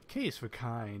 K is for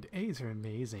kind, A is for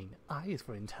amazing, I is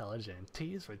for intelligent,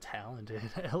 T is for talented,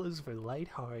 L is for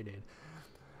lighthearted,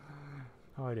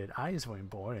 I is for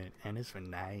important, N is for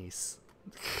nice.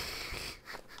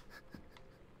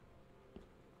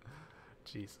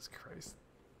 Jesus Christ.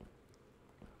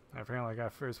 Apparently I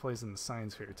got first place in the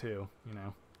science fair too, you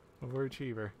know.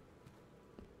 Overachiever.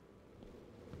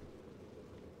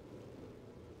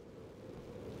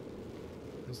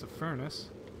 There's the furnace.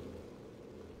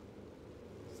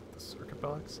 Is that the circuit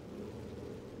box?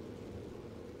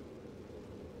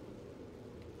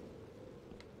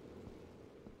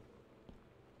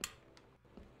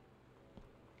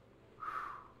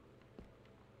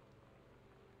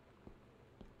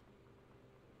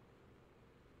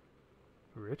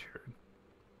 Richard?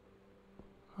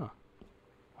 Huh.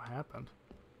 What happened?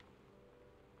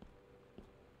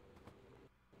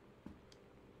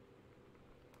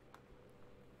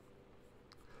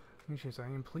 I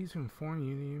am pleased to inform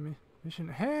you that your mission...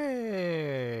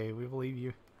 Hey! We believe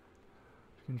you.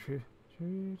 Contribute.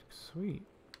 Sweet.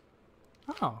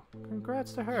 Oh,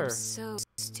 congrats to her. I'm so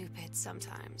stupid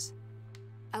sometimes.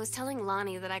 I was telling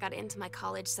Lonnie that I got into my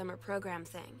college summer program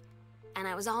thing. And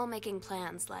I was all making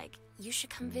plans like, you should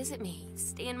come visit me,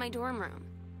 stay in my dorm room.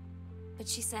 But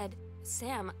she said,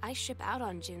 Sam, I ship out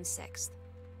on June 6th.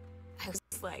 I was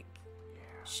like,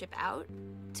 ship out?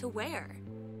 To where?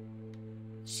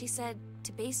 She said,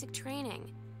 to basic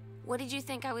training. What did you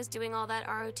think I was doing all that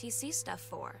ROTC stuff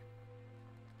for?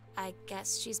 I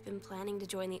guess she's been planning to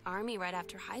join the army right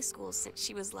after high school since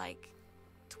she was like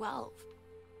 12.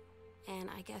 And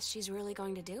I guess she's really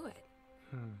going to do it.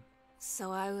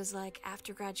 So I was like,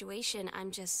 after graduation,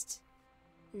 I'm just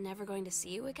never going to see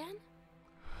you again?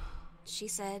 She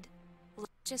said,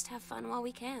 let's just have fun while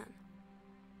we can.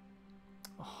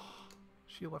 Oh,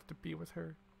 she left to be with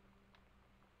her.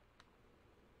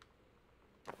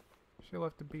 She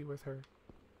left to be with her.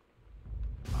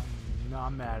 I'm not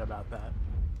mad about that.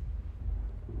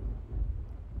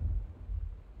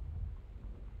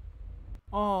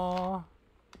 Aww.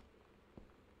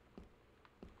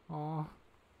 Aww.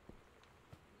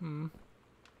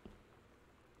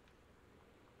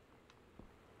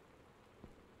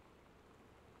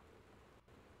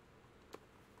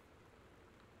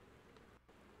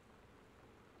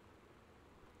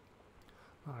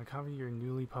 copy of your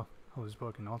newly published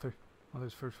book and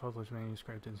author's first published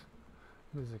manuscript is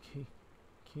a key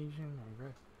occasion.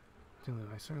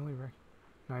 I certainly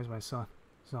recognize my son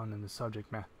in the subject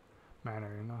matter,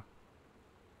 you know.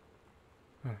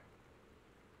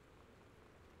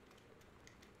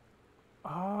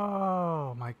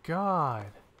 Oh my god.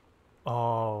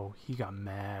 Oh, he got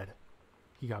mad.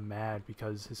 He got mad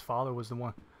because his father was the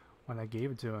one that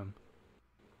gave it to him.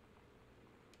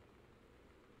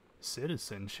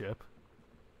 Citizenship?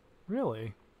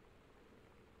 Really?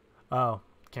 Oh,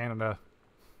 Canada.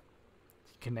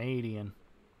 Canadian.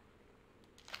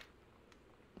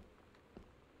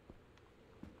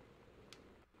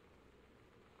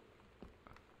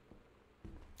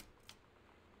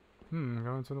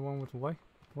 Going to the one with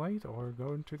light or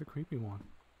going to the creepy one?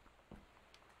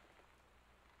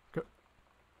 Go.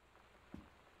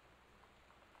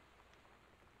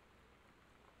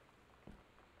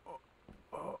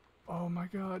 Oh my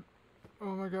god.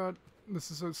 Oh my god. This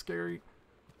is so scary.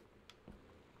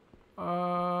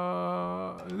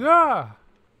 Yeah.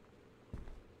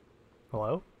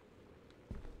 Hello?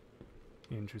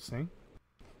 Interesting.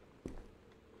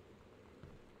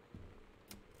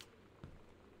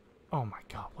 Oh my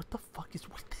god, what the fuck is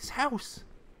with this house?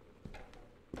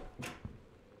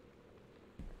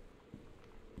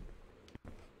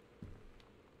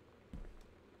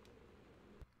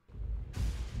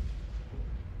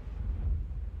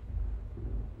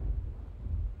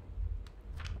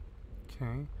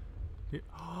 Okay. Yeah.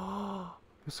 Oh,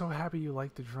 I'm so happy you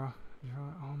like the draw.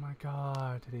 Oh my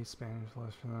god, today's Spanish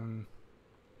lesson.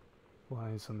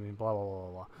 Why something blah blah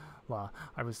blah blah blah.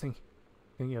 I was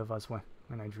thinking of us when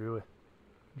I drew it.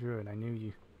 I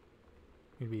knew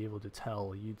you'd be able to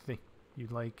tell. You'd think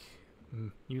you'd like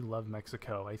you love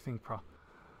Mexico. I think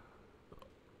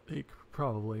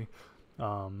probably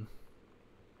the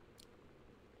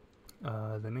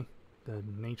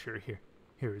nature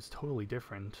here is totally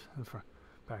different from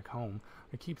back home.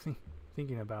 I keep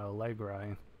thinking about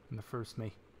Allegra and the first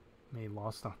May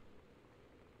lost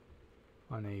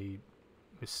on a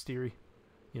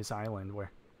mysterious island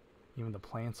where even the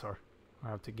plants are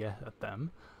out to get at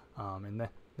them, and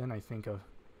then I think of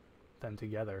them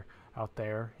together out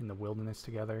there in the wilderness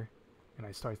together, and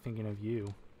I start thinking of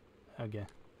you again,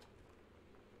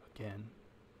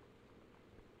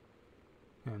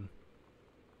 and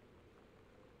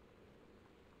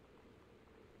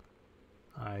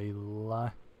I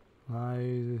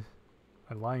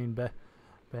lie in bed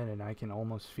and I can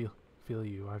almost feel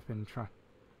you. I've been trying to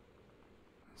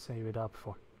save it up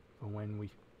for when we're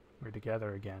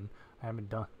together again. I haven't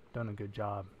done a good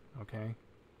job, okay?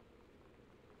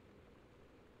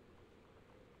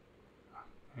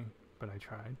 Okay, but I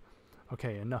tried.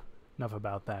 Okay, enough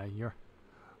about that. Your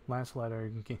last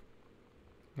letter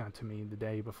got to me the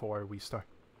day before we start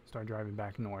driving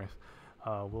back north.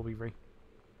 We'll be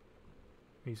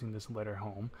raising this letter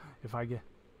home. If I get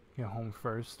home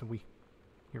first, we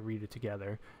can read it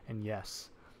together. And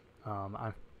yes, I'm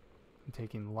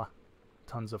taking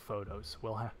tons of photos.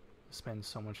 We'll have to spend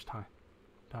so much time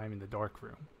in the dark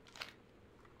room.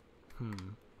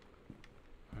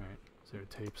 Alright, is there a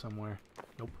tape somewhere?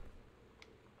 Nope.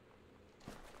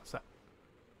 What's that?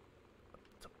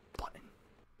 It's a button.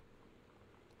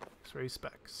 X-ray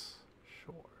specs.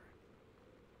 Sure.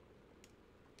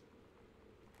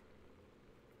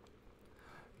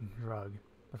 Drug.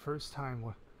 The first time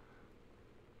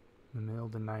in the middle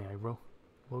of the night, I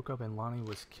woke up and Lonnie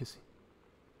was kissing.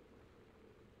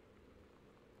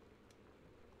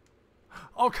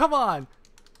 Oh, come on!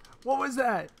 What was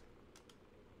that?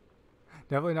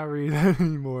 Definitely not reading that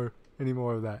anymore. Any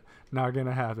more of that. Not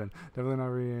gonna happen. Definitely not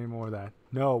reading any more of that.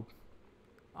 No.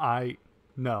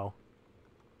 No.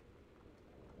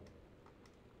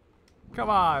 Come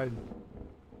on.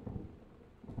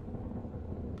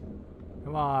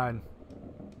 Come on.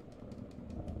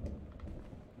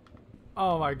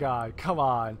 Oh my god. Come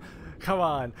on. Come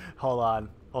on. Hold on.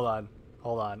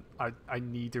 I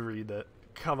need to read that.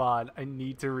 Come on. I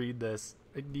need to read this.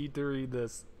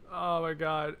 Oh my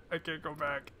god. I can't go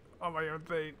back on my own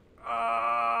thing.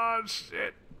 Oh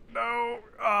shit. No.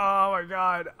 Oh my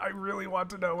god. I really want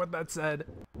to know what that said.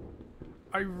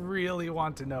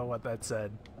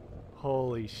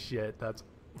 Holy shit. That's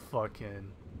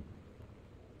fucking...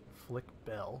 Flick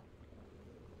Bell.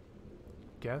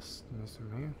 Guest, Mr.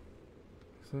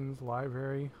 Manson's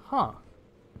library. Huh.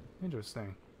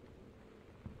 Interesting.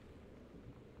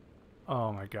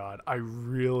 Oh my god. I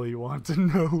really want to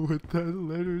know what that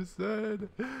letter said.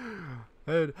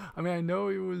 And, I mean, I know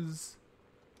it was...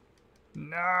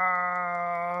 No!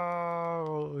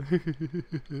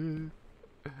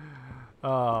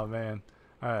 Oh, man.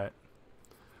 Alright.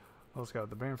 Let's go.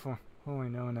 The band formerly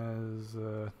known as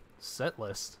Set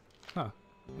List. Huh.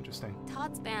 Interesting.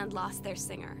 Todd's band lost their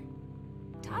singer.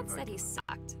 Todd said he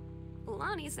sucked.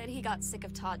 Lonnie said he got sick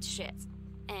of Todd's shit,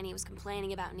 and he was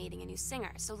complaining about needing a new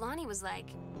singer. So Lonnie was like,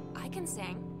 I can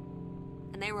sing.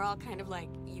 And they were all kind of like,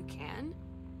 you can?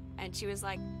 And she was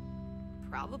like,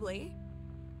 probably.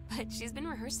 But she's been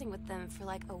rehearsing with them for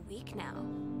like a week now.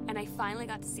 And I finally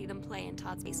got to see them play in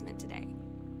Todd's basement today.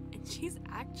 And she's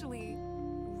actually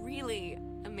really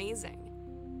amazing.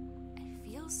 I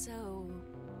feel so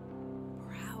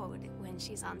proud when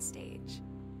she's on stage.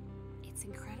 It's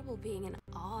incredible being in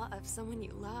awe of someone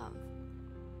you love.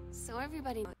 So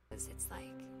everybody knows it's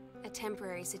like a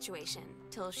temporary situation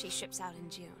till she ships out in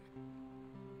June.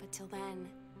 But till then,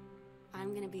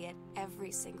 I'm gonna be at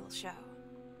every single show.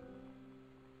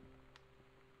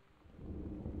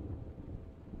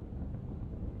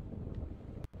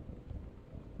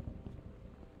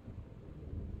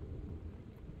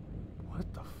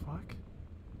 What the fuck?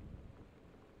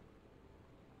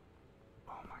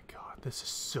 Oh my god, this is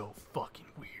so fucking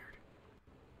weird.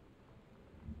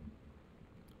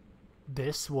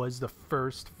 This was the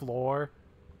first floor?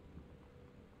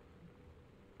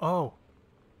 Oh.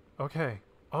 Okay.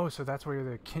 Oh, so that's where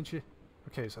the kitchen...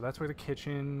 Okay, so that's where the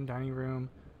kitchen, dining room...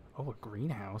 Oh, a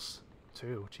greenhouse,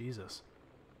 too. Jesus.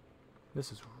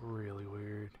 This is really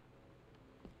weird.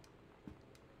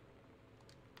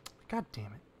 God damn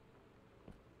it.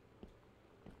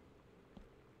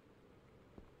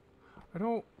 I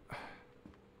don't...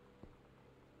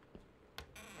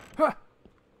 Ha!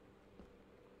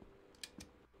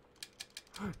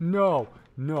 No,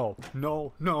 no,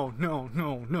 no, no, no,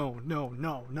 no, no, no,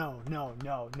 no, no, no,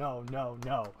 no, no, no,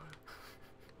 no.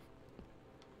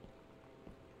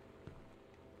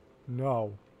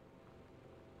 No.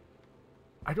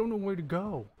 I don't know where to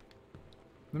go.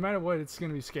 No matter what, it's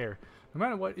gonna be scary. No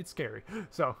matter what, it's scary.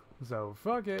 So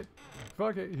fuck it.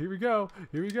 Fuck it. Here we go.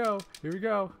 Here we go. Here we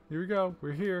go. Here we go.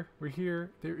 We're here. We're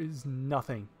here. There is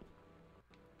nothing.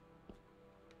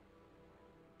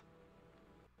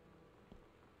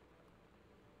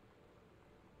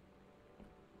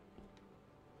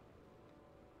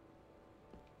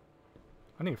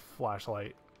 I need a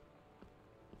flashlight.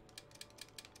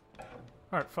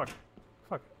 Alright, fuck it.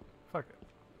 Fuck it. Fuck it.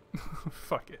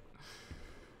 Fuck it.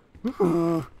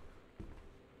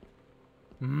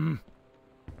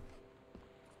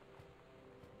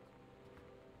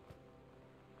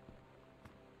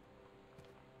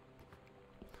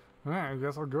 Alright, I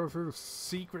guess I'll go through the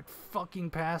secret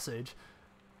fucking passage.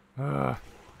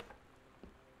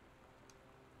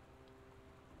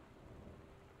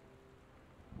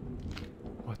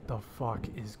 What the fuck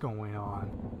is going on?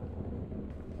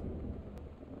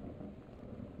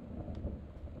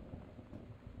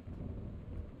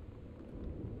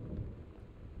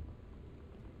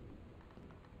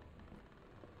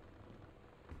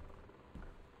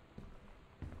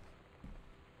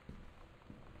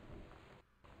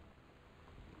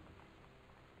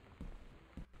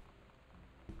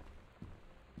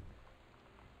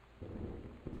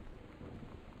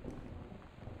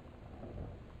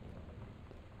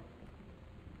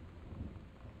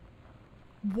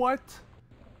 What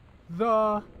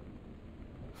the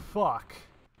fuck?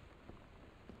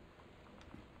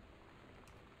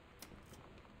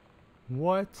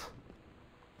 What?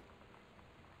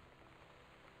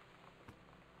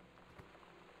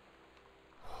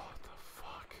 What the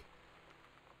fuck?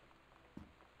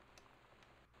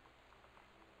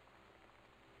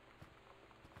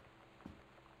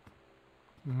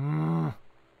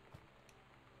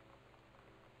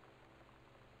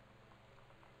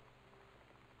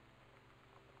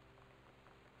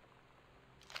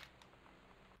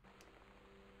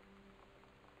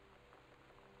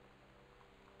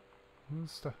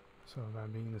 So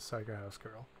about being the Psycho House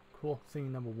girl. Cool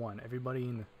thing number one. Everybody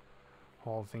in the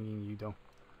hall thinking you don't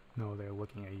know they're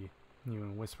looking at you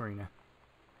and whispering it.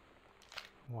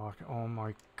 Walk. Oh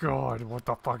my god, what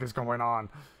the fuck is going on?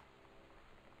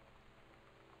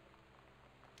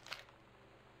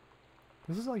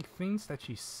 This is like things that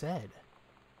she said.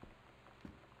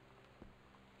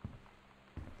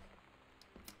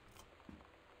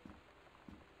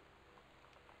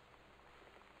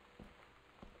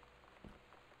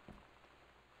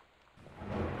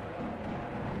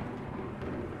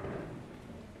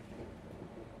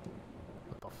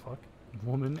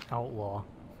 Woman outlaw.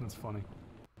 That's funny.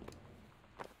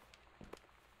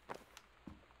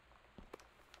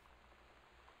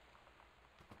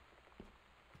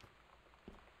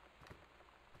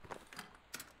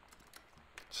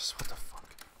 Just what the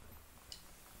fuck?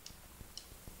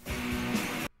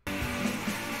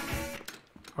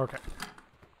 Okay.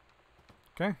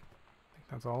 Okay. I think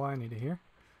that's all I need to hear.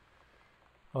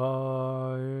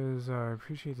 I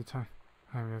appreciate the time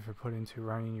I've ever put into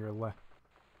writing your letter.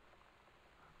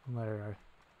 I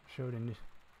showed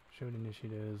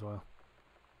initiative as well.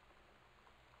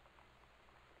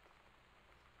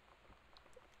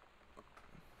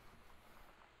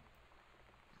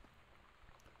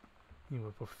 You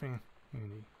were profanity,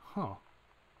 huh?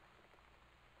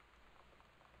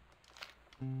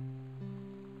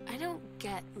 I don't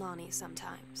get Lonnie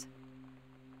sometimes.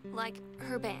 Like,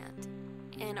 her band,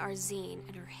 and our zine,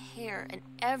 and her hair, and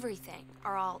everything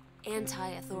are all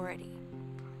anti-authority.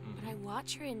 But I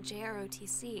watch her in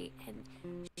JROTC, and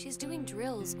she's doing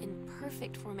drills in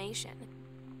perfect formation,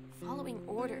 following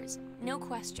orders, no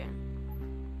question.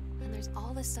 And there's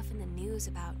all this stuff in the news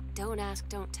about don't ask,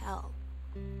 don't tell.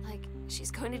 Like,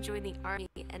 she's going to join the army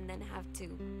and then have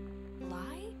to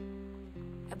lie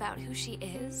about who she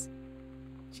is.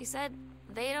 She said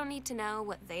they don't need to know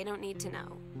what they don't need to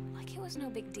know. Like it was no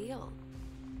big deal.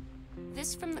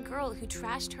 This from the girl who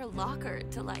trashed her locker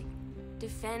to, like,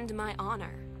 defend my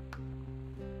honor.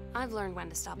 I've learned when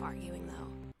to stop arguing,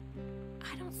 though.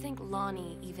 I don't think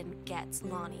Lonnie even gets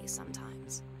Lonnie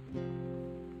sometimes.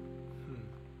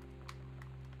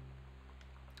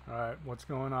 Alright, what's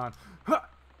going on? Ha!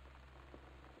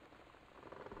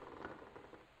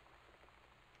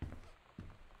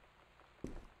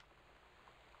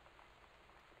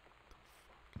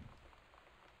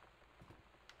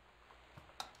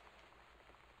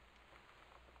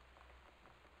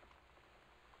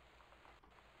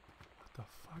 What the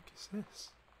fuck is this?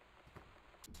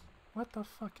 What the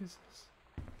fuck is this?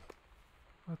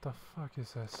 What the fuck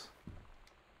is this?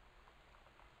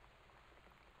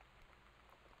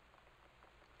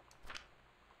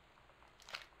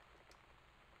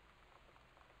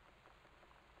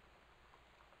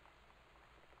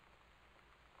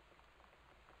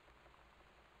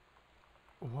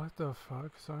 What the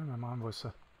fuck? Sorry, my mom was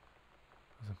a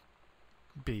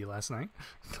bee last night.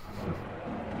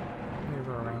 They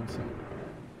were around, so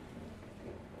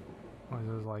it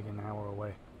was like an hour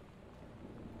away.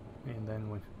 And then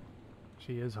when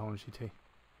she is home, she take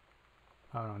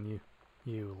out on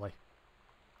you like,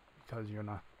 because you're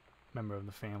not a member of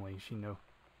the family. She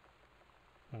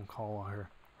won't call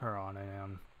her on it.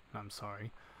 And I'm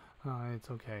sorry. It's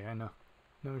okay. I know.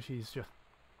 No, she's just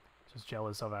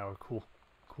jealous of our cool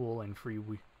and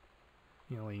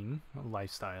freewheeling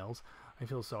lifestyles. I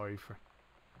feel sorry for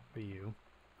you.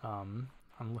 I'm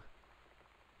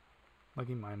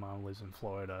lucky my mom lives in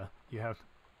Florida. You have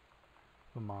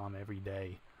a mom every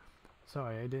day.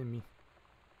 Sorry, I didn't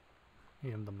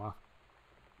mean the mom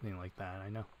thing like that. I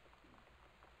know.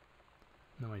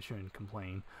 No, I shouldn't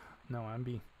complain. No, I'm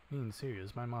being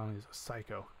serious. My mom is a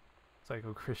psycho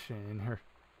Christian, and her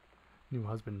new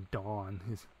husband Dawn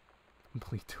is a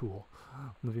complete tool,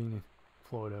 living in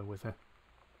Florida with it.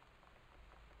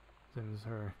 This is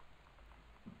her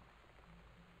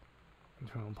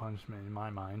internal punishment in my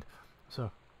mind. So,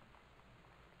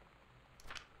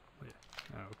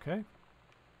 okay.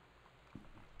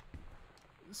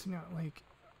 So now, like,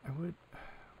 I would.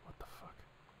 What the fuck?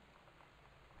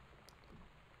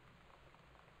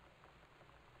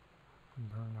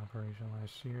 Burn operation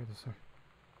last year. This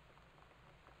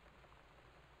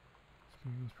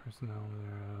experienced personnel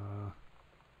there.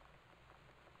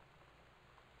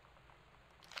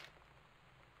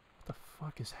 What the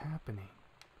fuck is happening?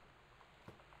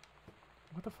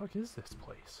 What the fuck is this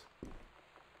place?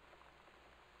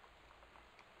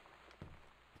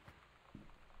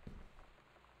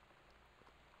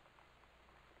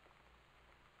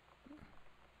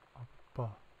 Up above.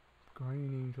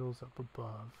 Guardian angels up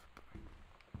above.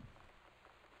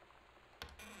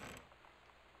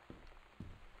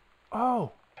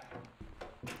 Oh!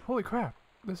 Holy crap.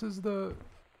 This is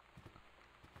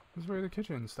where the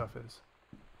kitchen stuff is.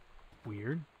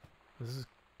 Weird. This is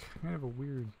kind of a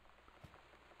weird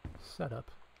setup.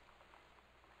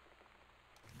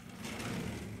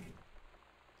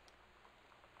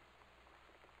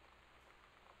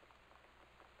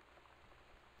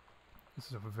 This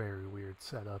is a very weird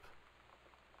setup.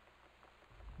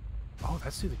 Oh,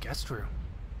 that's through the guest room.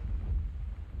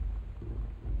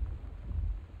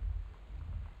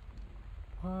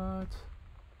 What?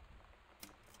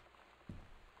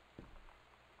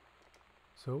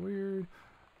 So weird.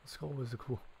 The skull was the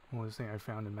coolest thing I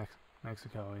found in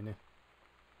Mexico, and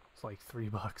it's like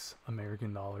 $3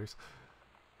 American dollars.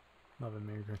 Love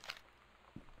American.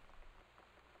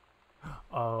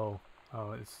 Oh,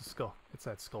 it's the skull. It's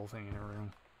that skull thing in her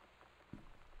room.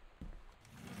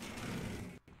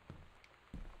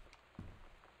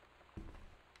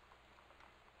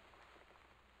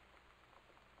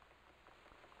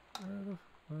 Where are the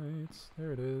lights?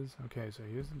 There it is. Okay, so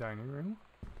here's the dining room.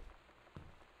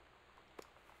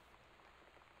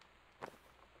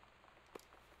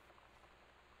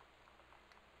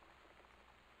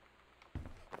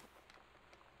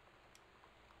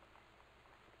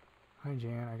 Hi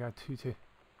Jan, I got two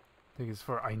tickets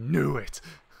for. I knew it.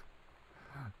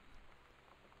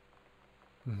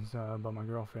 But my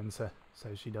girlfriend says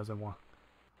she doesn't want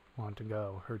to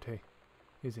go. Her taste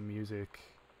isn't music.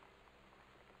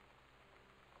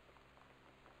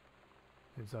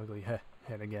 It's ugly head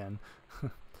again.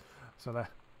 So that,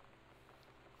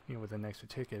 with an extra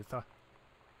ticket, I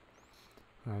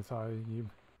thought you'd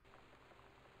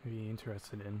be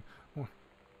interested in more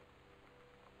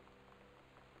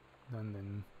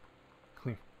than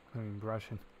clearing brush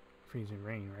and freezing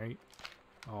rain, right?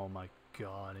 Oh my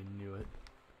god, I knew it.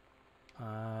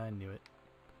 I knew it.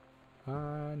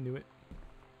 I knew it.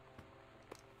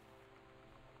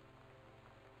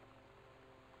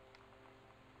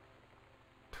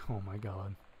 Oh my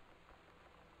god.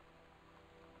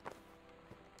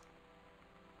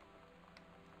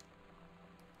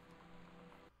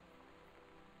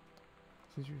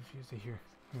 Since you refuse to hear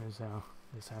us out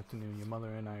this afternoon, your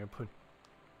mother and I are put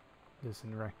this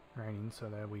in writing so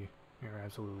that we are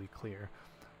absolutely clear.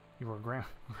 You are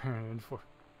granted for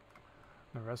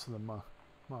the rest of the month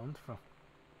from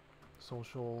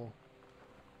social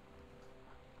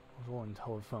and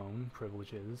telephone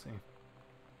privileges and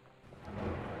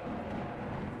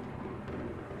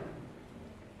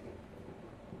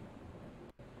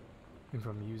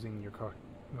from using your car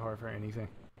for anything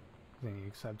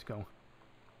except going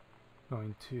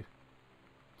to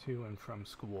and from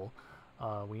school.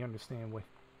 We understand what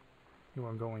you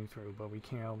are going through, but we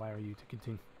can't allow you to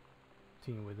continue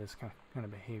with this kind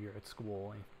of behavior at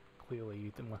school. And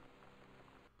clearly, the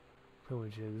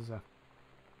privileges are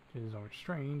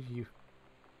restrained. You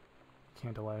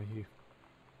can't allow you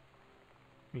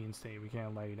reinstate. We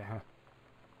can't allow you to have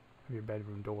your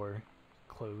bedroom door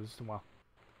closed while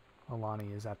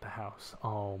Alani is at the house.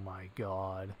 Oh my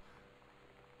god.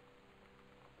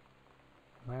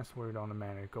 Last word on the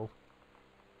matter. Go.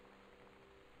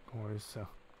 Or this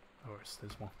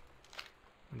one.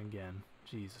 And again,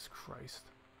 Jesus Christ.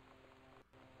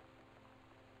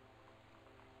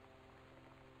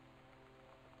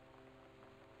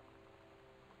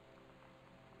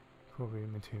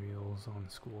 Appropriate materials on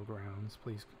school grounds.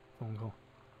 Please phone call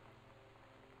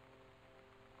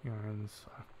Yarn's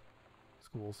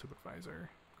school supervisor.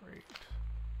 Great.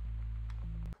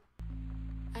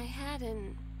 I had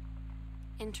an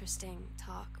interesting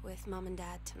talk with Mom and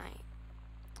Dad tonight.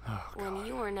 Oh, One God.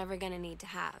 you were never gonna need to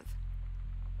have.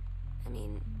 I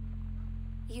mean,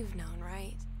 you've known,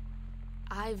 right?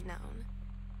 I've known.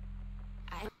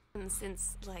 I've known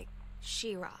since, like,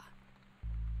 She-Ra.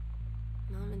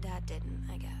 Mom and Dad didn't,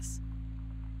 I guess.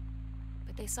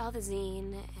 But they saw the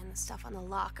zine and the stuff on the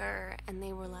locker, and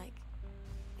they were like,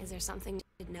 is there something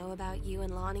to know about you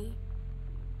and Lonnie?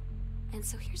 And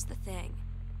so here's the thing.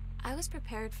 I was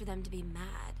prepared for them to be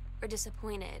mad, or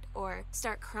disappointed, or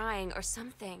start crying, or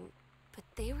something. But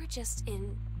they were just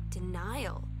in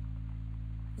denial.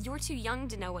 You're too young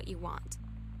to know what you want.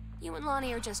 You and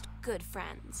Lonnie are just good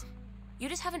friends. You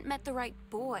just haven't met the right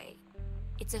boy.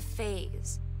 It's a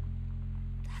phase.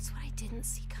 That's what I didn't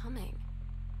see coming.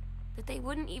 That they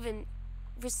wouldn't even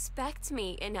respect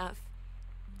me enough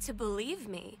to believe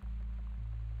me.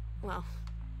 Well,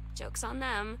 joke's on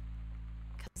them,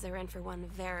 because they're in for one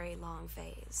very long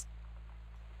phase.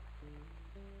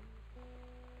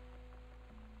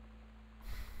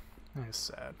 That is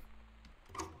sad.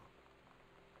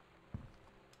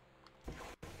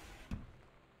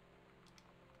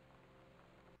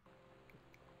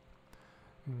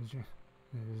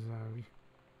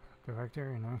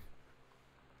 Director and I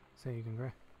say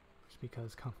congrats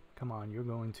because come on, you're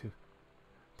going to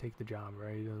take the job,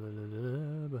 right?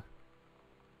 But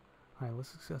alright,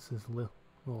 let's discuss this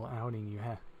little outing you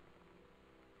had.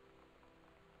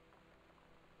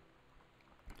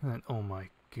 And oh my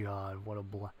god, what a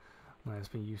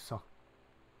blasphemy you saw.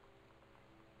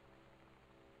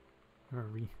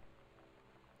 To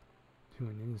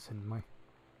an innocent night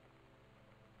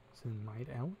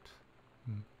out?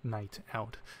 Night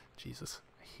out. Jesus,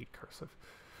 I hate cursive.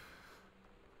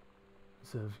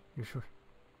 So, you're sure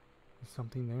there's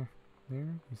something there?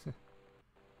 You said?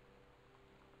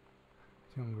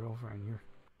 Young girlfriend,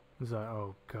 is that,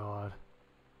 oh god.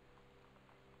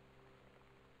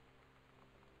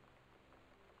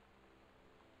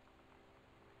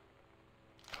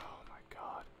 Oh my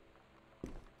god.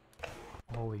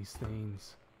 All these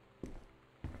things.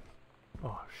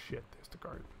 Oh shit, there's the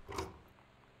guard.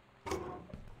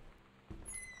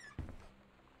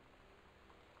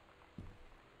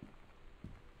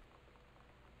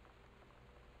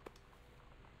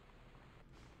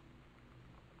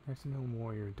 Accidental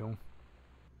warrior, don't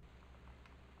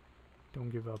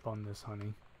give up on this,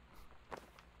 honey.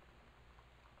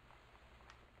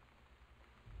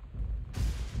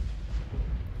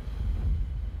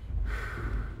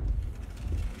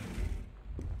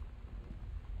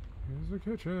 Here's the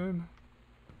kitchen.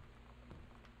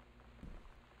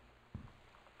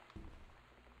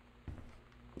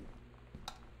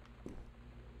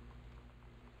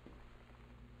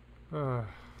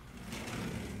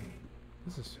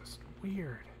 This is just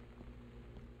weird.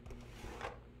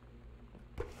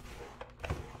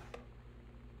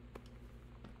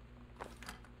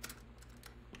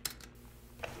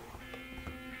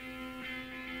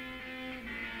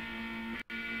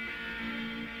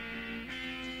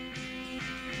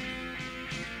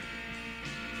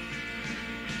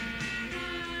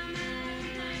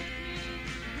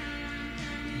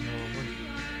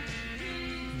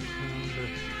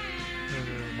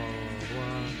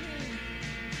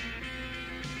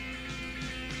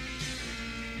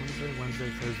 Wednesday,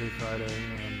 Thursday, Friday,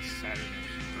 and Saturday.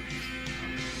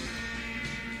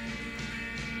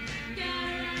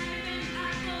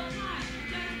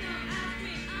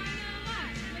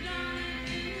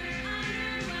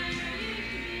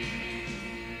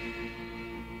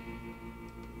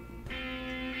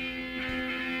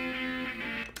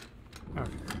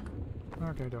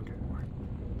 Okay, don't get more.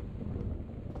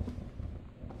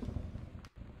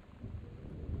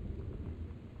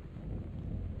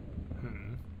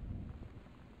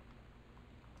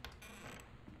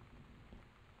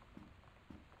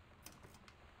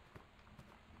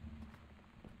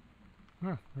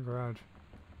 Oh, the garage.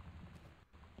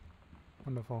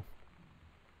 Wonderful.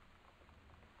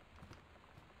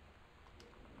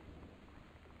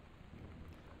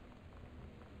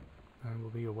 And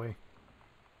we'll be away.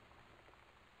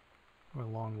 For a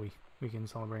long weekend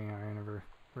celebrating our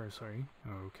anniversary.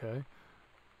 Okay.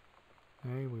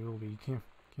 Hey, we will be camping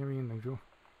in the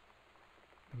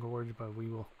gorge, but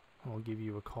I'll give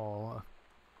you a call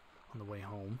on the way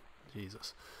home.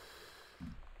 Jesus.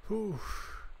 Whew.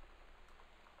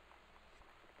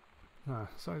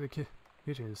 Sorry, the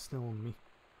kitchen is still on me.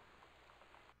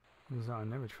 I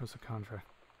never trust a contract.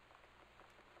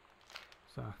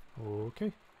 So,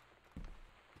 okay.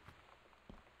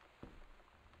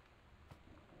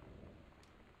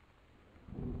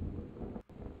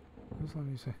 Just let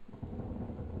me see.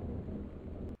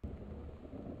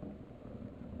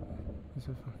 This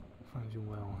finds you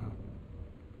well, huh?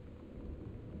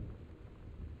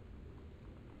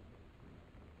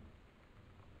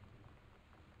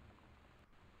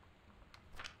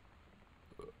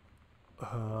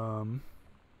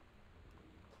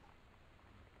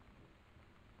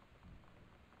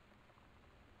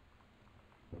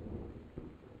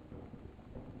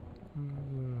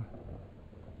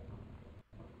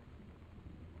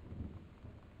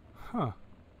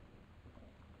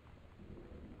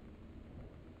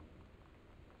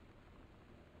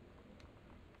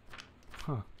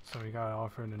 Huh. So we got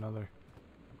offered another.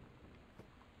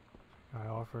 I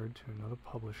offered to another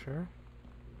publisher.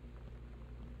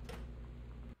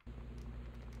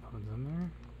 Nothing's in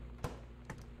there.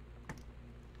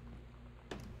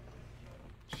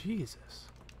 Jesus.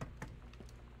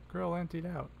 Girl emptied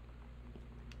out.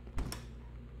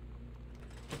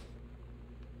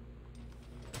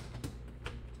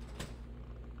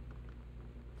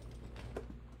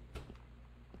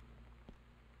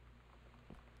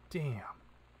 Damn.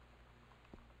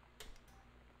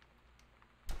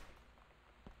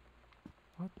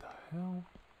 What the hell?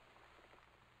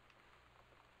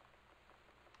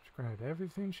 She grabbed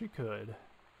everything she could.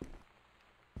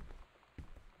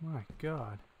 My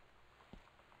God.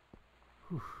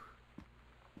 Whew.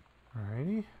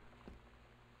 Alrighty.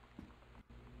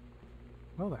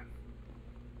 Well then.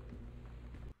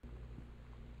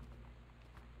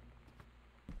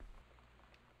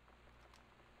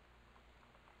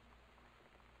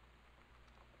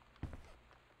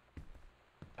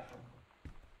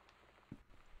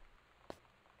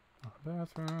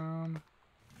 Bathroom.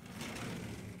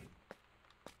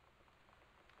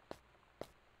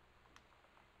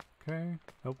 Okay.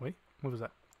 Oh, wait. What was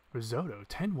that? Risotto.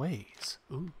 10 ways.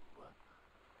 Ooh.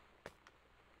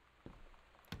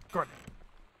 Gordon.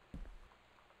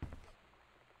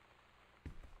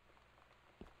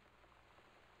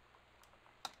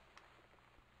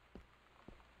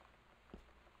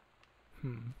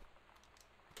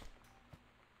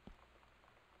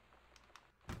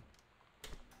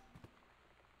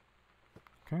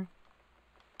 Okay.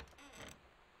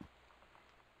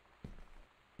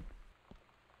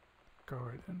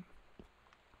 Garden.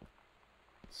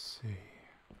 Let's see.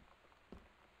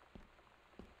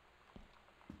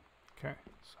 Okay,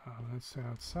 so let's go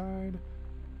outside.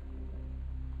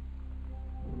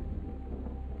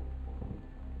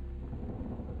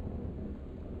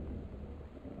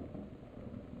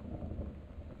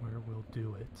 Where we'll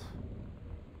do it.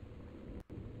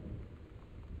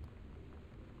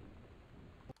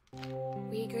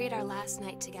 We agreed our last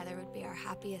night together would be our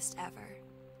happiest ever,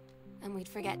 and we'd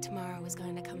forget tomorrow was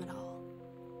going to come at all.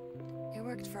 It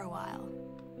worked for a while.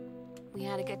 We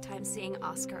had a good time seeing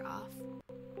Oscar off,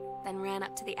 then ran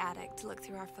up to the attic to look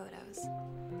through our photos,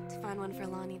 to find one for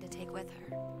Lonnie to take with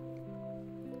her.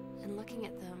 And looking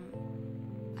at them,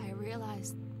 I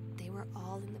realized they were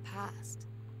all in the past,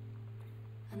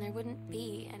 and there wouldn't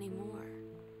be any more.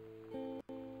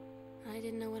 And I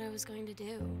didn't know what I was going to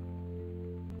do.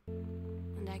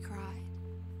 And I cried,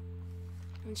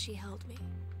 and she held me.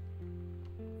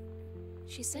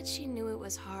 She said she knew it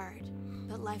was hard,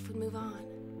 but life would move on.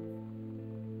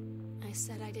 I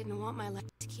said I didn't want my life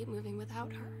to keep moving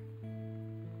without her.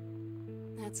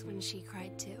 That's when she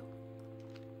cried too.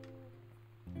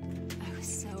 I was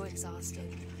so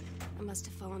exhausted. I must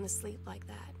have fallen asleep like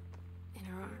that, in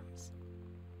her arms.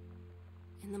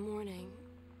 In the morning,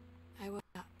 I woke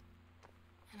up,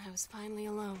 and I was finally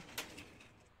alone.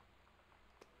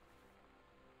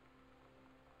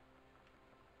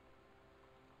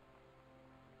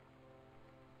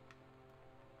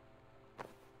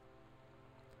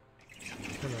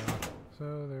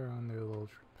 So they're on their little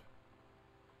trip.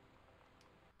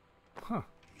 Huh.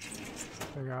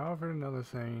 They got offered another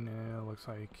thing, and it looks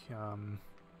like, so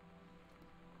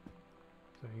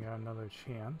you got another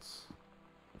chance.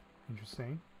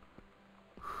 Interesting.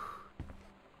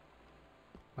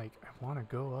 Like, I want to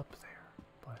go up there,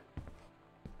 but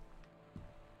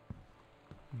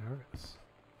I'm nervous.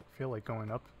 I feel like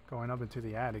going up into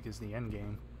the attic is the end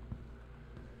game.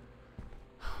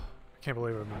 I can't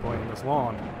believe I've been playing this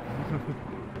long. I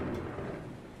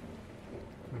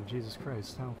mean, Jesus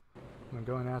Christ, how I'm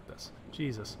going at this.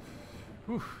 Jesus.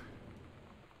 Whew.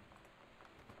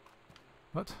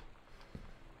 But,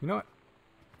 you know what?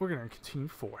 We're going to continue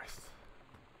forth.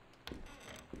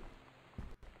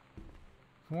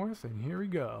 Forth, and here we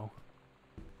go.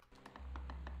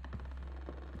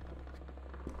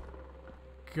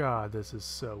 God, this is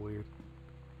so weird.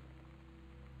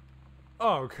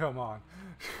 Oh, come on.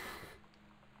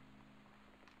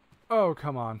 Oh,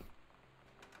 come on.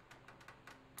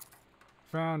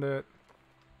 Found it.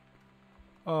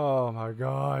 Oh my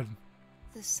God.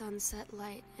 The sunset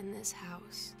light in this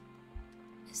house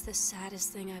is the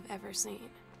saddest thing I've ever seen.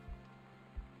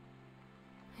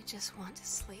 I just want to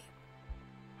sleep.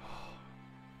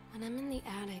 When I'm in the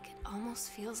attic, it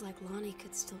almost feels like Lonnie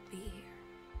could still be here.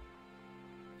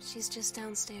 She's just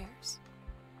downstairs.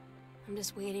 I'm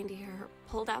just waiting to hear her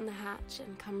pull down the hatch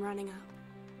and come running up.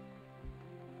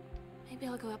 Maybe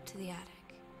I'll go up to the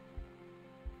attic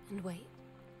and wait.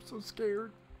 I'm so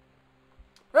scared.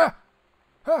 Ah!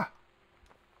 Ah!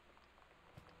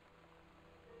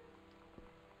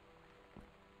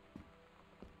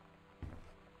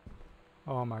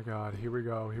 Oh my God, here we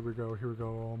go, here we go, here we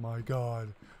go. Oh my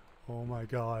God. Oh my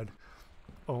God.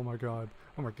 Oh my God.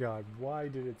 Oh my God. Why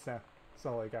did it sound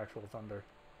like actual thunder?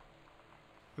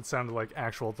 It sounded like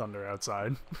actual thunder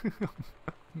outside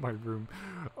my room.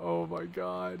 Oh my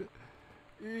God.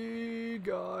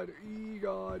 E-God,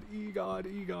 E-God, E-God,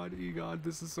 E-God, E-God.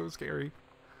 This is so scary.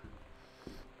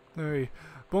 Hey,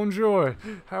 bonjour.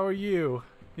 How are you?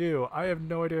 I have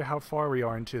no idea how far we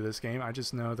are into this game. I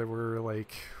just know that we're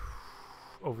like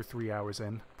over 3 hours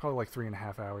in. Probably like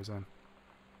 3.5 hours in.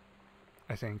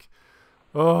 I think.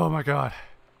 Oh my God.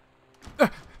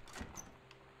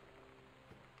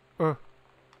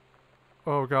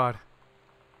 Oh God.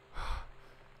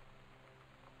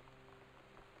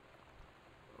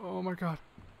 Oh my God.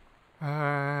 Oh,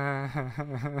 I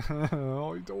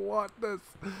don't want this.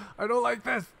 I don't like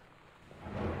this.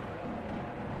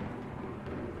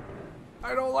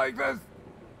 I don't like this.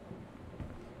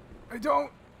 I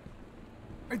don't.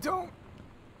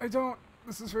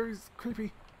 This is very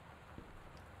creepy.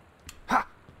 Ha!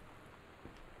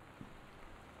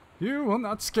 You will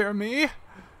not scare me.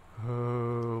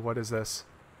 Oh, what is this?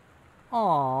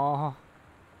 Aww.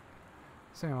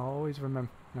 Saying I'll always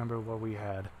remember what we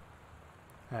had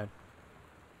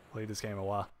played this game a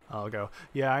while ago.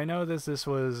 Yeah, I know this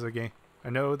was a game. I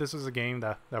know this was a game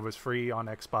that was free on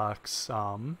Xbox.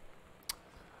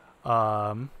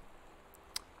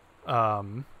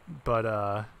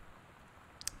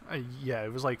 Yeah,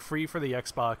 it was like free for the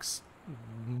Xbox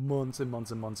months and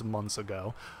months and months and months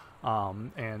ago.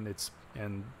 And it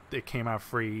came out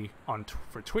free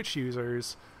for Twitch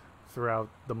users throughout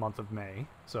the month of May.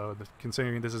 So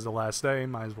considering this is the last day,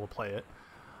 might as well play it.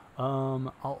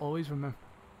 I'll always remember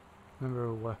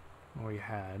what we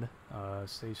had.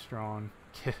 Stay strong,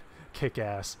 kick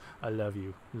ass. I love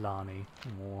you, Lonnie.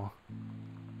 Aww.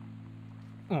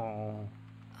 Aww. Oh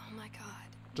my god.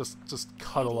 Just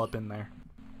cuddle up in there.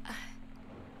 I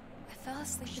fell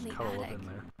asleep Just in the cuddle attic. up in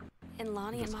there. In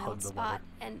Lonnie Just and my hug old the spot,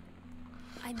 and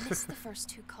I missed the first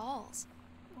 2 calls.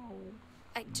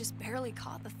 I just barely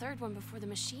caught the third one before the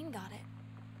machine got it.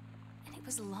 And it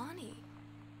was Lonnie,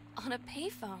 on a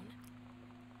payphone.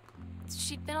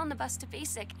 She'd been on the bus to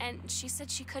Basic, and she said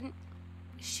she couldn't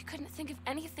think of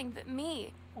anything but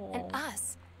me and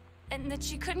us, and that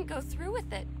she couldn't go through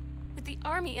with it, with the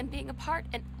army and being apart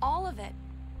and all of it.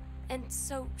 And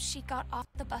so she got off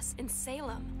the bus in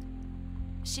Salem.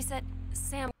 She said,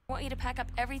 Sam, I want you to pack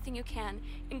up everything you can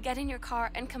and get in your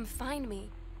car and come find me.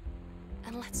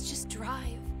 And let's just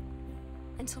drive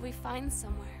until we find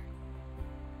somewhere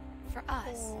for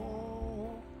us.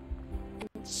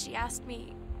 And she asked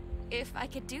me if I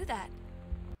could do that.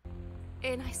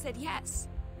 And I said yes.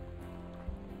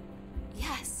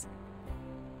 Yes.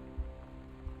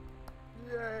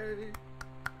 Yay!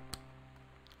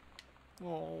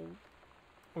 Oh,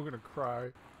 I'm gonna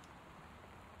cry.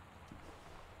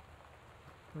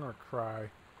 I'm gonna cry.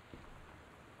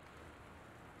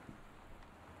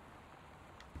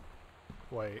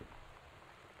 Wait.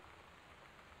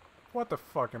 What the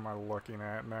fuck am I looking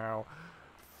at now?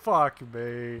 Fuck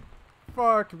me.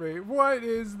 Fuck me. What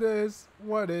is this?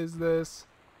 What is this?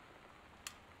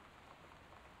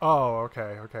 Oh,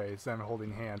 okay, okay. It's them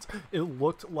holding hands. It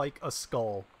looked like a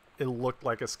skull. It looked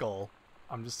like a skull.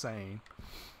 I'm just saying.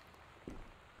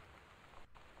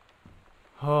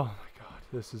 Oh my god,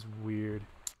 this is weird.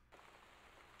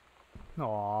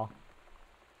 Aww.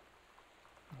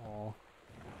 Aww.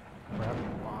 Grab the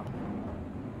bottom.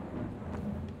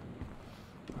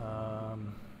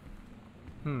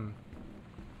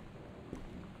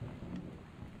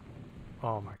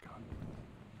 Oh my god.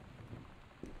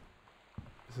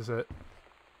 Is this it?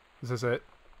 Is this it?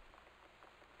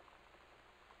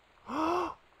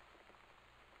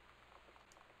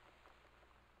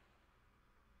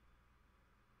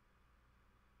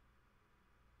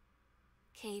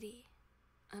 Katie,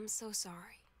 I'm so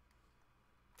sorry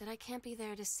that I can't be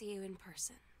there to see you in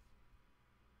person,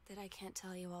 that I can't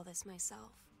tell you all this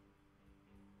myself.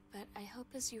 But I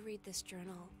hope as you read this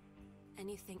journal and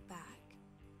you think back,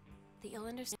 that you'll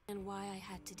understand why I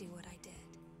had to do what I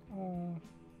did. Oh.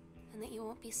 And that you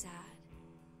won't be sad,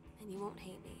 and you won't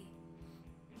hate me,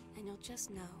 and you'll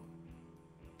just know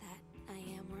that I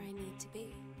am where I need to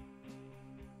be.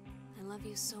 I love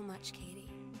you so much,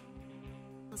 Katie.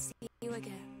 I'll see you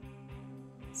again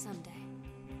someday.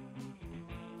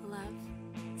 Love,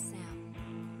 Sam.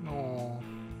 No.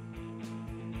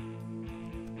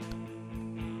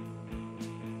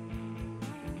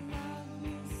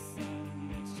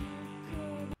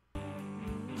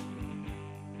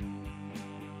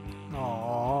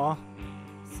 Aww.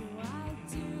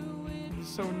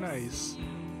 So nice.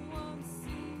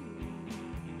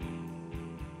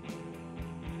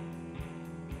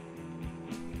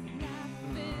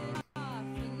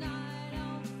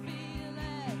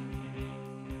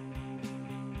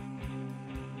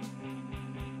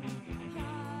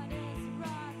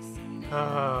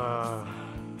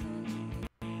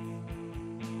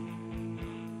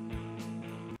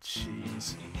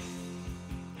 Jeez.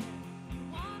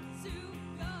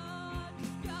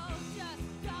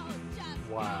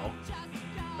 Wow.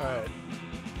 Alright.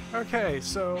 Okay,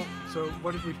 so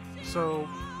what did we... So,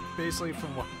 basically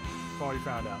from what we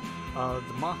found out,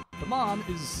 the mom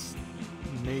is...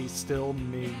 may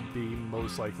be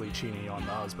most likely cheating on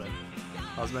the husband.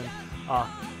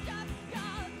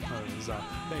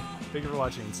 Thank you for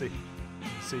watching. See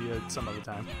you some other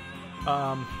time.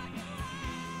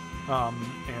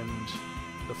 And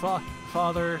the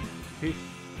father, he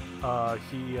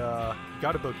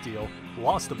got a book deal,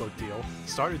 lost a book deal,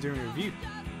 started doing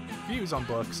reviews on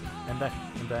books, and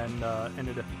then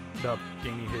ended up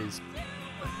gaining his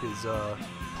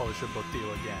publisher book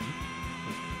deal again.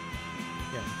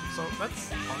 Yeah, so that's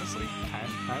honestly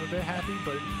kind of a bit happy,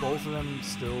 but both of them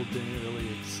still didn't really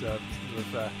accept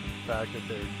the fact that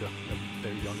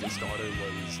their youngest daughter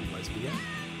was lesbian.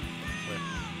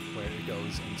 Where it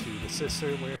goes into the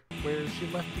sister, where she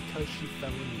left because she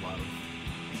fell in love,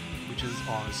 which is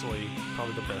honestly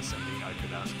probably the best ending I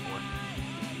could ask for.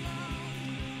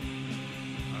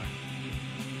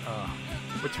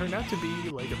 What turned out to be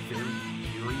like a very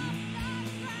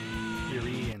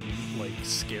eerie and like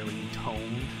scary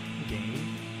toned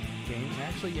game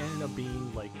actually ended up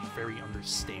being like very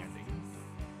understanding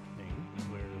thing,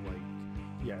 where like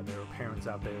yeah, there are parents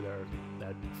out there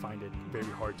that find it very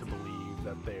hard to believe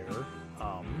that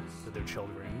their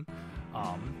children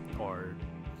are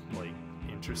like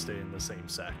interested in the same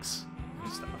sex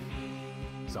and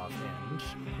stuff, and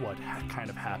what kind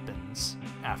of happens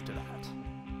after that.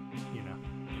 You know,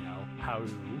 how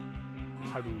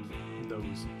do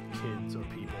those kids or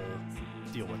people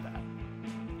deal with that?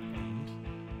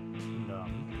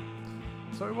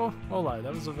 So I won't lie,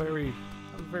 that was a very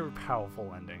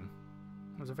powerful ending.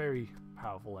 It was a very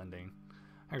powerful ending.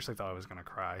 I actually thought I was gonna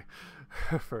cry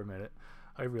for a minute.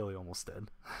 I really almost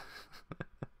did.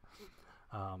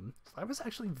 That was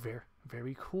actually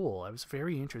very cool. It was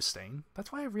very interesting.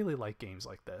 That's why I really like games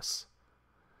like this.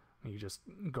 You just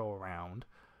go around.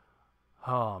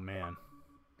 Oh man,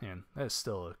 that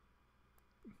still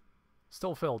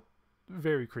felt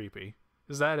very creepy.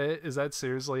 Is that it? Is that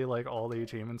seriously like all the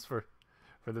achievements for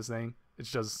this thing? It's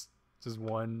just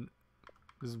one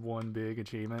big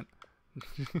achievement.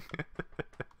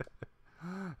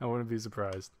 I wouldn't be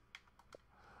surprised.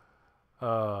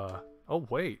 Oh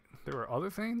wait, there were other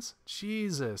things?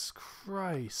 Jesus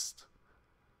Christ.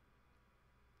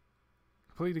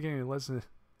 Complete the game in less than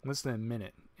a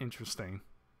minute. Interesting.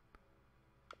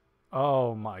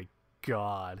 Oh my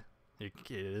god. It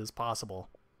is possible.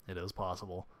 It is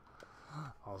possible.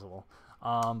 Possible.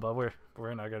 But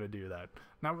we're not gonna do that.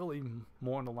 Not really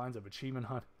more on the lines of achievement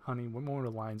hunting. We're more on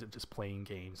the lines of just playing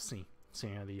games,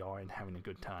 seeing how they are, and having a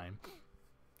good time.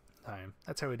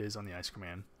 That's how it is on the Ice Cream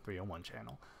Man 301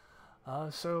 channel.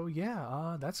 So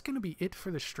yeah, that's gonna be it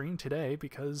for the stream today,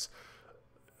 because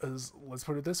let's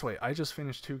put it this way, I just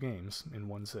finished 2 games in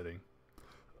one sitting.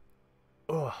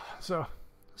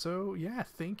 So yeah,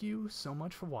 thank you so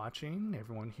much for watching,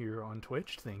 everyone here on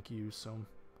Twitch. Thank you so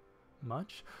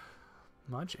much.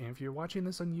 And if you're watching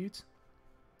this on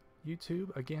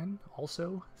YouTube again,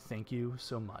 also thank you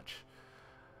so much.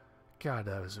 God,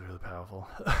 that was really powerful.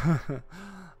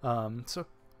 So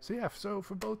yeah, so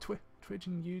for both Twitch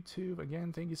and YouTube,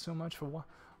 again, thank you so much for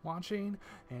watching,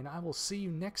 and I will see you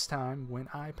next time when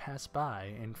I pass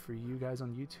by. And for you guys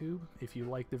on YouTube, if you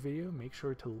like the video, make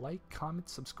sure to like, comment,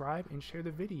 subscribe, and share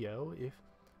the video if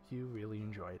you really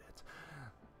enjoyed it.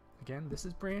 Again, this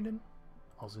is Brandon,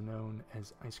 also known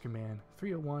as Ice Cream Man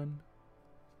 301.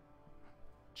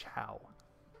 Ciao.